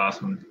that's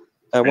awesome.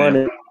 I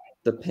wanted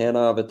the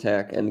Panov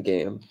attack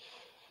endgame.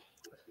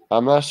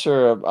 I'm not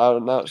sure.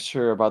 I'm not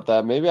sure about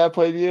that. Maybe I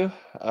played you.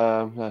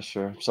 I'm not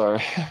sure.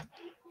 Sorry.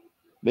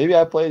 Maybe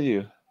I played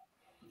you.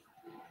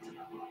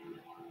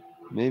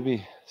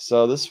 Maybe.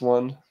 So this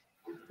one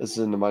is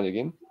in the money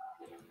again.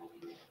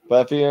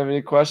 But if you have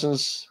any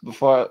questions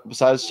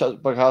besides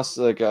Bughouse,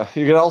 like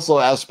you can also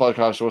ask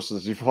Bughouse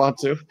questions if you want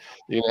to.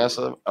 You can ask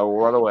them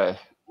right away.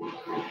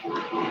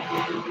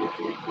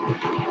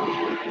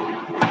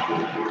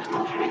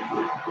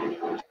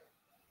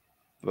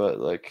 But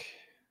like,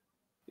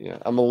 yeah,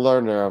 I'm a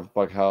learner of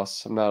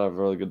Bughouse. I'm not a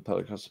really good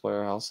Bughouse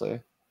player, I'll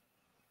say.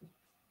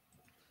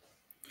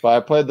 But I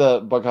played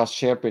the Bughouse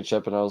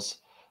Championship, and I was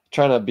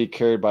trying to be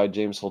carried by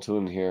James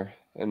Holtoon here.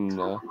 And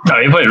no,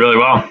 you played really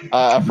well.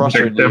 I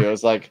frustrated you. It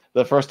was like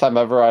the first time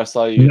ever I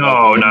saw you.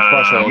 No.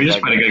 We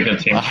just played a good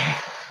team.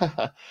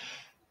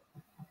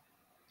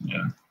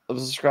 Yeah.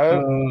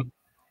 Subscribe.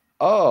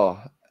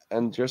 Oh,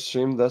 and your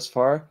stream thus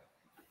far.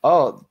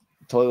 Oh,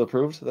 totally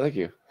approved. Thank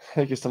you.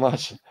 Thank you so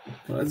much.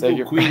 Let's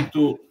go queen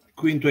to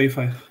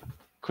a5.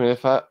 Queen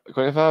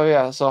a5,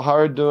 yeah. So how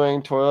are you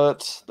doing,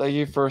 Toilets? Thank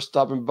you for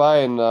stopping by.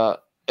 And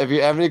if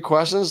you have any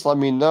questions, let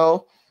me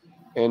know.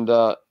 And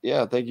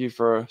yeah, thank you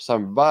for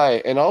stopping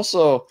by. And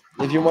also,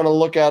 if you want to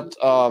look at,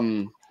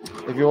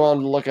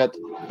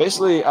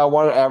 basically, I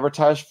want to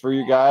advertise for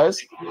you guys.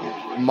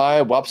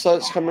 My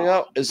website's coming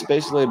out. It's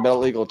basically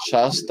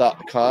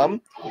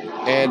medalegalchess.com.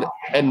 And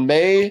in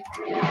May,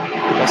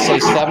 let's say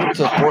 7th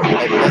to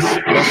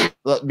 14th,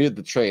 let's mute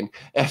the train.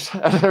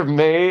 After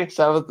May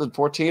 7th and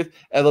 14th,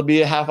 it'll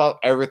be a half off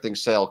everything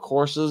sale.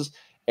 Courses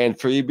and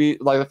freebies,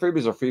 like the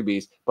freebies are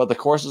freebies, but the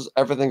courses,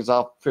 everything's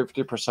off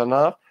 50%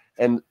 off.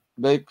 And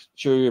make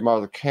sure you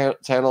mark the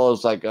channel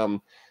is like,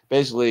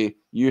 basically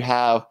you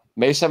have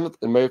May 7th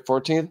and May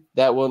 14th.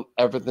 That one,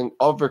 everything,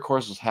 all of your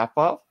courses half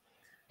off.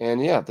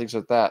 And yeah, things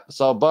like that.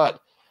 So, but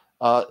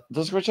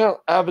Discord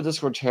channel, I have a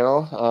Discord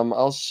channel.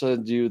 I'll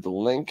send you the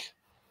link.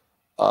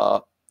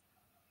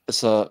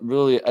 It's a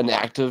really an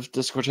active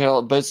Discord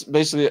channel, but it's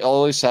basically it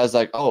only says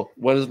like, oh,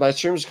 when is my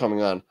streams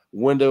coming on?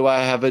 When do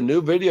I have a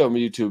new video on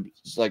YouTube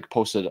like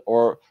posted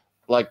or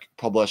like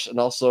published? And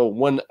also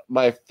when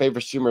my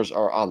favorite streamers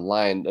are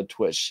online at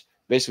Twitch.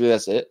 Basically,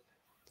 that's it.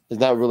 It's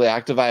not really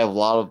active. I have a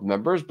lot of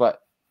members,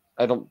 but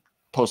I don't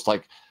post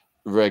like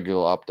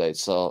regular updates.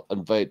 So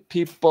invite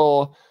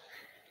people,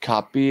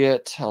 copy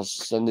it. I'll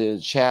send it in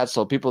the chat.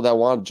 So people that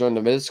want to join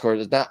the Discord,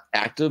 it's not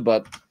active,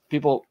 but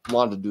people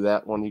want to do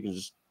that one. You can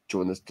just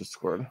join this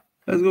Discord.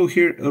 Let's go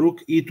here.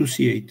 Rook e to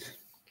c8.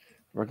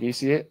 Rook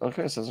e8.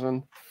 Okay, so this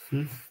one.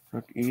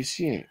 Rook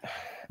e8.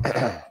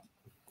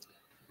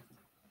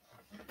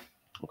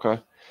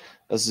 Okay,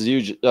 this is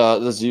huge.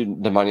 This is you,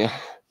 Nemanja.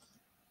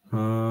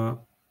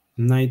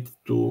 Knight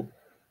to.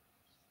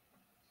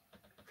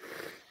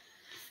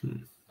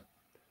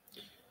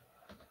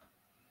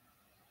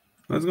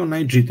 Let's go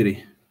knight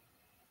g3.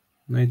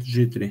 Knight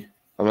g3.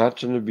 I'm not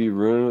trying to be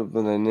rude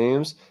with the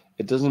names.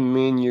 It doesn't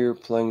mean you're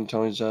playing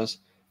Tony chess.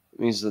 It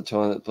means the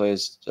Tony that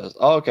plays chess.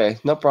 Oh, okay,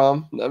 no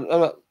problem. I'm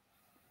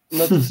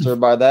not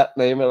disturbed by that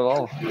name at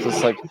all. It's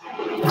just like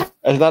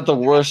it's not the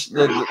worst.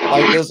 Like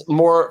there's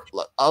more.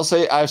 I'll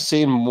say I've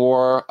seen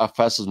more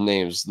offensive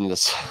names than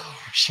this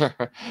for sure.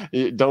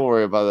 Don't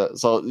worry about that.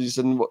 So you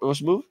said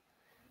which move?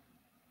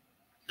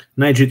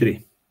 Knight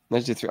g3.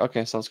 Knight g3.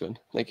 Okay, sounds good.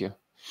 Thank you.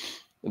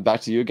 And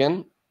back to you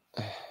again.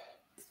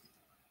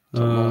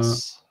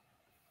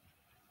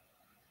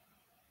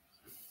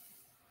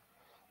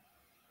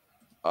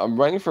 I'm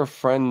writing for a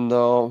friend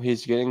though.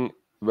 He's getting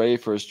ready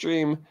for a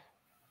stream.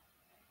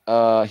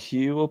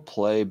 He will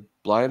play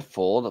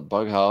blindfold at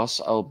Bughouse.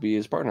 I'll be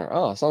his partner.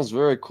 Oh, sounds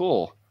very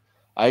cool.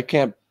 I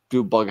can't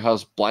do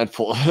Bughouse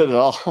blindfold at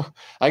all.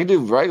 I can do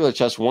regular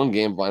chess one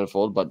game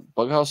blindfold, but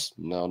Bughouse,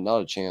 no,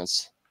 not a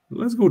chance.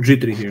 Let's go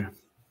G3 here.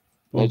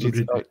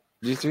 G3?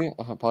 G3?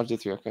 Oh, pawn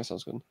G3. Okay,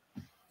 sounds good.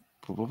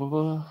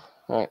 All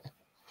right.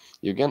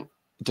 You again.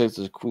 It takes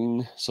the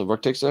queen. So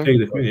rook takes there? Take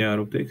the queen, yeah,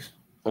 rook takes.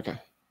 Okay.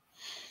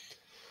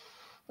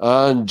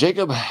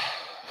 Jacob,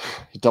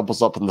 he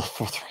doubles up in the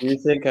fourth rank. Do you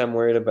think I'm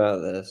worried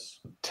about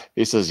this?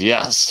 He says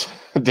yes.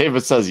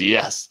 David says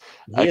yes.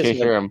 I can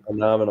hear him.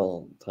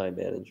 Phenomenal time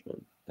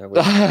management. I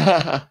would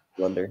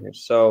wonder here.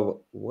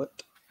 So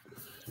what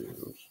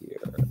do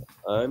here?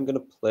 I'm gonna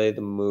play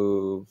the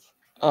move.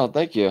 Oh,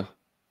 thank you.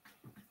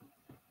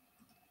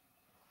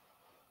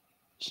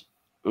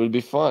 It would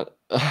be fun.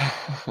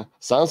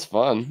 Sounds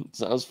fun.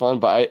 Sounds fun,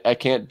 but I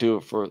can't do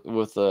it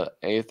with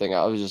anything.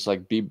 I was just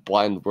like be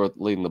blind worth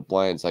leading the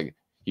blinds. Like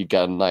you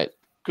got a knight.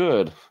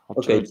 Good.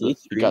 Okay, G3.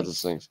 You got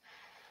these things.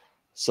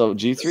 So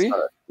G3?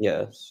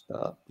 Yeah,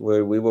 stop.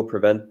 We will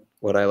prevent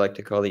what I like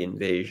to call the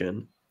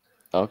invasion.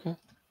 Okay.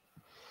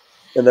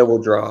 And then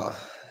we'll draw.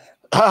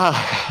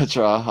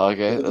 Draw.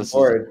 Okay. This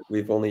Board.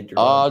 We've only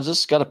drawn. I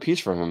just got a piece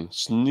from him.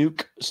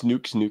 Snook.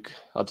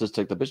 I'll just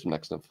take the bishop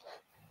next to him.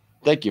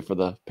 Thank you for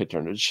the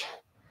patronage.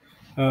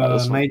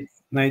 Knight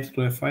to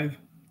f5.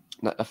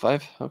 Knight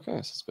f5. Okay,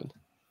 that's good.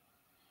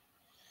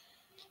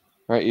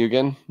 All right, you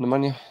again,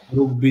 Nemanja.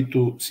 Rook b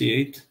to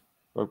c8.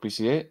 Rook b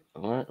c8.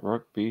 All right,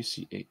 rook b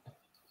c8.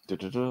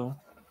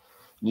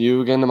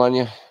 You again,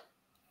 Nemanja.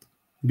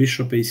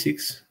 Bishop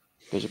a6.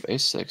 Bishop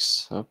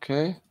a6.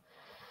 Okay.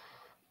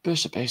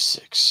 Bishop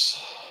a6.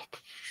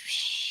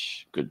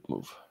 Good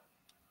move.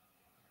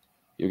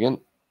 You again.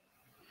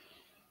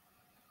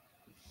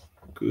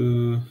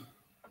 Queen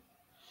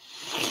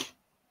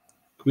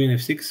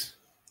f6.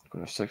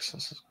 Queen f6.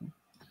 This is good.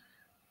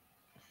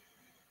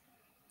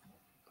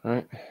 All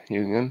right,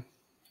 you again.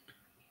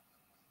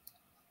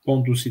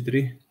 Pawn to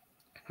c3.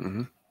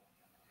 Mm-hmm.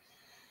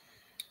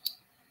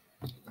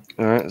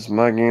 All right, it's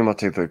my game. I'll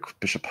take the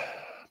bishop.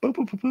 Boo,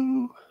 boo, boo,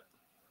 boo.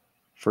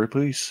 Free,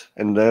 please.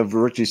 And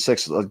rook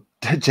g6.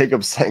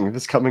 Jacob saying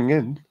it's coming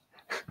in.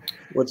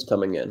 What's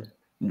coming in?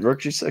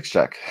 Rook g6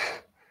 check.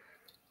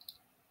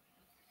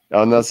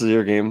 Oh, and that's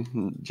your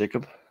game,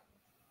 Jacob.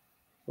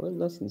 Well,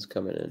 nothing's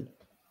coming in.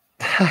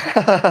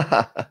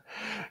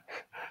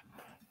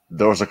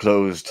 Doors are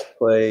closed.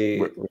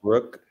 Play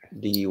rook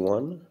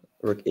d1,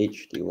 rook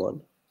h d1.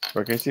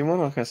 Rook h1.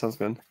 Okay, sounds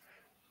good.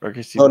 Rook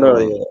h1. Oh no,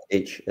 yeah,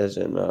 h as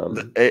in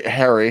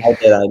Harry. How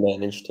did I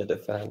manage to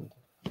defend?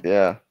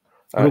 Yeah.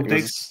 All Rook right,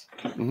 takes.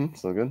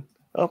 So good.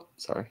 Oh,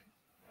 sorry.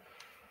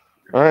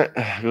 All right,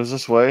 goes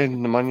this way,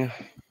 Nemanja.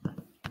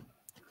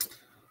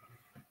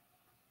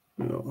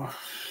 Oh.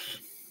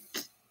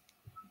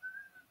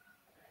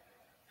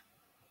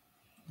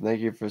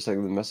 Thank you for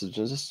sending the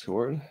messages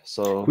toward.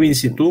 So Queen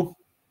c2.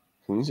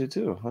 Queen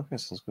c2. Okay,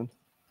 sounds good.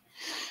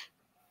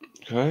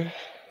 Okay.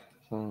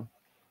 So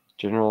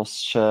General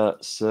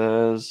Chat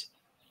says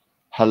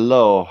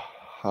hello.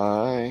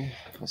 Hi.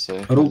 I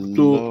say Rook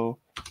hello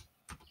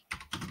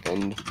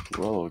and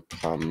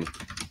welcome.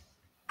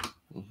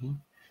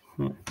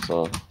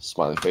 So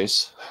smiley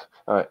face.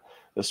 All right.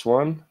 This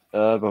one.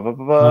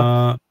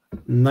 Knight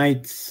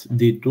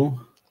d2.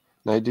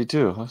 Knight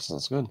d2. Oh,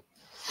 sounds good.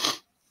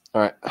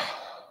 All right.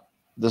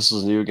 This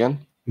is you again.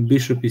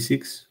 Bishop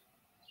e6.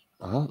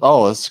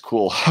 Oh, that's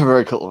cool.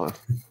 Very cool one.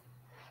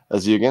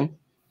 That's you again.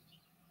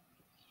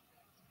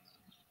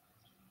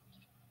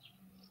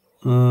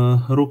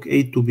 Rook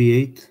a to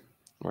b8.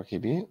 Rook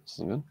b8.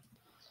 Sounds good.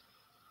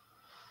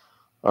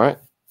 All right,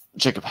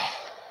 Jacob.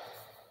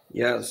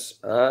 Yes,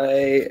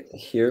 I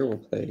here will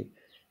play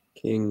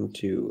king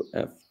to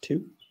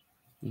f2.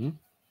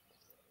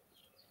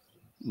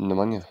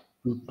 Nemanja.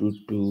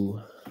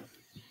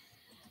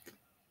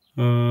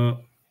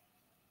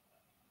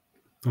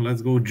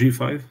 Let's go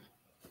g5.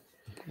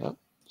 Yep,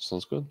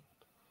 sounds good.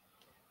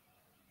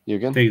 You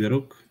again? Take the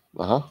rook.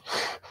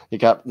 You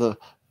got the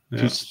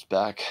piece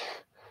back.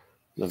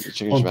 The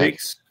Pawn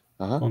takes.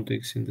 Uh-huh. Pawn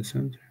takes in the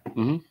center.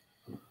 Mm-hmm.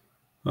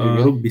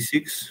 Rook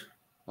b6.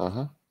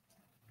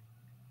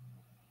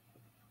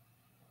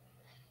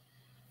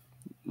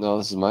 No,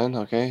 this is mine.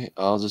 Okay,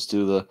 I'll just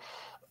do the.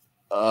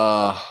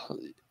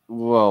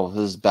 Well,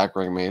 this is back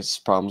rank mates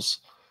problems.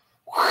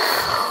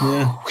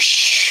 Yeah.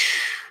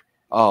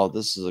 Oh,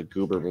 this is a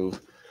goober move,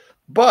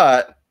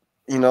 but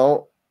you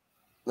know,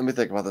 let me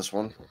think about this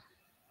one.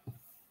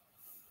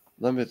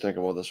 Let me think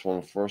about this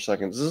one for a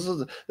second. This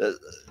is.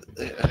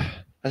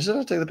 I should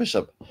have taken the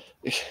bishop.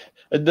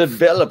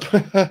 Develop.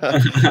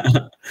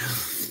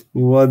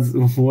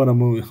 What a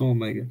move! Oh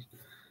my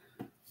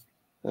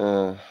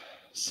god.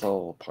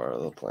 So part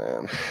of the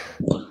plan.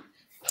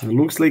 It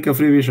looks like a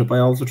free bishop. I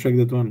also checked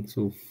that one.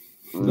 So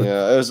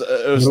yeah, it was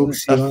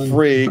a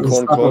free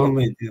quote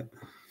unquote.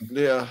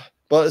 Yeah,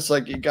 but it's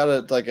like you got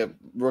to like a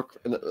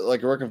rook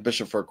and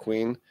bishop for a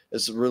queen.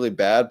 It's really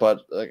bad,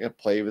 but like I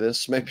play with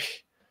this maybe.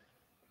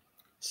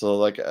 So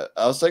like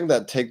I was saying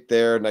that take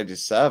there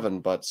 97,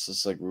 but it's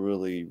just like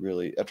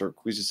really after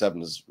queen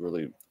c7 is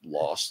really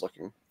lost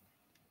looking.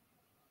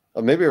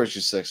 Maybe rook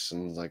g6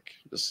 and like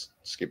just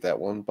skip that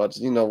one, but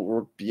you know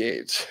rook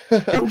b8.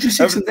 Rook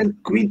g6 and then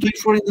queen to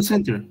h4 in the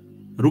center.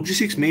 Rook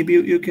g6, maybe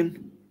you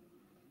can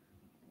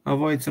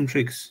avoid some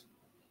tricks.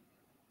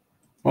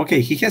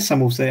 Okay, he has some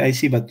moves, I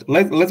see, but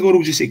let's go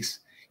rook g6.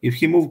 If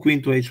he move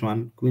queen to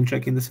h1, queen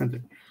check in the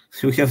center.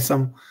 So we have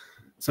some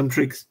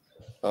tricks.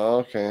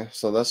 Okay,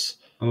 so that's.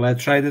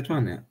 Let's try that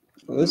one. Yeah.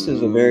 Well, this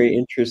is a very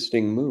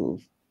interesting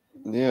move.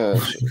 Yeah,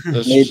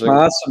 made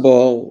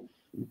possible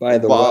by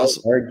the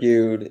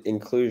well-argued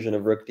inclusion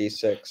of rook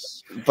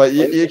d6. But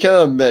you can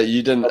admit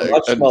you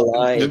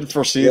didn't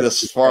foresee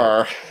this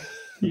far.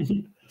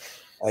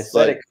 I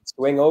said it could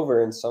swing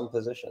over in some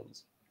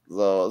positions.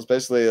 So it's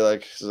basically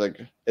like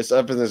it's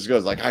everything's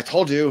good. Like I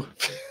told you.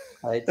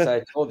 I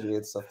told you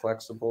it's a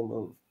flexible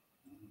move.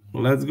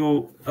 Let's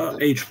go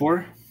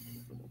h4.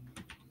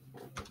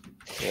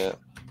 Yeah.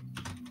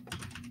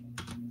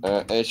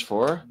 H4.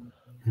 All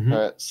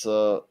right,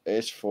 so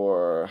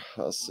H4.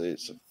 Let's see.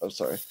 I'm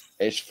sorry.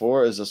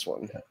 H4 is this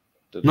one.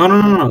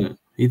 No.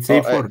 It's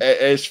A4.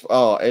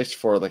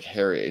 H4, like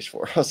Harry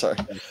H4. Oh, sorry.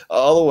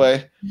 All the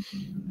way.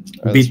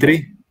 All right,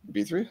 B3.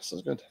 B3?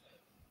 Sounds good.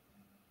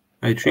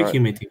 I trick Alright.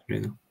 him, I think,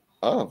 right now.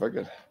 Oh, very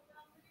good.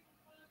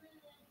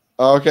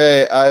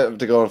 Okay, I have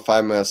to go in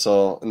 5 minutes,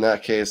 so in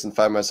that case, in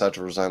 5 minutes I have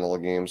to resign all the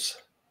games.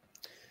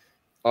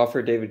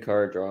 Offer David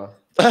Carr a draw.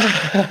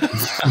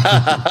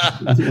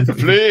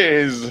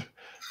 Please.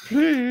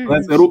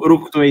 Let's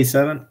rook to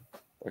A7.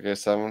 Okay,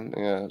 7.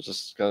 Yeah,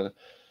 just got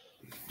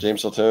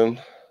James O'Toole.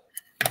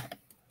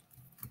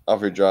 Off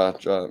your draw,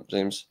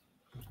 James.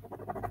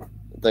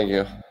 Thank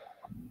you.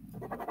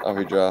 Off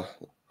your draw.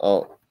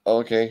 Oh,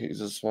 okay, he's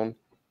this one.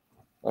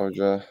 Off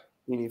your draw.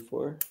 Queen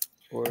E4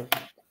 or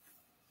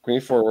Queen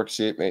E4 works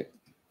C8, mate.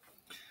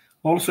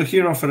 Also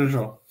here offer a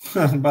draw.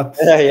 But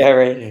yeah,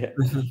 right.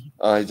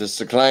 He just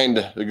declined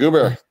the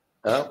goober.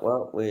 Oh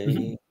well,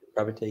 we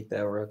probably take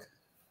that rook.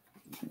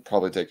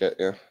 Probably take it,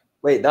 yeah.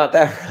 Wait, not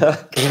that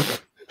rook.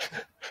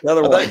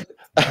 Another one.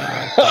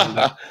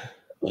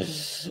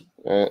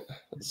 All right,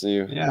 let's see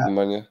you. Yeah.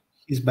 Mania.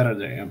 he's better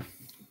there, yeah.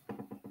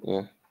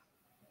 Yeah.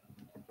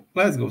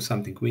 Let's go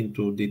something, queen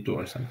to D2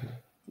 or something.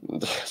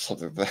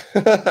 Something like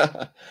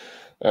that.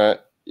 All right,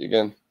 you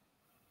again.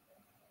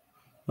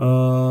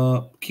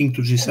 King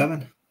to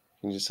G7.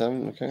 King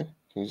G7, okay.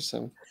 King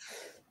G7.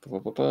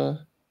 All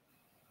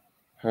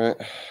right.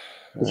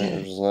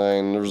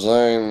 Resign.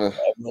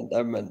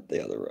 I meant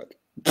the other rook.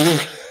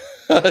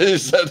 You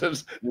said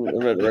it.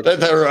 Take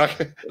that rock.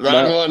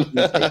 Wrong one.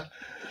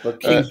 But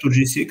King to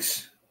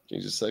G6.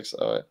 King G6.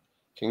 All right.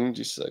 King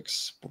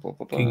G6.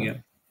 King, yeah.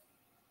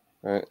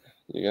 All right.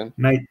 You again.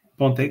 Knight,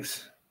 pawn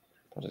takes.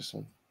 What is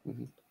one?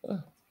 All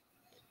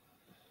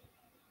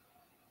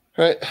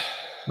right.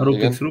 Rook You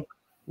again? takes rook.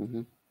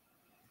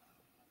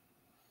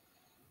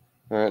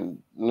 All right.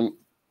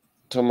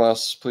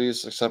 Tomas,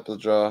 please accept the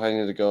draw. I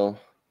need to go. All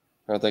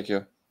right. Thank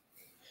you.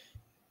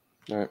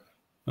 All right.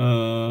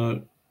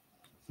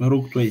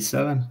 Rook to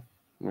A7.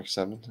 Rook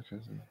 7. Okay.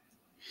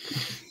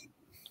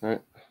 All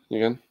right. You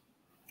again.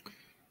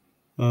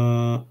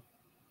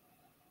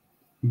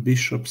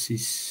 Bishop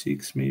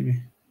C6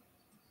 maybe.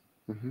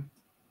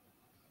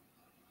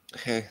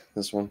 Okay.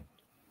 This one.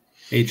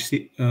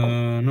 H6.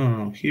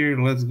 No. Here,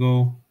 let's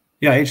go.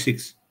 Yeah,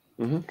 H6.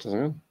 Sounds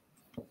good.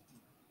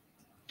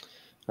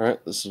 All right.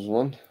 This is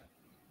one.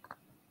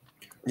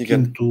 You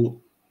again.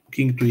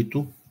 King to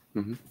E2.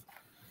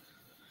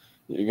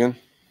 You again.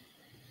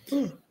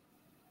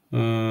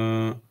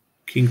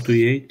 King to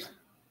E8.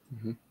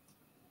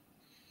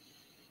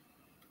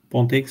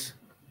 Pawn takes.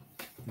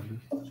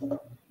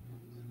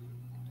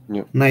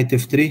 Yep. Knight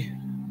F3.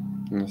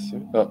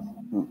 Oh,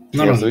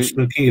 No,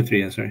 King F3,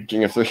 yeah, sorry.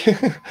 King F3.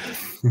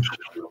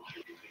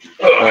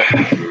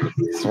 Right.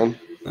 This one.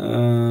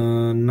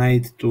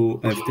 Knight to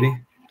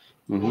F3.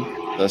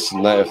 That's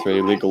Knight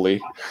F3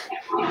 legally.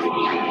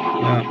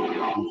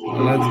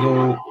 Let's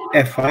go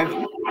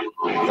F5.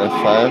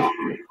 F5.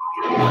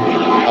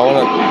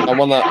 I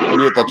wanna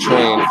mute the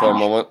train for a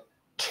moment.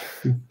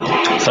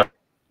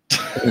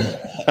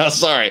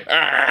 Sorry.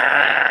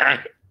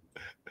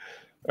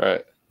 All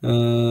right.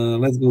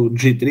 Let's go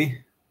G3.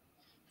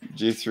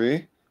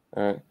 G3.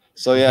 All right.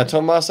 So yeah,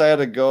 Tomas, I had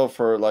to go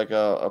for like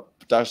a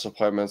doctor's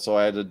appointment, so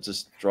I had to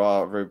just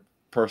draw every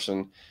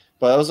person.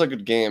 But that was a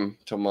good game,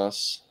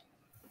 Tomas.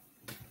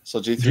 So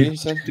G3, you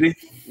said? G3.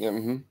 Yeah.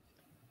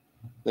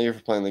 Thank you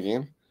for playing the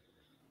game.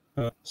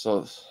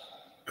 So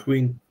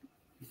Queen.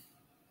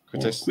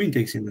 takes. Queen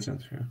takes in the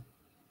center. Yeah.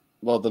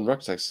 Well, then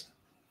rook takes.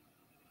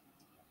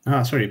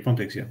 Sorry, pawn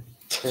takes. Yeah.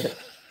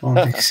 Pawn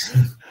takes.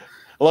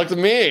 Look at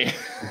me.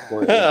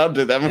 I'll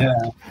do that.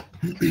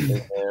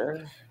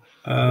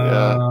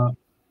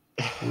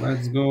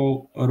 Let's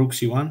go Rook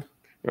C1.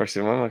 Rook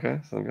C1. Okay,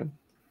 sounds good.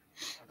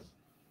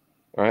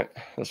 All right,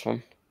 this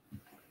one.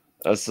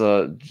 That's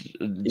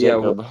yeah.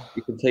 Well,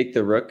 you can take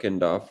the rook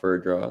and offer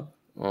a draw.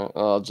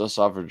 I'll just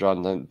offer draw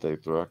and then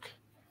take the rook.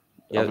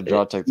 Yeah,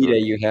 draw, take the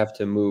rook. You have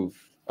to move.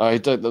 Oh, he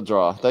took the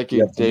draw. Thank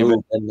you, David.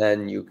 And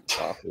then you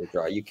offer the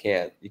draw. You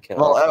can't.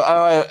 Well,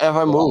 if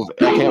I move,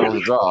 I can't move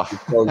the draw.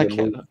 I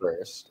can't move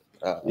first.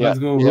 Let's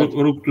go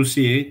Rook to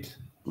C8.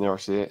 Yeah, Rook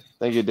C8.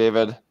 Thank you,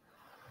 David.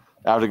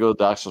 I have to go to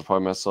the doctor's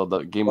appointment, so the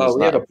game is we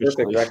not have a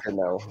perfect record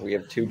now. We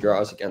have 2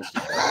 draws against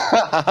each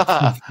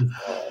other.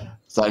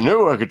 So I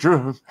knew I could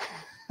draw.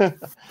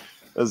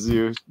 As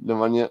you,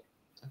 Nemanja.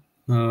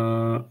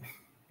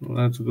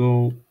 Let's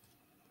go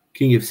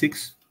King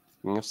F6.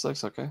 King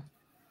F6, okay.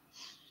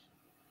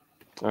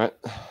 All right.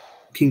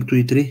 King to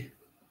E3.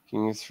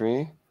 King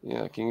E3.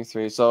 Yeah, King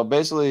E3. So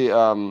basically,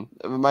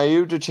 my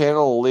YouTube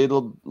channel,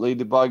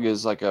 Ladybug,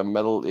 is like a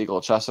Metal Eagle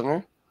chess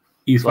center.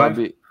 E5.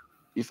 So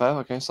E5,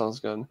 okay,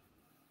 sounds good.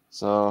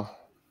 So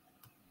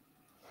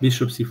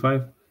Bishop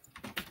C5.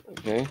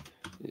 Okay.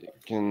 You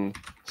can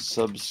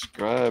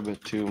subscribe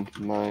to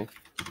my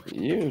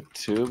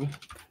YouTube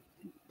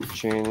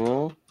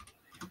channel,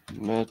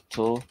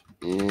 Metal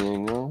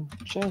Eagle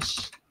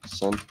Chess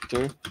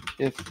Center,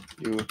 if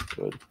you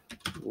would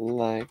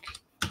like.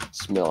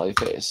 Smiley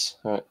face.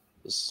 All right.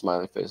 This is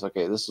smiley face.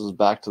 Okay, this is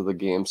back to the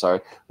game. Sorry.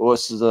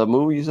 What's the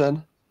move you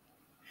said?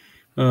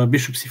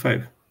 Bishop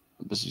c5.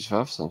 Bishop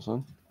c5, sounds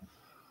fun.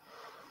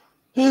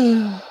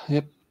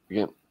 Yep.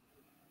 Again.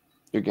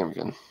 Your game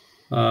again.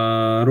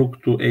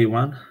 Rook to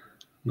a1.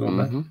 Go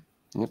back.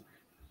 Yep.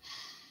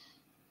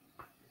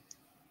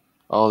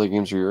 All the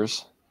games are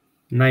yours.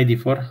 Knight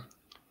d4.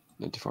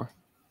 94.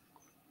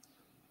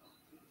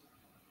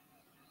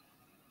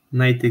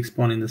 Knight takes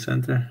pawn in the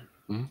center.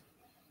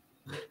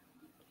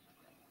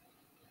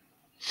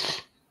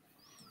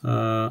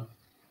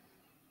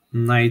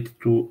 Knight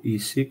to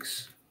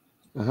e6.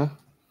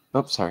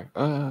 Oh, sorry.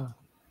 All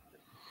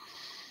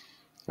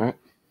right.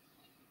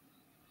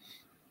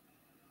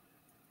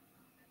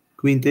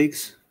 Queen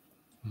takes.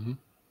 All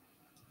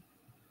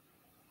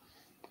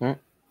right.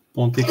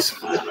 Pawn takes.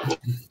 All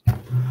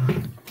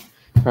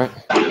right.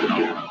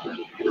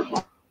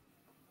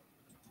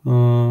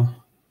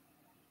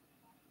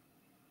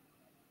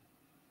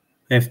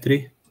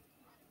 f3.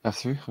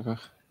 F3. Okay.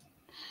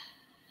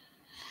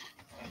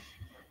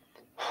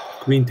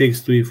 Queen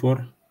takes to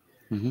e4.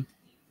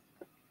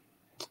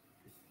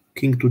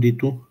 King to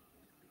d2.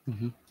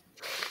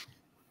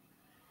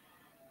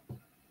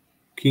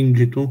 King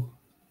g2.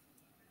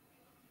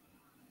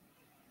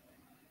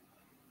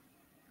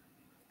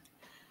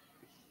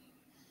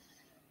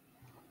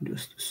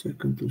 Just a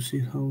second to see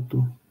how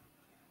to.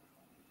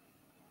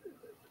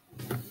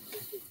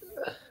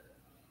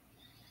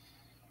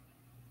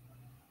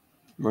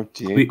 Rook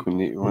d8. Queen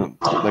d1.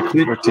 Like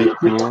Queen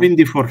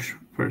d4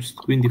 first.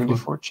 Queen d4. Queen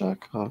d4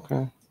 check.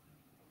 Okay.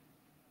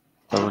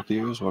 Rook d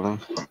is winning.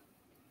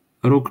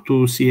 Rook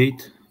to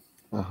c8.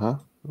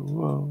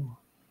 Whoa.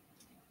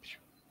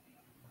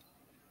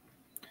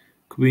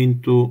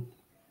 Queen to.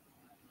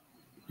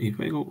 If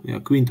I go,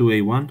 queen to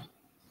a1.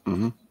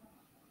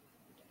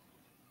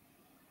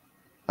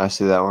 I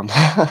see that one.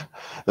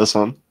 This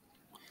one.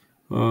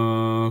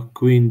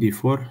 Queen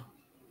d4.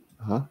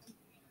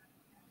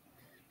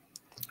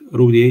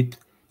 Rook d8.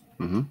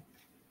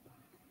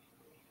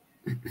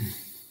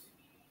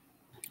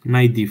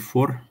 Knight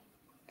d4.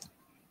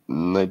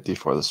 Knight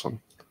d4. This one.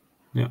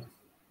 Yeah.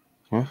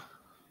 Yeah.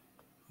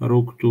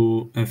 Rook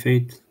to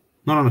f8.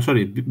 No.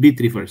 Sorry.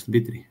 b3 first.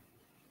 b3.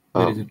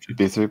 There is a check.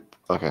 b3.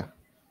 Okay.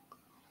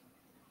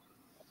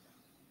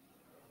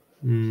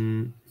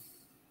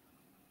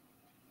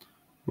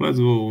 Let's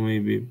go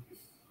maybe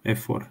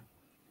f4.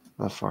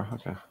 F4.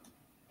 Okay.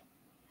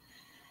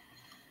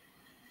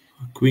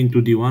 Queen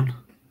to d1.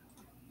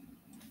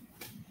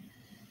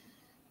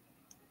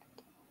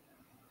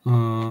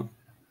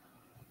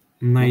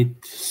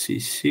 Knight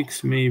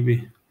c6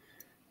 maybe.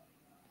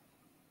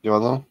 You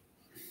want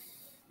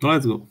that?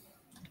 Let's go.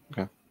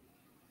 Okay.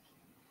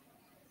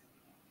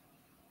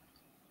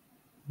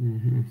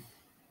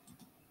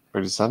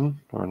 Rook d7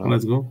 or no?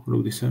 Let's go.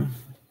 Rook d7.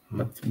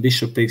 But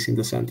bishop takes in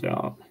the center.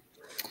 Oh.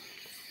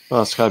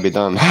 Well, it's gotta be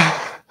done.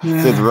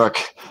 Take the rook.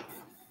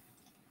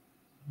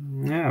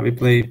 Yeah, we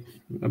play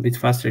a bit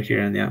faster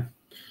here, and yeah.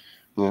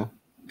 Oh,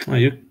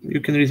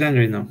 you can resign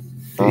right now.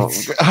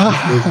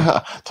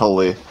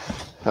 Totally.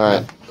 All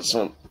right. This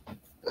one.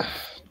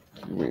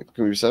 Can we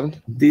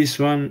b7? This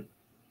one,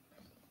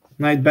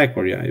 knight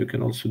backward. Yeah, you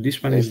can also.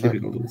 This one is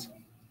difficult.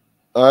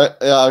 All right.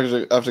 Yeah,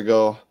 I have to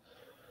go.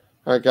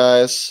 All right,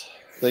 guys.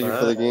 Thank you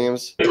for the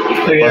games.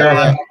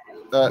 Bye,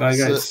 Bye,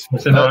 guys.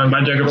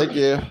 Thank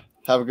you.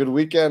 Have a good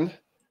weekend.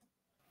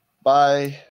 Bye.